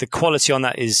 the quality on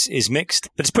that is mixed,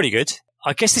 but it's pretty good.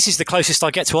 I guess this is the closest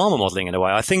I get to armor modeling in a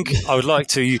way. I think I would like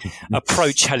to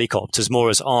approach helicopters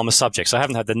more as armor subjects. I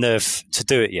haven't had the nerve to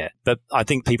do it yet, but I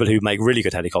think people who make really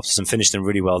good helicopters and finish them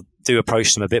really well do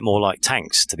approach them a bit more like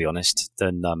tanks, to be honest,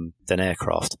 than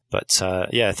aircraft. But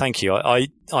thank you. I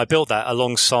built that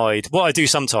alongside. What I do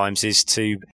sometimes is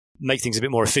to make things a bit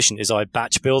more efficient is I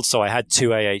batch build. So I had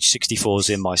two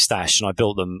AH-64s in my stash and I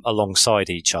built them alongside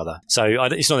each other. So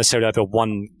it's not necessarily I build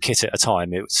one kit at a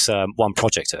time. It's one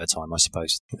project at a time, I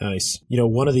suppose. Nice.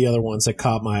 One of the other ones that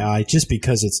caught my eye, just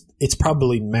because it's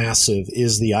probably massive,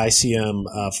 is the ICM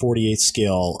 48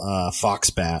 scale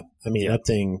Foxbat. I mean, that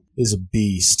thing is a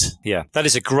beast. Yeah, that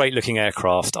is a great looking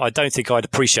aircraft. I don't think I'd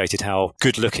appreciated how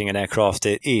good looking an aircraft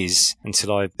it is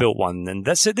until I built one. And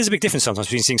there's a big difference sometimes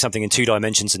between seeing something in 2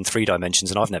 dimensions and 3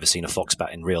 dimensions. And I've never seen a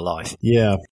Foxbat in real life.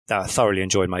 Yeah. I thoroughly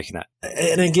enjoyed making that.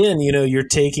 And again, you're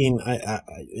taking,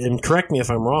 and correct me if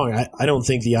I'm wrong, I don't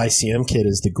think the ICM kit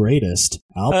is the greatest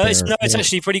out there. It's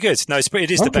actually pretty good. No,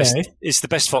 it is the best. It's the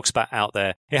best Foxbat out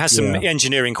there. It has some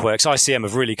engineering quirks. ICM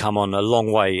have really come on a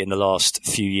long way in the last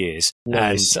few years.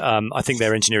 Nice. And I think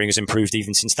their engineering has improved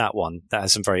even since that one. That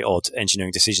has some very odd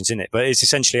engineering decisions in it, but it's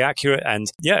essentially accurate. And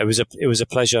it was a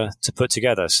pleasure to put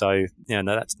together. So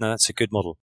that's a good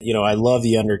model. I love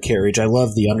the undercarriage. I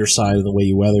love the underside and the way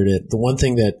you weathered it. The one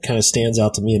thing that kind of stands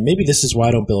out to me, and maybe this is why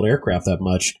I don't build aircraft that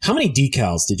much, how many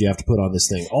decals did you have to put on this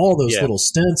thing? All those little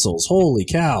stencils. Holy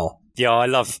cow. Yeah, I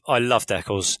love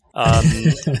decals.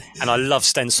 And I love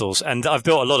stencils. And I've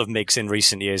built a lot of MiGs in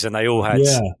recent years, and they all had,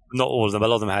 not all of them, a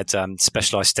lot of them had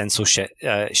specialized stencil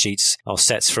sheets or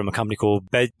sets from a company called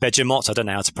Begemot. I don't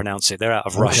know how to pronounce it. They're out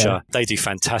of Russia. They do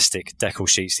fantastic decal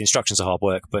sheets. The instructions are hard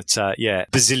work, but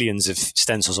bazillions of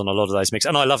stencils on a lot of those MiGs.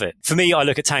 And I love it. For me, I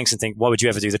look at tanks and think, why would you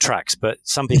ever do the tracks? But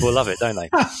some people love it, don't they?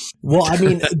 Well, I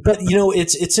mean, but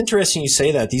it's interesting you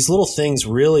say that. These little things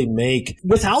really make,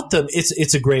 without them,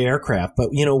 it's a gray aircraft. aircraft, but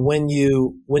when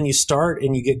you start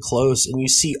and you get close and you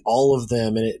see all of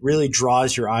them, and it really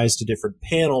draws your eyes to different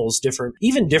panels,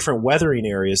 even different weathering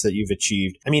areas that you've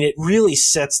achieved. I mean, it really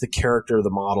sets the character of the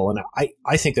model, and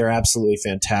I think they're absolutely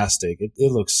fantastic.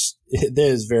 It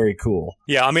is very cool.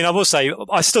 Yeah, I mean, I will say,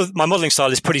 my modelling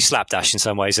style is pretty slapdash in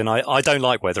some ways, and I don't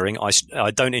like weathering.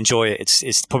 I don't enjoy it.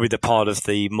 It's probably the part of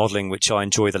the modelling which I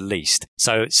enjoy the least.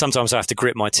 So sometimes I have to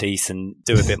grit my teeth and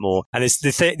do a bit more. And it's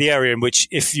the area in which,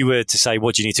 if you were to say,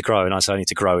 what do you need to grow? And I say, I need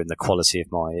to grow in the quality of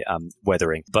my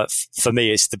weathering. But for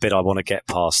me, it's the bit I want to get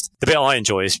past. The bit I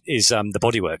enjoy is the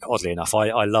bodywork, oddly enough.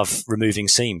 I love removing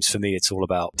seams. For me, it's all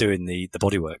about doing the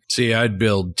bodywork. See, I'd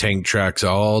build tank tracks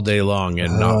all day long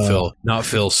and not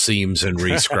fill seams and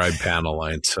rescribe panel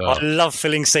lines. So. I love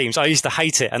filling seams. I used to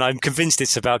hate it, and I'm convinced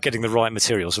it's about getting the right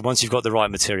materials. And once you've got the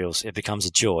right materials, it becomes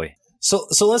a joy. So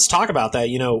let's talk about that.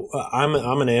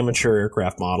 I'm an amateur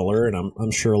aircraft modeler, and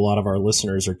I'm sure a lot of our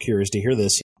listeners are curious to hear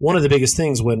this. One of the biggest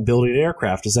things when building an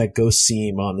aircraft is that ghost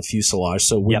seam on the fuselage.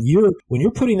 So when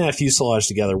you're putting that fuselage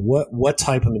together, what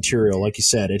type of material, like you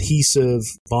said, adhesive,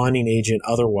 bonding agent,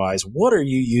 otherwise, what are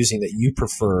you using that you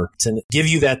prefer to give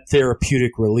you that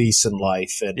therapeutic release in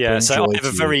life? So I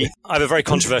have a very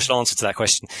controversial answer to that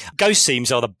question. Ghost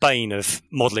seams are the bane of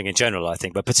modeling in general, I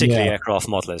think, but particularly aircraft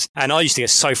modelers. And I used to get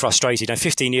so frustrated.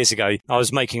 15 years ago, I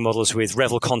was making models with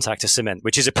Revel Contactor cement,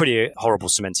 which is a pretty horrible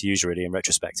cement to use, really, in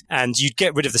retrospect. And you'd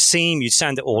get rid of the seam, you'd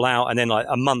sand it all out, and then like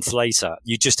a month later,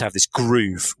 you'd just have this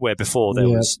groove where before there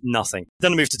was nothing.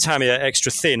 Then I moved to Tamiya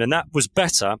Extra Thin, and that was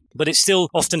better, but it still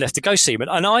often left a ghost seam.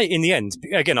 And I, in the end,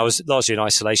 again, I was largely in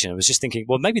isolation. I was just thinking,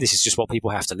 well, maybe this is just what people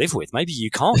have to live with. Maybe you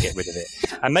can't get rid of it.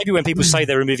 And maybe when people say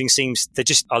they're removing seams, they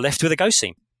just are left with a ghost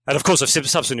seam. And of course, I've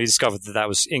subsequently discovered that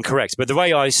was incorrect. But the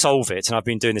way I solve it, and I've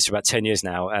been doing this for about 10 years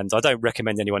now, and I don't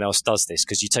recommend anyone else does this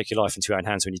because you take your life into your own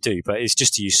hands when you do, but it's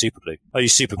just to use superglue. I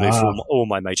use superglue for all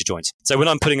my major joints. So when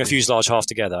I'm putting a fuselage half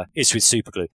together, it's with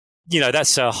superglue.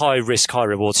 That's a high risk, high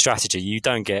reward strategy. You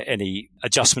don't get any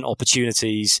adjustment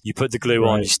opportunities. You put the glue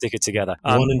on, you stick it together.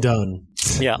 One and done.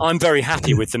 Yeah, I'm very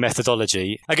happy with the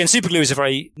methodology. Again, superglue is a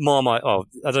very Marmite. I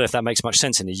don't know if that makes much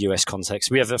sense in the US context.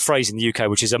 We have a phrase in the UK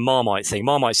which is a Marmite thing.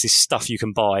 Marmite's this stuff you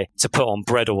can buy to put on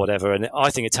bread or whatever, and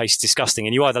I think it tastes disgusting.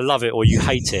 And you either love it or you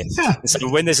hate it. And so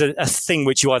when there's a thing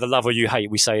which you either love or you hate,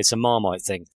 we say it's a Marmite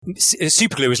thing.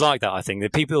 Superglue is like that. I think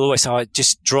that people always say it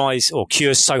just dries or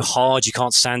cures so hard you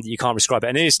can't sand it, you can't rescribe it,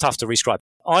 and it is tough to rescribe.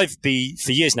 I've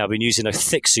for years now been using a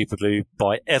thick superglue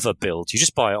by Everbuild. You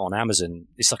just buy it on Amazon.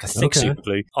 It's like a thick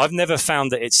superglue. I've never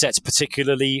found that it sets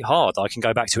particularly hard. I can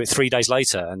go back to it 3 days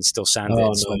later and still sand it.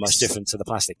 It's not much different to the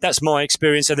plastic. That's my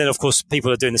experience. And then, of course,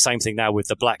 people are doing the same thing now with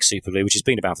the black superglue, which has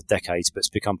been about for decades, but it's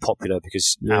become popular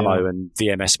because Ammo and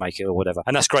VMS make it or whatever.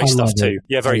 And that's great stuff too.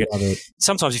 Yeah, very good.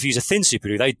 Sometimes if you use a thin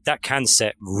superglue, that can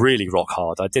set really rock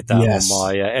hard. I did that on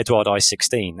my Eduard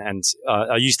I-16, and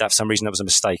I used that for some reason. That was a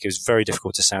mistake. It was very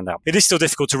difficult to sand out. It is still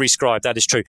difficult to rescribe, that is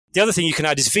true. The other thing you can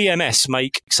add is VMS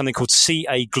make something called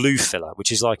CA glue filler,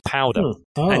 which is like powder.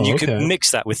 And you can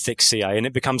mix that with thick CA and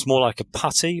it becomes more like a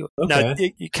putty. Now,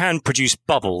 it can produce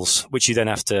bubbles, which you then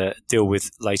have to deal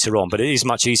with later on, but it is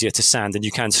much easier to sand and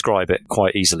you can scribe it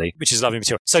quite easily, which is lovely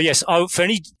material. So yes, for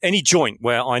any joint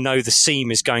where I know the seam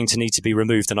is going to need to be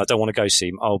removed and I don't want to go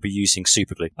seam, I'll be using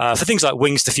superglue. For things like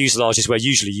wings to fuselages where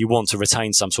usually you want to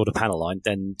retain some sort of panel line,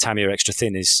 then Tamiya Extra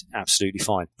Thin is absolutely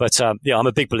fine. But I'm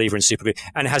a big believer in superglue,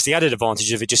 and it has the added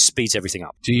advantage of it just speeds everything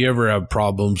up. Do you ever have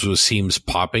problems with seams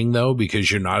popping though,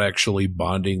 because you're not actually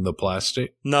bonding the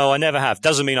plastic? No, I never have.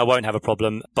 Doesn't mean I won't have a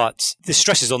problem, but the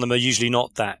stresses on them are usually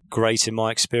not that great in my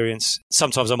experience.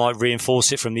 Sometimes I might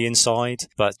reinforce it from the inside,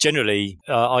 but generally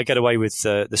I get away with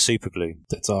the superglue.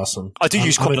 That's awesome. I do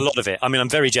use quite a lot of it. I mean, I'm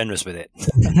very generous with it.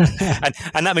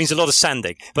 and that means a lot of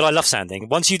sanding, but I love sanding.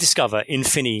 Once you discover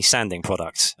Infini sanding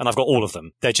products, and I've got all of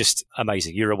them, they're just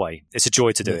amazing. You're away. It's a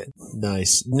joy to do it.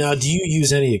 Nice. Now, do you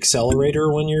use any accelerator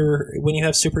when you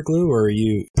have super glue, or are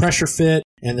you pressure fit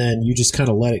and then you just kind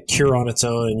of let it cure on its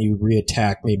own and you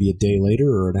reattack maybe a day later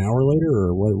or an hour later,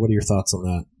 or what are your thoughts on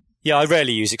that? Yeah, I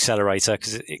rarely use accelerator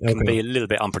because it can be a little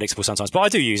bit unpredictable sometimes, but I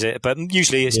do use it. But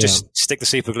usually it's just stick the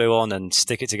super glue on and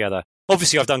stick it together.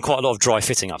 Obviously, I've done quite a lot of dry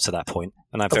fitting up to that point,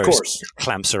 and I have various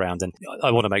clamps around, and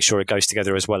I want to make sure it goes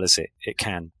together as well as it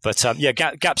can. But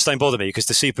gaps don't bother me because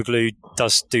the super glue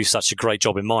does do such a great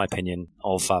job, in my opinion,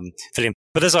 of filling.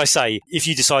 But as I say, if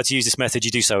you decide to use this method,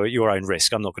 you do so at your own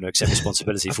risk. I'm not going to accept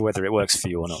responsibility for whether it works for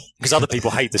you or not, because other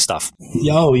people hate the stuff.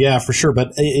 Oh, yeah, for sure.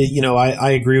 But,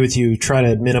 I agree with you. Try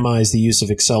to minimize the use of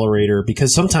accelerator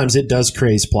because sometimes it does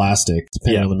craze plastic,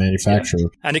 depending on the manufacturer. Yeah.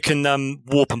 And it can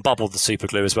warp and bubble the super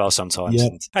glue as well sometimes.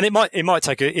 sometimes. Yep. And it might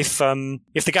take if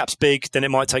the gap's big, then it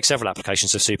might take several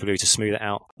applications of super glue to smooth it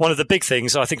out. One of the big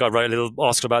things, I think I wrote a little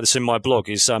article about this in my blog,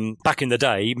 is back in the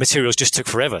day, materials just took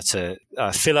forever to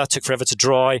filler took forever to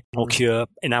dry or cure.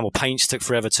 Enamel paints took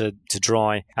forever to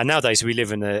dry. And nowadays we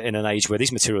live in an age where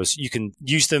these materials, you can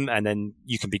use them and then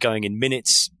you can be going in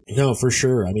minutes. No, for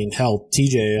sure. I mean, hell,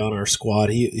 TJ on our squad,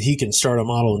 he can start a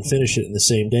model and finish it in the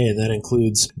same day, and that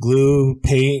includes glue,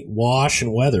 paint, wash,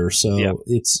 and weather. So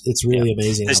it's really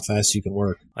amazing how fast you can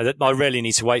work. I rarely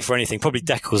need to wait for anything. Probably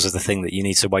decals is the thing that you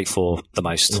need to wait for the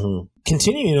most. Mm-hmm.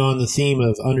 Continuing on the theme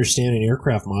of understanding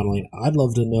aircraft modeling, I'd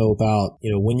love to know about,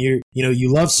 when you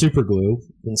love super glue,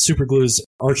 and super glue's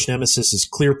arch nemesis is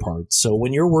clear parts. So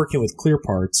when you're working with clear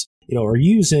parts, are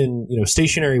you using,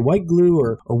 stationary white glue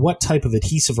or what type of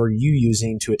adhesive are you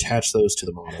using to attach those to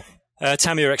the model?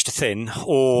 Tamiya Extra Thin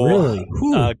or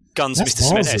really? Guns That's Mr.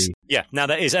 Smith ballsy. S. Yeah, now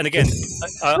that is. And again,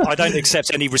 I don't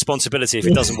accept any responsibility if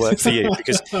it doesn't work for you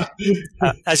because,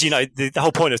 as you know, the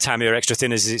whole point of Tamiya Extra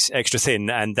Thin is it's extra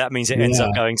thin, and that means it ends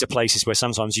up going to places where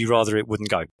sometimes you rather it wouldn't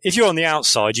go. If you're on the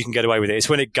outside, you can get away with it. It's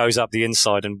when it goes up the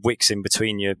inside and wicks in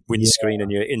between your windscreen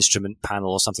and your instrument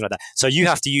panel or something like that. So you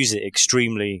have to use it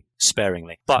extremely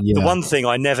sparingly. But the one thing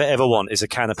I never ever want is a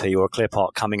canopy or a clear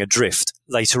part coming adrift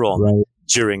later on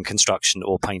during construction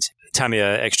or painting.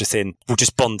 Tamiya Extra Thin will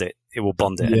just bond it. It will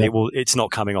bond it, and it's not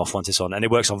coming off once it's on. And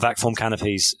it works on vac form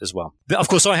canopies as well. But of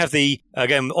course, I have the,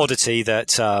 again, oddity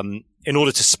that in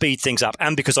order to speed things up,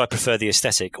 and because I prefer the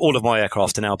aesthetic, all of my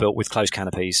aircraft are now built with closed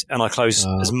canopies, and I close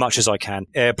as much as I can.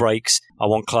 Air brakes, I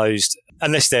want closed.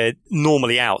 Unless they're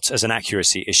normally out as an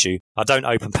accuracy issue. I don't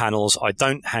open panels. I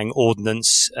don't hang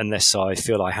ordnance unless I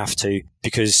feel I have to,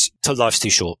 because life's too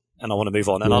short and I want to move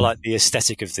on. And I like the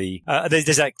aesthetic of the,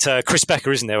 there's that Chris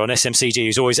Becker, isn't there, on SMCG,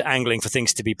 who's always angling for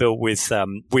things to be built with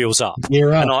wheels up.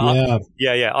 Gear up,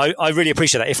 I really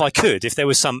appreciate that. If there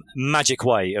was some magic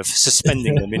way of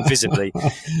suspending them invisibly,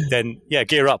 then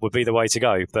gear up would be the way to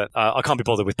go. But I can't be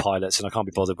bothered with pilots, and I can't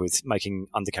be bothered with making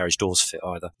undercarriage doors fit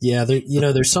either. Yeah,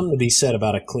 there's something to be said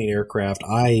about a clean aircraft.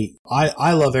 I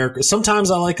love aircraft. Sometimes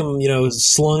I like them,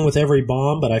 slung with every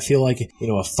bomb, but I feel like,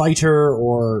 a fighter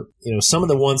or, some of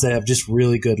the ones that have just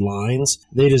really good lines,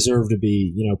 they deserve to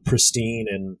be,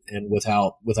 pristine and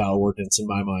without ordnance in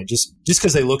my mind, just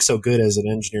because they look so good as an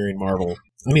engineering marvel.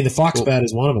 I mean, the Foxbat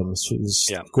is one of them.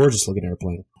 It's a gorgeous looking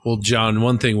airplane. Well, John,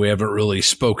 one thing we haven't really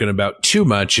spoken about too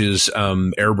much is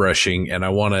airbrushing, and I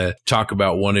want to talk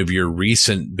about one of your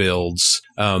recent builds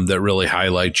that really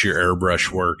highlights your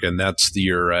airbrush work, and that's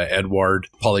your Eduard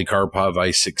Polycarpov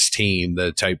I-16,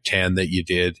 the Type 10 that you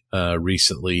did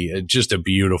recently. Just a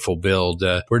beautiful build.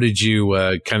 Where did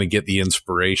you kind of get the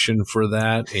inspiration for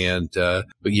that, and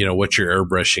what's your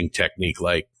airbrushing technique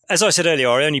like? As I said earlier,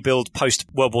 I only build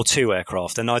post-World War II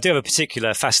aircraft, and I do have a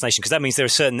particular fascination because that means there are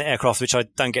certain aircraft which I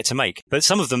don't get to make. But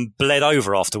some of them bled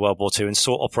over after World War II and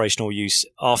saw operational use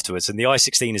afterwards, and the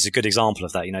I-16 is a good example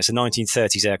of that. It's a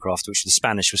 1930s aircraft which the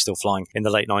Spanish were still flying in the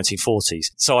late 1940s.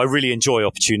 So I really enjoy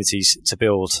opportunities to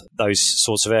build those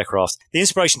sorts of aircraft. The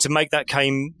inspiration to make that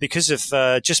came because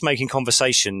of just making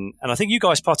conversation, and I think you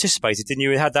guys participated, didn't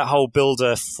you? We had that whole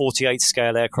builder 48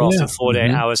 scale aircraft in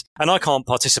 48 hours, and I can't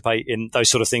participate in those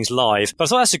sort of things live, but I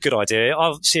thought that's a good idea.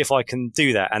 I'll see if I can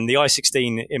do that. And the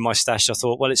I-16 in my stash, I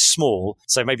thought, well, it's small,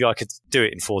 so maybe I could do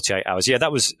it in 48 hours. Yeah,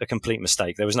 that was a complete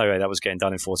mistake. There was no way that was getting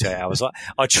done in 48 hours.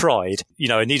 I tried.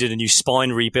 It needed a new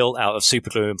spine rebuilt out of super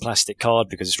glue and plastic card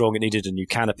because it's wrong. It needed a new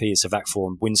canopy. It's a vac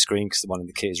form windscreen because the one in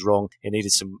the kit is wrong. It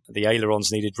needed the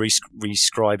ailerons needed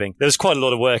rescribing. There was quite a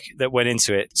lot of work that went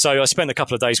into it. So I spent a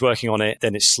couple of days working on it,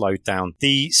 then it slowed down.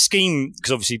 The scheme,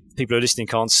 because obviously people who are listening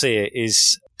can't see it,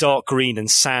 is dark green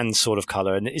and sand sort of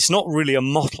color, and it's not really a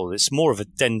mottle, it's more of a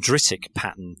dendritic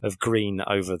pattern of green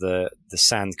over the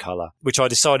sand color, which I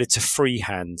decided to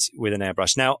freehand with an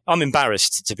airbrush. Now, I'm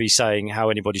embarrassed to be saying how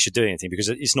anybody should do anything because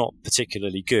it's not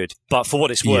particularly good, but for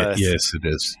what it's worth, yes, it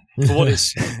is.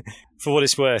 For what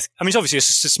it's worth, I mean, it's obviously a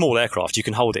small aircraft. You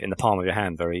can hold it in the palm of your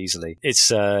hand very easily.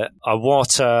 It's a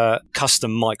Iwata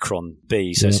Custom Micron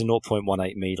B, so it's a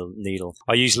 0.18 needle.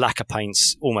 I use lacquer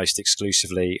paints almost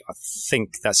exclusively. I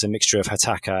think that's a mixture of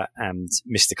Hataka and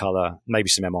Mysticolor, maybe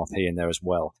some MRP in there as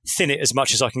well. Thin it as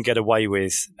much as I can get away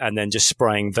with, and then just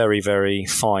spraying very, very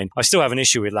fine. I still have an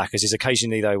issue with lacquers, is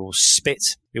occasionally they will spit.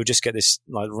 You'll just get this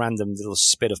random little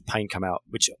spit of paint come out,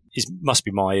 which must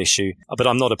be my issue. But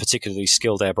I'm not a particularly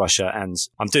skilled airbrusher, and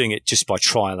I'm doing it just by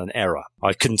trial and error.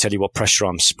 I couldn't tell you what pressure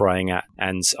I'm spraying at,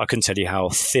 and I couldn't tell you how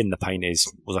thin the paint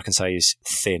is. All I can say is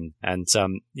thin. And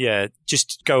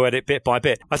just go at it bit by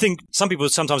bit. I think some people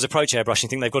sometimes approach airbrushing,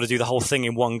 think they've got to do the whole thing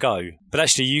in one go. But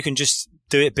actually, you can just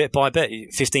do it bit by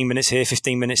bit. 15 minutes here,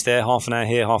 15 minutes there, half an hour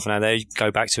here, half an hour there. You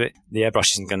go back to it. The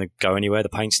airbrush isn't going to go anywhere. The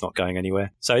paint's not going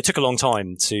anywhere. So it took a long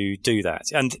time to do that.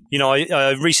 And,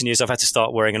 recent years I've had to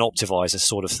start wearing an Optivisor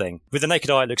sort of thing. With the naked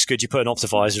eye, it looks good. You put an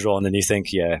Optivisor on and you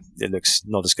think, yeah, it looks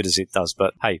not as good as it does.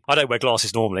 But hey, I don't wear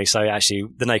glasses normally. So actually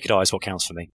the naked eye is what counts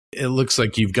for me. It looks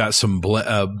like you've got some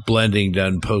blending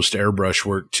done post airbrush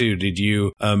work too. Did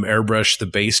you airbrush the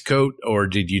base coat, or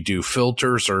did you do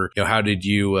filters, or how did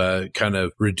you kind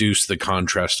of reduce the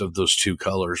contrast of those two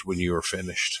colors when you were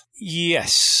finished?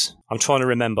 Yes. I'm trying to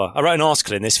remember. I wrote an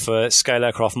article in this for Scale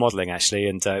Aircraft Modelling, actually,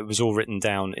 and it was all written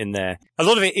down in there. A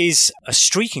lot of it is a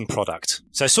streaking product.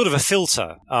 So sort of a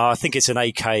filter. I think it's an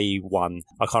AK1.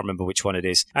 I can't remember which one it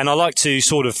is. And I like to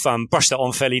sort of brush that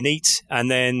on fairly neat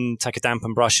and then take a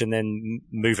dampen brush and then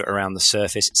move it around the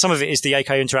surface. Some of it is the AK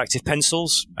Interactive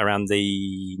pencils around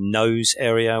the nose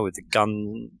area where the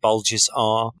gun bulges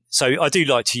are. So I do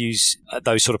like to use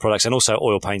those sort of products, and also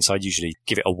oil paints. I usually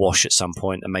give it a wash at some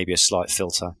point and maybe a slight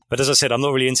filter. But as I said, I'm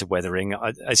not really into weathering.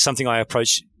 It's something I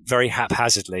approach very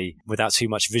haphazardly without too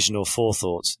much vision or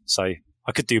forethought. So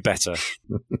I could do better.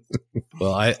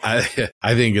 Well, I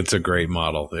think it's a great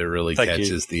model. It really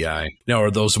catches the eye. Now, are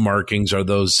those markings, are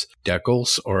those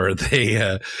decals, or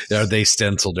are they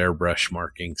stenciled airbrush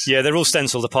markings? Yeah, they're all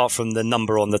stenciled apart from the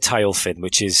number on the tail fin,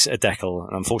 which is a decal,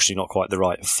 and unfortunately not quite the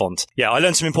right font. Yeah, I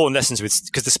learned some important lessons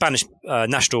because the Spanish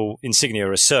national insignia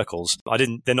are circles.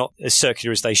 They're not as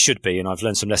circular as they should be, and I've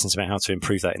learned some lessons about how to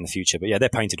improve that in the future. But yeah, they're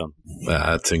painted on.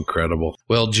 That's incredible.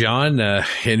 Well, John,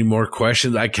 any more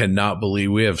questions? I cannot believe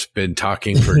we have been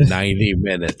talking for 90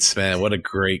 minutes, man. What a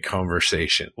great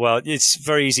conversation. Well, it's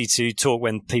very easy to talk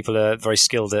when people are very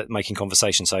skilled at making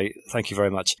conversation. So thank you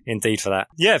very much indeed for that.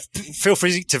 Yeah, feel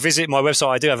free to visit my website.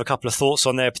 I do have a couple of thoughts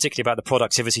on there, particularly about the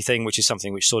productivity thing, which is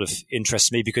something which sort of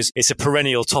interests me because it's a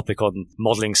perennial topic on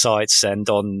modeling sites and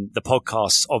on the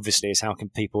podcasts, obviously, is how can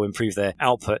people improve their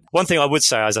output. One thing I would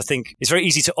say is I think it's very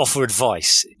easy to offer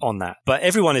advice on that, but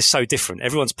everyone is so different.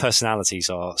 Everyone's personalities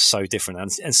are so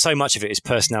different, and so much of it is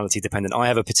personality dependent. I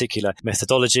have a particular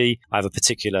methodology, I have a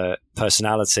particular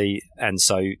personality, and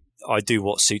so I do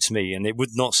what suits me, and it would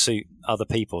not suit other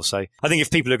people. So I think if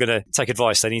people are going to take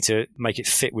advice, they need to make it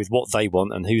fit with what they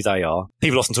want and who they are.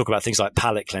 People often talk about things like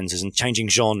palette cleansers and changing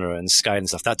genre and scale and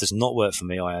stuff. That does not work for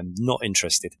me. I am not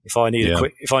interested. If I need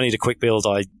a quick build,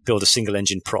 I build a single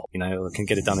engine prop. I can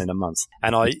get it done in a month.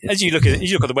 And as you look at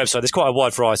the website, there's quite a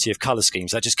wide variety of color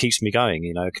schemes. That just keeps me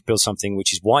going. I could build something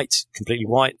which is white, completely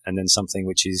white, and then something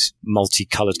which is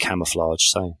multicolored camouflage.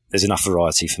 So there's enough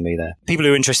variety for me there. People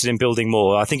who are interested in building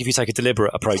more, I think if you take a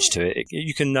deliberate approach to it,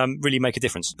 you can really make a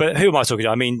difference. But who am I talking to?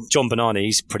 I mean, John Banani,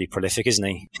 he's pretty prolific, isn't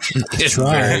he? That's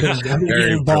right. I've been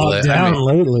getting bogged down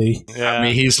lately. Yeah. I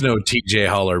mean, he's no TJ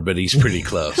Holler, but he's pretty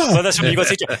close. Well, that's when you've got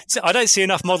TJ. I don't see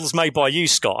enough models made by you,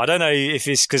 Scott. I don't know if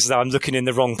it's because I'm looking in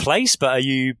the wrong place, but are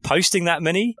you posting that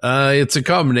many? It's a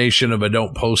combination of I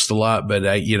don't post a lot, but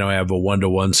I have a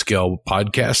 1-to-1 scale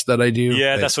podcast that I do.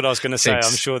 Yeah, that's what I was going to say.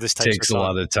 I'm sure this takes a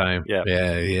lot of time. Yeah,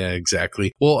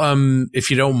 exactly. Well, if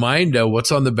you don't mind,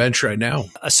 what's on the bench right now?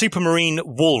 A Supermarine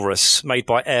Walrus made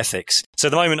by Airfix. So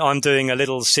at the moment, I'm doing a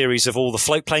little series of all the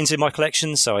float planes in my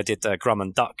collection. So I did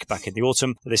Grumman Duck back in the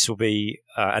autumn. This will be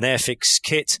an Airfix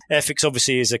kit. Airfix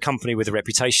obviously is a company with a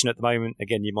reputation at the moment.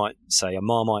 Again, you might say a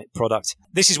Marmite product.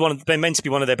 This is they're meant to be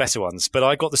one of their better ones, but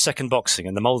I got the second boxing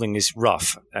and the molding is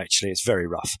rough. Actually, it's very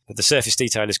rough. But the surface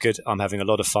detail is good. I'm having a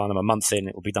lot of fun. I'm a month in.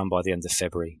 It will be done by the end of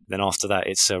February. Then after that,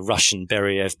 it's a Russian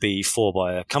Beriev B4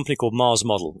 by a company called Mars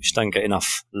Model, which don't get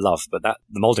enough love, but the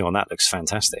molding on that looks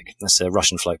fantastic. That's a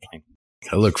Russian float plane.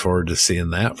 I look forward to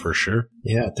seeing that for sure.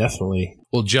 Yeah, definitely.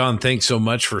 Well, John, thanks so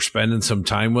much for spending some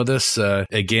time with us.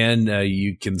 Again,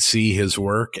 you can see his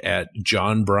work at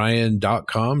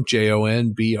johnbryon.com,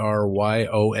 JONBRYON.com.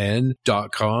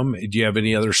 Do you have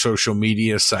any other social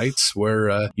media sites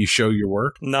where you show your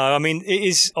work? No, I mean, it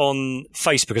is on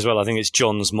Facebook as well. I think it's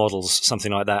John's Models,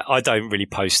 something like that. I don't really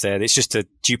post there. It's just a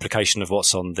duplication of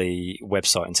what's on the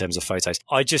website in terms of photos.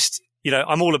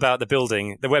 I'm all about the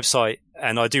building, the website,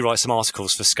 and I do write some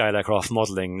articles for Scale Aircraft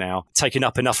Modelling now, taking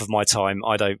up enough of my time.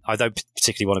 I don't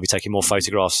particularly want to be taking more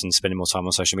photographs and spending more time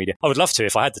on social media. I would love to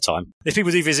if I had the time. If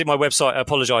people do visit my website, I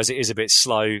apologise, it is a bit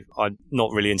slow. I'm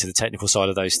not really into the technical side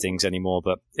of those things anymore,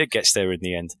 but it gets there in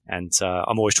the end. And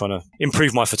I'm always trying to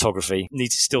improve my photography.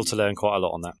 Need still to learn quite a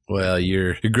lot on that. Well,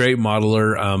 you're a great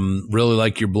modeler. Really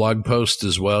like your blog post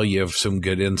as well. You have some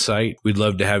good insight. We'd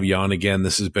love to have you on again.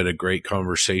 This has been a great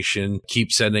conversation. question.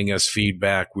 Keep sending us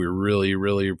feedback. We really,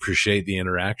 really appreciate the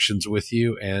interactions with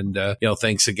you. And,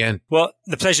 thanks again. Well,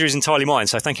 the pleasure is entirely mine.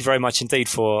 So thank you very much indeed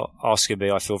for asking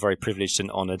me. I feel very privileged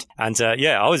and honored. And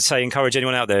I would say encourage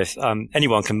anyone out there.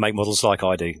 Anyone can make models like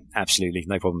I do. Absolutely.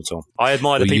 No problem at all. I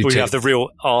admire the people who have the real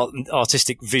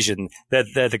artistic vision.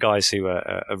 They're the guys who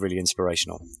are really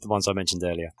inspirational. The ones I mentioned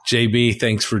earlier. JB,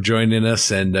 thanks for joining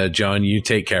us. And John, you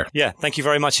take care. Yeah. Thank you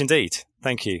very much indeed.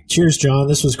 Thank you. Cheers, John.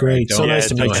 This was great. So nice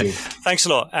to meet you. Thanks a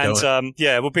lot. And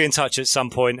we'll be in touch at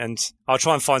some point, and I'll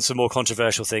try and find some more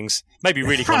controversial things. Maybe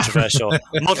really controversial.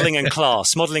 Modeling and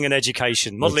class, modeling and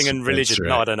education, modeling and religion. Right.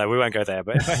 No, I don't know. We won't go there.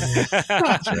 But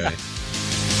that's right.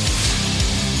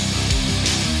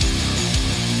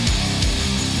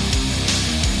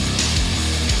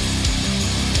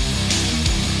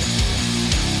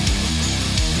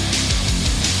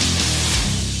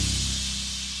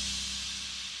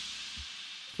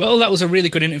 Well, that was a really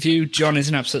good interview. John is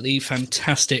an absolutely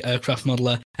fantastic aircraft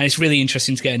modeler, and it's really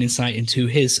interesting to get an insight into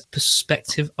his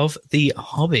perspective of the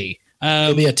hobby.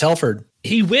 He'll be at Telford.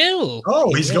 He will.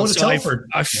 Oh, he's going to Telford.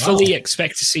 I fully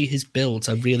expect to see his builds.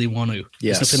 I really want to.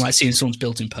 Yes. There's nothing like seeing someone's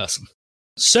build in person.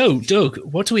 So, Doug,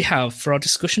 what do we have for our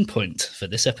discussion point for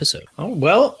this episode? Oh,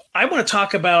 well, I want to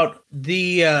talk about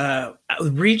the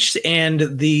reach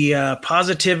and the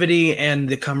positivity and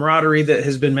the camaraderie that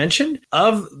has been mentioned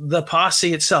of the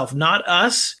Posse itself. Not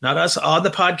us on the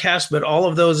podcast, but all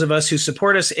of those of us who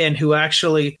support us and who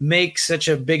actually make such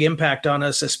a big impact on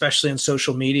us, especially in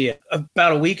social media.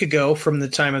 About a week ago from the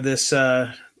time of this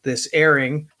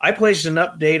airing, I placed an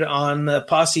update on the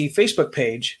Posse Facebook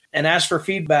page and asked for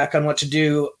feedback on what to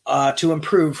do to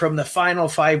improve from the final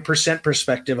 5%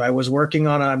 perspective.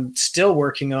 I'm still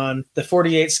working on the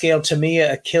 48 scale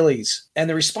Tamiya Achilles. And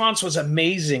the response was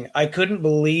amazing. I couldn't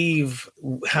believe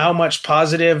how much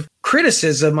positive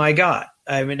criticism I got.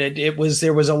 I mean,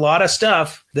 there was a lot of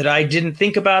stuff that I didn't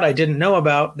think about, I didn't know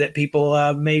about, that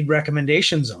people made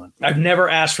recommendations on. I've never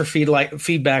asked for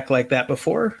feedback like that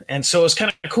before. And so it's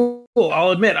kind of cool.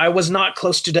 I'll admit I was not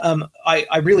close to,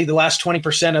 I really, the last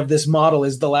 20% of this model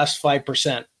is the last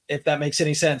 5%. If that makes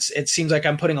any sense. It seems like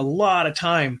I'm putting a lot of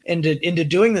time into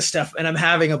doing this stuff, and I'm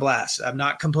having a blast. I'm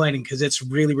not complaining because it's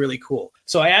really, really cool.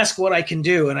 So I ask what I can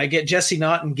do, and I get Jesse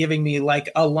Naughton giving me like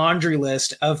a laundry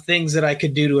list of things that I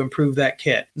could do to improve that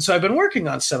kit. And so I've been working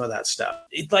on some of that stuff.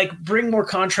 Like bring more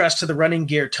contrast to the running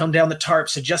gear, tone down the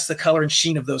tarps, adjust the color and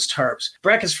sheen of those tarps,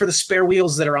 brackets for the spare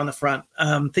wheels that are on the front,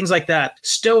 things like that.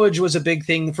 Stowage was a big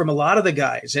thing from a lot of the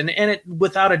guys, and it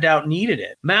without a doubt needed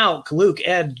it. Malk, Luke,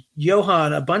 Ed,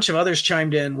 Johan, a bunch of others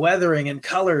chimed in, weathering and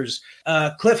colors.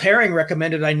 Cliff Herring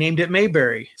recommended I named it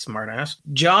Mayberry. Smartass.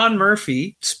 John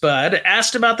Murphy, Spud,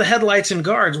 asked about the headlights and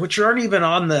guards, which aren't even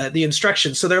on the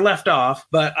instructions, so they're left off.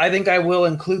 But I think I will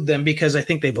include them because I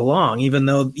think they belong, even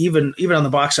though even on the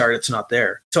box art it's not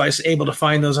there. So I was able to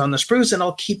find those on the spruce, and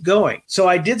I'll keep going. So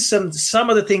I did some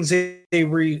of the things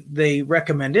they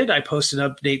recommended. I posted an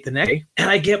update the next day,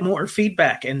 and I get more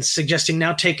feedback and suggesting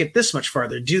now take it this much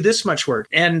farther, do this much work.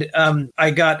 And I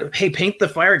got, hey, paint the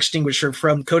fire extinguisher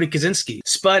from Cody Kaczynski.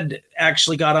 Spud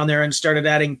actually got on there and started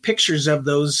adding pictures of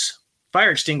those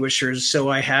fire extinguishers, so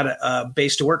I had a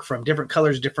base to work from, different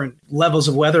colors, different levels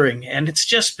of weathering, and it's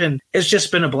just been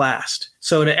a blast.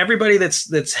 So to everybody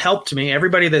that's helped me,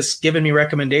 everybody that's given me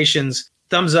recommendations,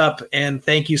 thumbs up and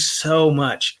thank you so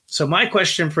much. So my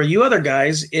question for you other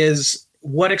guys is,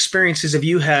 what experiences have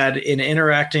you had in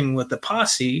interacting with the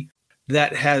Posse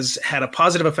that has had a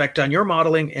positive effect on your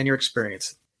modeling and your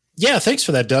experience? Yeah, thanks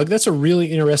for that, Doug. That's a really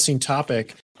interesting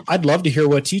topic. I'd love to hear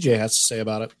what TJ has to say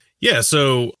about it. Yeah,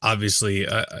 so obviously,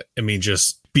 I mean,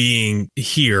 just being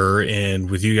here and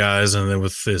with you guys and then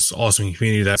with this awesome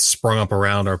community that's sprung up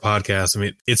around our podcast, I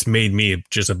mean, it's made me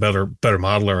just a better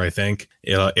modeler, I think.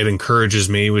 It encourages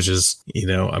me, which is,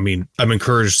 I mean, I'm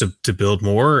encouraged to build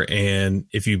more. And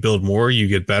if you build more, you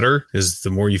get better. Is the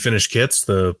more you finish kits,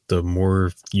 the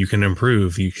more you can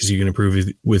improve, because you can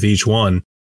improve with each one.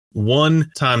 One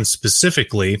time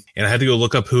specifically, and I had to go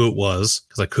look up who it was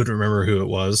because I couldn't remember who it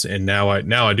was, and now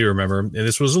I do remember. And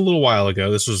this was a little while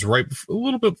ago. This was a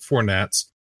little bit before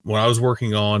Nats, when I was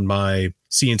working on my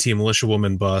C&T Militia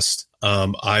Woman bust.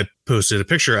 I posted a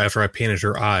picture after I painted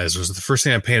her eyes. It was the first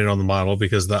thing I painted on the model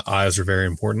because the eyes are very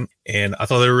important, and I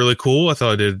thought they were really cool. I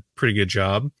thought I did a pretty good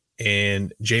job.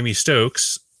 And Jamie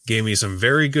Stokes gave me some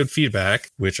very good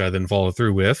feedback, which I then followed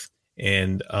through with,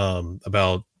 and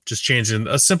about just changing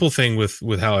a simple thing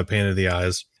with how I painted the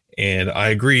eyes. And I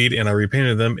agreed, and I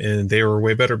repainted them, and they were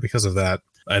way better because of that.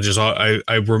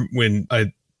 When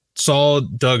I saw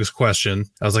Doug's question,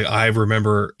 I was like, I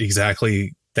remember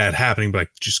exactly that happening, but I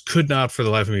just could not for the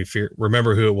life of me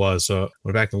remember who it was. So I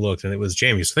went back and looked, and it was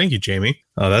Jamie. So thank you, Jamie.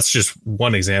 That's just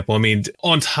one example. I mean,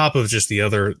 on top of just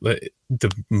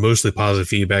the mostly positive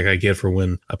feedback I get for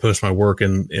when I post my work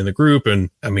in the group. And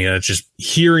I mean, it's just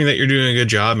hearing that you're doing a good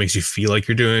job makes you feel like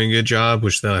you're doing a good job,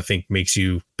 which then I think makes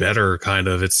you better, kind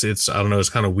of. It's I don't know, it's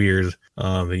kind of weird.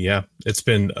 But yeah, it's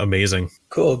been amazing.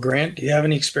 Cool. Grant, do you have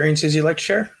any experiences you'd like to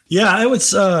share? Yeah, I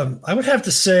would have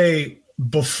to say,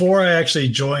 before I actually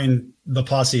joined the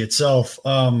Posse itself,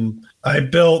 I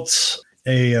built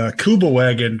a Kuba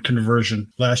wagon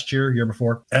conversion last year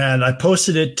before, and I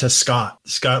posted it to Scott.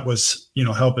 Scott was,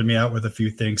 helping me out with a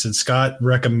few things, and Scott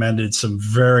recommended some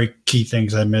very key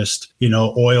things I missed,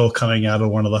 oil coming out of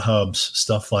one of the hubs,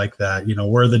 stuff like that,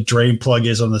 where the drain plug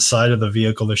is on the side of the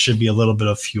vehicle, there should be a little bit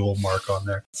of fuel mark on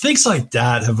there. Things like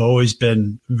that have always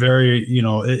been very,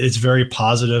 it's very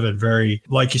positive and very,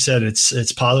 like you said,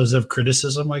 it's positive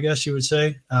criticism, I guess you would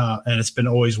say. And it's been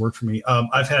always worked for me.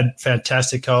 I've had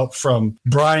fantastic help from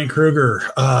Bryon Kruger.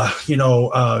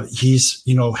 He's,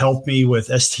 helped me with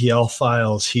STL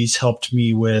files. He's helped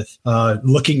me with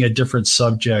looking at different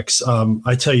subjects.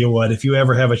 I tell you what, if you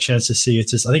ever have a chance to see, I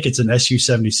think it's an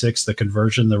Su-76, the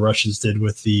conversion the Russians did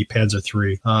with the Panzer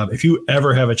III. If you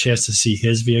ever have a chance to see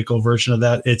his vehicle version of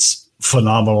that, it's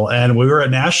phenomenal. And we were at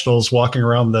Nationals walking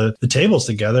around the tables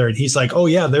together, and he's like, "Oh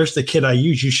yeah, there's the kit I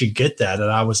use. You should get that."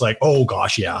 And I was like, "Oh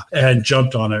gosh, yeah," and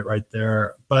jumped on it right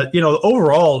there. But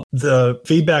overall, the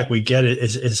feedback we get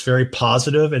is very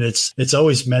positive, and it's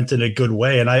always meant in a good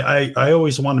way. And I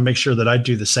always want to make sure that I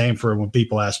do the same for when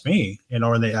people ask me,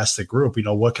 or they ask the group,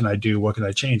 what can I do? What can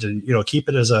I change? And keep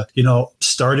it as a,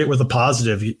 start it with a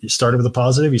positive. You start it with a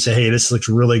positive. You say, "Hey, this looks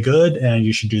really good, and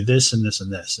you should do this and this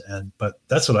and this." But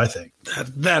that's what I think.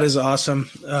 That is awesome.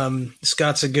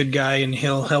 Scott's a good guy, and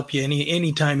he'll help you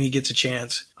anytime he gets a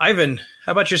chance. Ivan,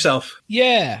 how about yourself?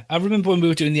 Yeah, I remember when we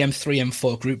were doing the M3,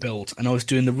 M4 group build, and I was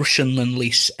doing the Russian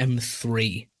Lend-Lease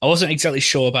M3. I wasn't exactly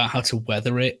sure about how to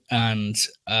weather it, and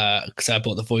because I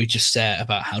bought the Voyager set,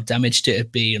 about how damaged it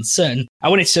would be, and certain. I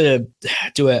wanted to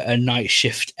do a night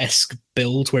shift-esque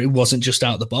build where it wasn't just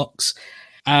out of the box,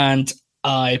 and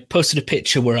I posted a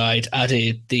picture where I'd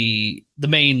added the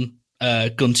main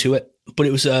gun to it, but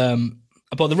it was I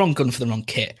bought the wrong gun for the wrong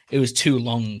kit. It was too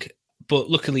long. But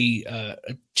luckily,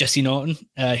 Jesse Norton,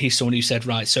 he's someone who said,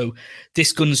 right, so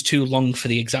this gun's too long for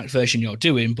the exact version you're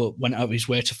doing, but went out of his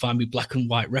way to find me black and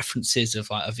white references of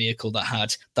like a vehicle that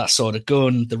had that sort of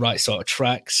gun, the right sort of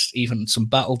tracks, even some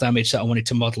battle damage that I wanted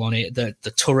to model on it.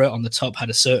 The turret on the top had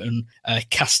a certain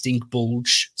casting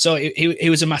bulge. So it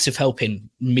was a massive help in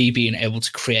me being able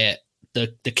to create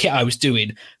the kit I was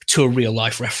doing to a real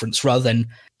life reference rather than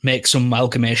make some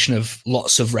amalgamation of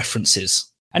lots of references.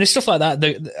 And it's stuff like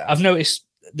that. I've noticed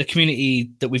the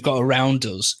community that we've got around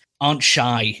us aren't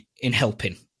shy in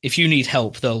helping. If you need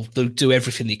help, they'll do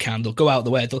everything they can. They'll go out of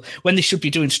the way. When they should be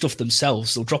doing stuff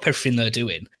themselves, they'll drop everything they're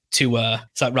doing to,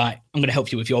 it's like, right, I'm going to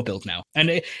help you with your build now.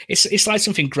 And it's like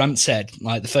something Grant said,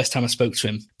 like the first time I spoke to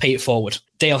him, pay it forward.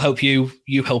 They'll help you,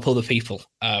 you help other people.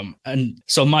 And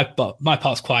so my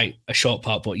part's quite a short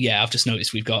part, but yeah, I've just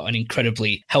noticed we've got an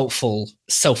incredibly helpful,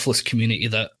 selfless community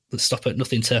that stop at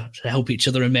nothing to help each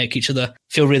other and make each other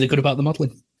feel really good about the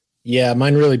modeling. Yeah,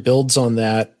 mine really builds on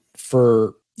that.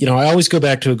 I always go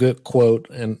back to a good quote,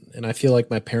 and I feel like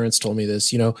my parents told me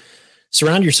this,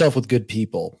 surround yourself with good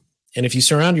people. And if you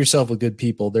surround yourself with good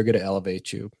people, they're going to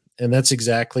elevate you. And that's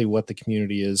exactly what the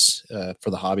community is for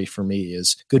the hobby for me,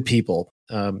 is good people,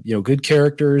 good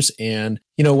characters. And,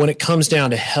 when it comes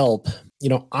down to help,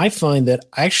 I find that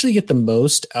I actually get the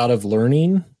most out of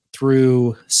learning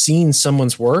through seeing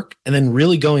someone's work and then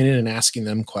really going in and asking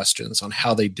them questions on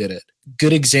how they did it.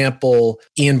 Good example,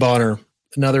 Ian Bonner,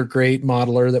 another great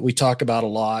modeler that we talk about a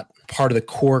lot, part of the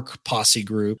Cork Posse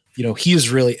group. He has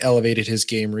really elevated his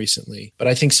game recently, but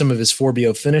I think some of his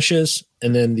 4BO finishes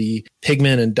and then the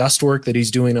pigment and dust work that he's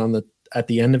doing at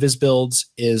the end of his builds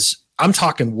I'm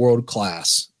talking world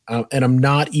class. And I'm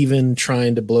not even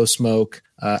trying to blow smoke.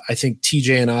 I think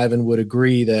TJ and Ivan would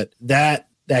agree that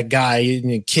guy,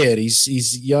 kid,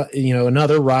 he's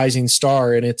another rising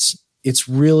star, and it's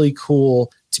really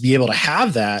cool to be able to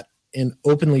have that and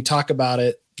openly talk about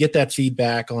it, get that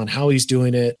feedback on how he's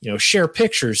doing it, share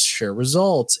pictures, share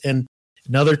results. And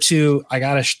another two, I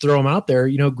got to throw them out there,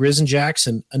 Grizz and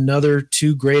Jackson, another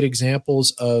two great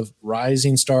examples of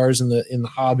rising stars in the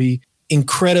hobby,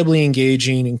 incredibly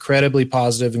engaging, incredibly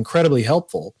positive, incredibly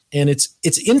helpful. And it's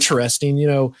interesting,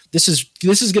 this is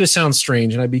going to sound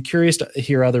strange, and I'd be curious to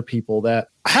hear other people that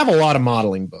I have a lot of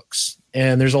modeling books,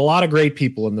 and there's a lot of great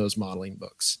people in those modeling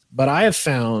books. But I have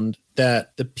found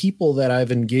that the people that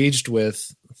I've engaged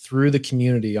with through the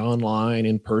community, online,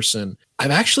 in person, I've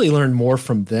actually learned more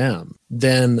from them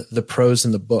than the pros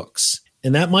in the books.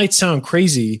 And that might sound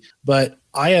crazy, but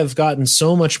I have gotten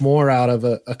so much more out of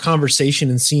a conversation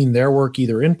and seeing their work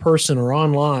either in person or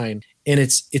online. And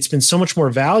it's been so much more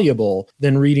valuable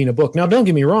than reading a book. Now, don't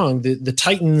get me wrong. The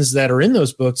titans that are in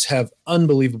those books have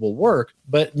unbelievable work,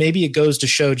 but maybe it goes to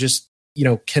show just,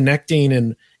 connecting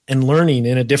and learning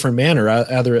in a different manner,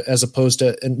 either as opposed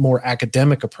to a more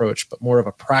academic approach, but more of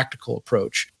a practical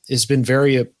approach has been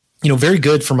very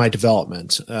good for my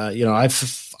development.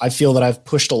 I feel that I've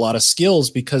pushed a lot of skills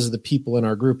because of the people in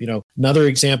our group. Another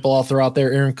example I'll throw out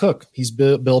there, Aaron Cook. He's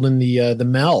building the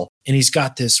Mel, and he's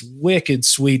got this wicked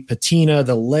sweet patina,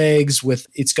 the legs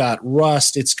it's got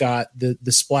rust. It's got the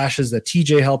splashes that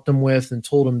TJ helped him with and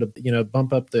told him to,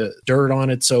 bump up the dirt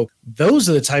on it. So those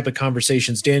are the type of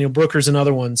conversations. Daniel Brooker's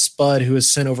another one, Spud, who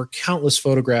has sent over countless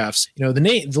photographs.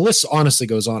 The list honestly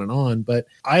goes on, but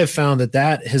I have found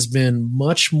that has been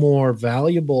much more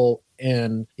valuable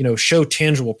and, show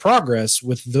tangible progress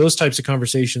with those types of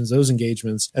conversations, those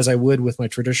engagements, as I would with my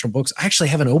traditional books. I actually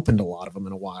haven't opened a lot of them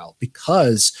in a while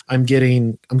because I'm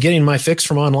getting my fix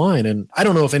from online. And I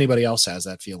don't know if anybody else has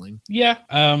that feeling. Yeah.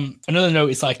 Another note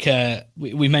is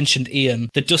we mentioned Ian,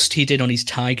 the dust he did on his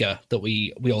tiger that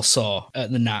we all saw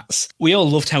at the Nats. We all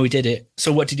loved how he did it.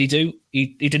 So what did he do? He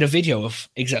did a video of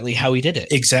exactly how he did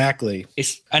it. Exactly.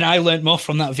 And I learned more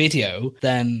from that video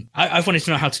than I've wanted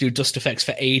to know how to do dust effects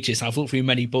for ages. I've looked through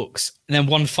many books, and then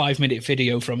 1 5-minute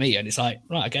video from me, and it's like,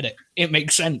 right, I get it. It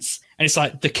makes sense. And it's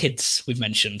like the kids we've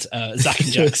mentioned, Zach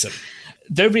and Jackson.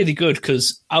 They're really good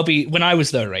because when I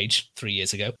was their age 3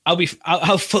 years ago,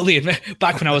 I'll fully admit,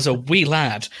 back when I was a wee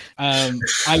lad, I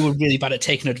was really bad at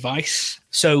taking advice.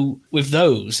 So with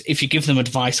those, if you give them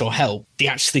advice or help, they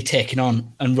actually take it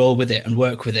on and roll with it and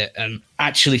work with it and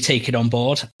actually take it on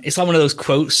board. It's like one of those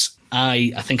quotes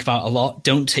I think about a lot.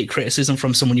 Don't take criticism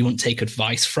from someone you won't take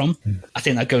advice from. I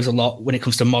think that goes a lot when it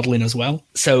comes to modeling as well.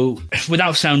 So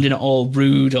without sounding at all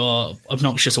rude or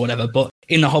obnoxious or whatever, but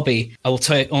in the hobby, I will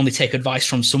only take advice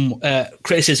from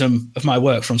criticism of my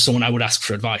work from someone I would ask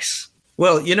for advice.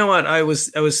 Well, you know what? I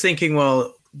was thinking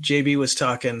while JB was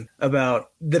talking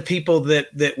about the people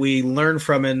that we learn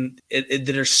from, and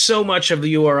that are so much of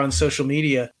you are on social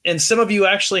media. And some of you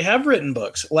actually have written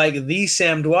books, like the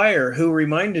Sam Dwyer, who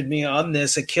reminded me on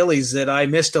this Achilles that I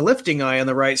missed a lifting eye on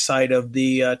the right side of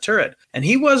the turret. And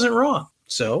he wasn't wrong.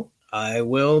 So I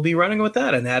will be running with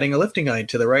that and adding a lifting eye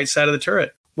to the right side of the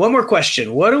turret. One more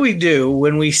question. What do we do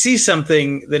when we see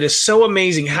something that is so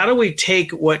amazing? How do we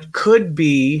take what could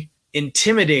be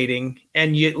intimidating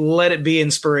and you let it be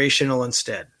inspirational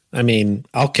instead? I mean,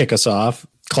 I'll kick us off.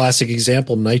 Classic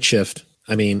example, Night Shift.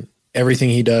 I mean, everything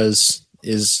he does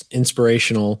is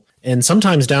inspirational and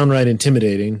sometimes downright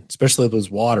intimidating, especially if it was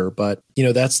water. But,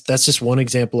 that's just one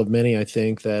example of many, I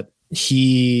think, that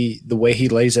the way he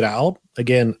lays it out.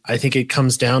 Again, I think it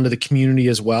comes down to the community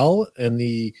as well and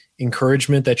the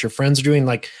encouragement that your friends are doing.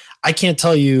 Like, I can't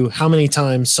tell you how many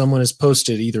times someone has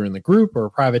posted either in the group or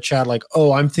a private chat, like,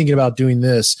 oh, I'm thinking about doing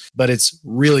this, but it's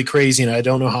really crazy and I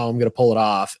don't know how I'm going to pull it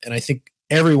off. And I think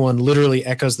everyone literally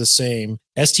echoes the same.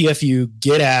 STFU,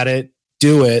 get at it,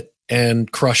 do it,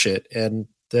 and crush it. And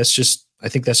I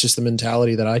think that's just the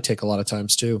mentality that I take a lot of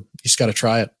times too. You just got to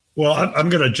try it. Well, I'm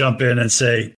going to jump in and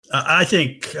say, I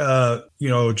think,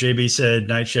 JB said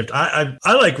Night Shift. I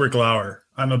like Rick Lauer.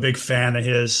 I'm a big fan of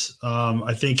his.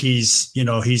 I think he's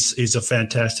a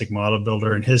fantastic model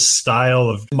builder, and his style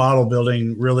of model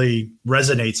building really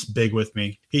resonates big with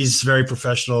me. He's very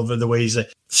professional, but the way he's a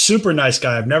super nice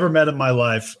guy. I've never met him in my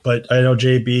life, but I know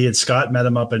JB and Scott met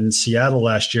him up in Seattle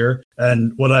last year.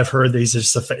 And what I've heard is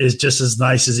just as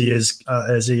nice as he is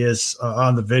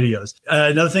on the videos.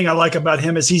 Another thing I like about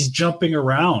him is he's jumping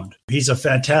around. He's a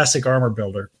fantastic armor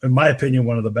builder, in my opinion,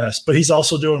 one of the best. But he's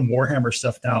also doing Warhammer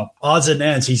stuff now. Odds and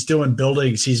ends, he's doing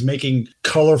buildings. He's making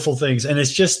colorful things. And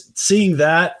it's just seeing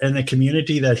that and the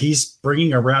community that he's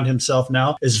bringing around himself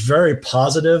now is very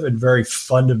positive and very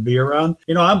fun to be around.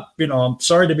 I'm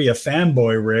sorry to be a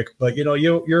fanboy, Rick, but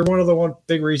you're one of the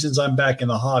big reasons I'm back in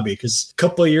the hobby, because a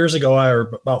couple of years ago,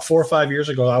 or about 4 or 5 years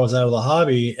ago, I was out of the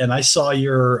hobby and I saw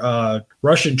your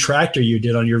Russian tractor you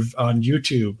did on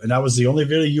YouTube, and that was the only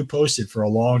video you posted for a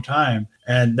long time.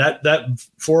 And that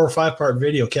 4 or 5 part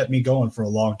video kept me going for a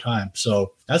long time.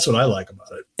 So that's what I like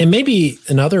about it. And maybe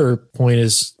another point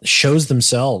is shows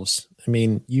themselves. I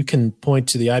mean, you can point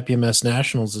to the IPMS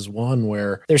Nationals as one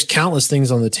where there's countless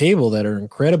things on the table that are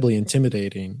incredibly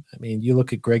intimidating. I mean, you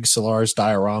look at Greg Solar's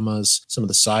dioramas, some of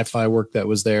the sci-fi work that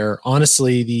was there.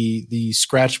 Honestly, the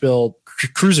scratch build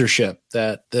cruiser ship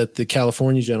that the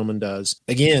California gentleman does.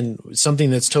 Again,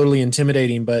 something that's totally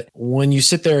intimidating, but when you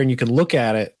sit there and you can look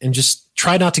at it and just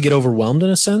try not to get overwhelmed in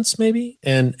a sense, maybe,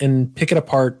 and pick it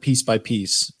apart piece by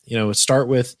piece. Start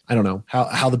with, I don't know,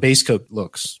 how the base coat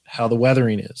looks, how the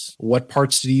weathering is, what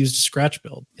parts did he use to scratch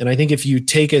build. And I think if you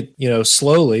take it,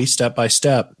 slowly, step by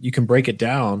step, you can break it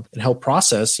down and help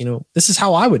process, this is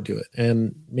how I would do it,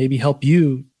 and maybe help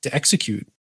you to execute.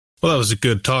 Well, that was a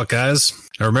good talk, guys.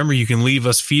 Now remember, you can leave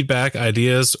us feedback,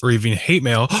 ideas, or even hate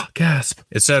mail, gasp,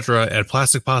 etc. at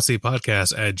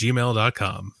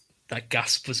plasticpossepodcast@gmail.com. That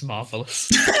gasp was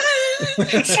marvelous.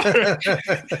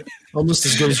 Almost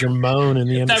as good as your moan in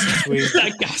the end of the tweet.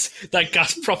 That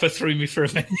gasp proper threw me for a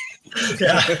minute.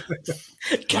 Yeah.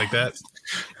 Like that?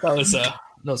 That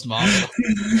was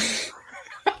marvelous.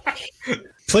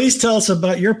 Please tell us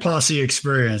about your Posse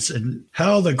experience and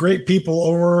how the great people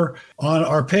over on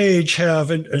our page have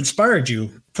inspired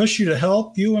you, push you to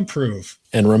help you improve.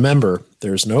 And remember,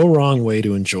 there's no wrong way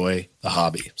to enjoy a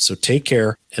hobby. So take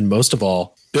care, and most of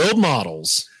all, build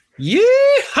models.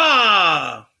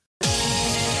 Yeehaw!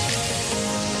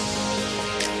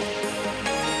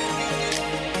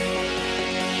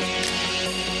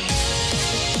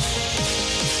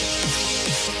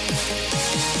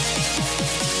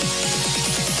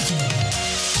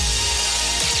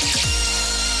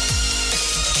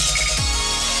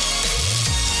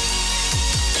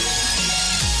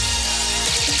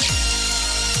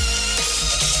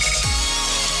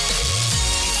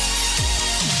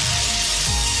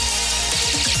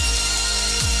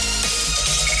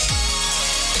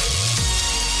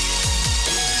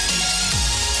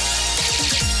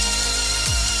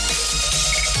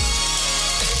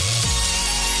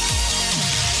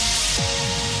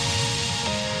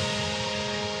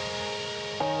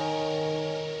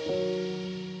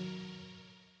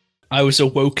 I was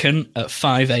awoken at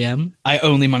 5 a.m. I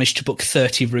only managed to book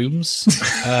 30 rooms.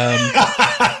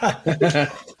 I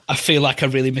feel like I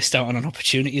really missed out on an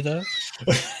opportunity there.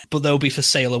 But they'll be for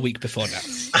sale a week before now.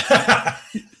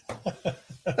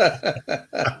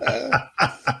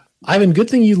 Ivan, good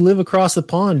thing you live across the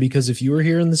pond, because if you were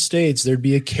here in the States, there'd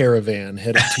be a caravan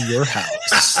headed to your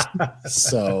house.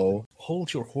 So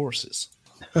hold your horses.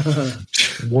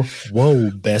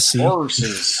 Whoa, Bessie.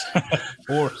 Horses.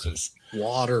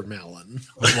 Watermelon.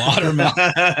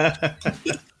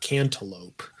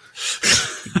 Cantaloupe.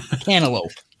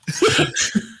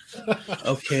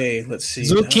 Okay, let's see.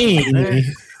 Zucchini.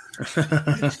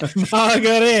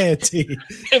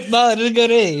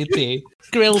 Margheriti.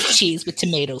 Grilled cheese with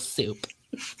tomato soup.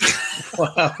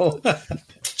 Wow.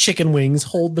 Chicken wings,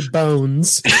 hold the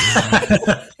bones.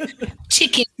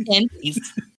 Chicken tendies.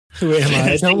 Who am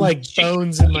I? I don't like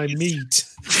bones in my meat.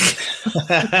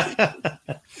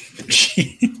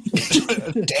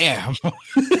 Damn.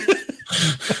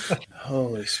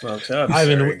 Holy smokes. I'm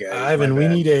Ivan, sorry, guys. Ivan, we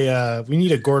need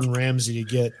a Gordon Ramsay to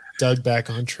get Doug back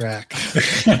on track.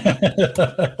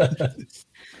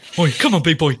 Oi, come on,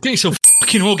 big boy. Get yourself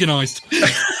fucking organized.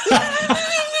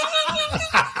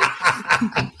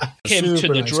 Came to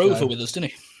the Drover with us,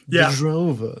 didn't he? Yeah. The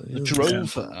Drover. The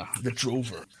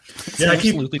Drover. Yeah,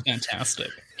 Absolutely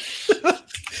fantastic.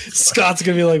 Scott's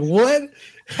going to be like, what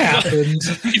happened?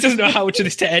 He doesn't know how much of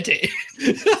this to edit.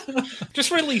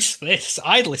 Just release this.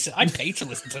 I'd listen. I'd pay to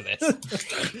listen to this.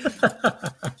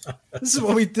 This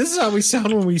is how we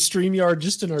sound when we StreamYard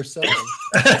just in ourselves.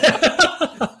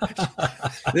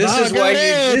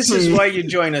 This is why you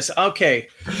join us. Okay.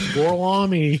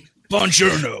 Gorlami.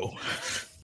 Buongiorno.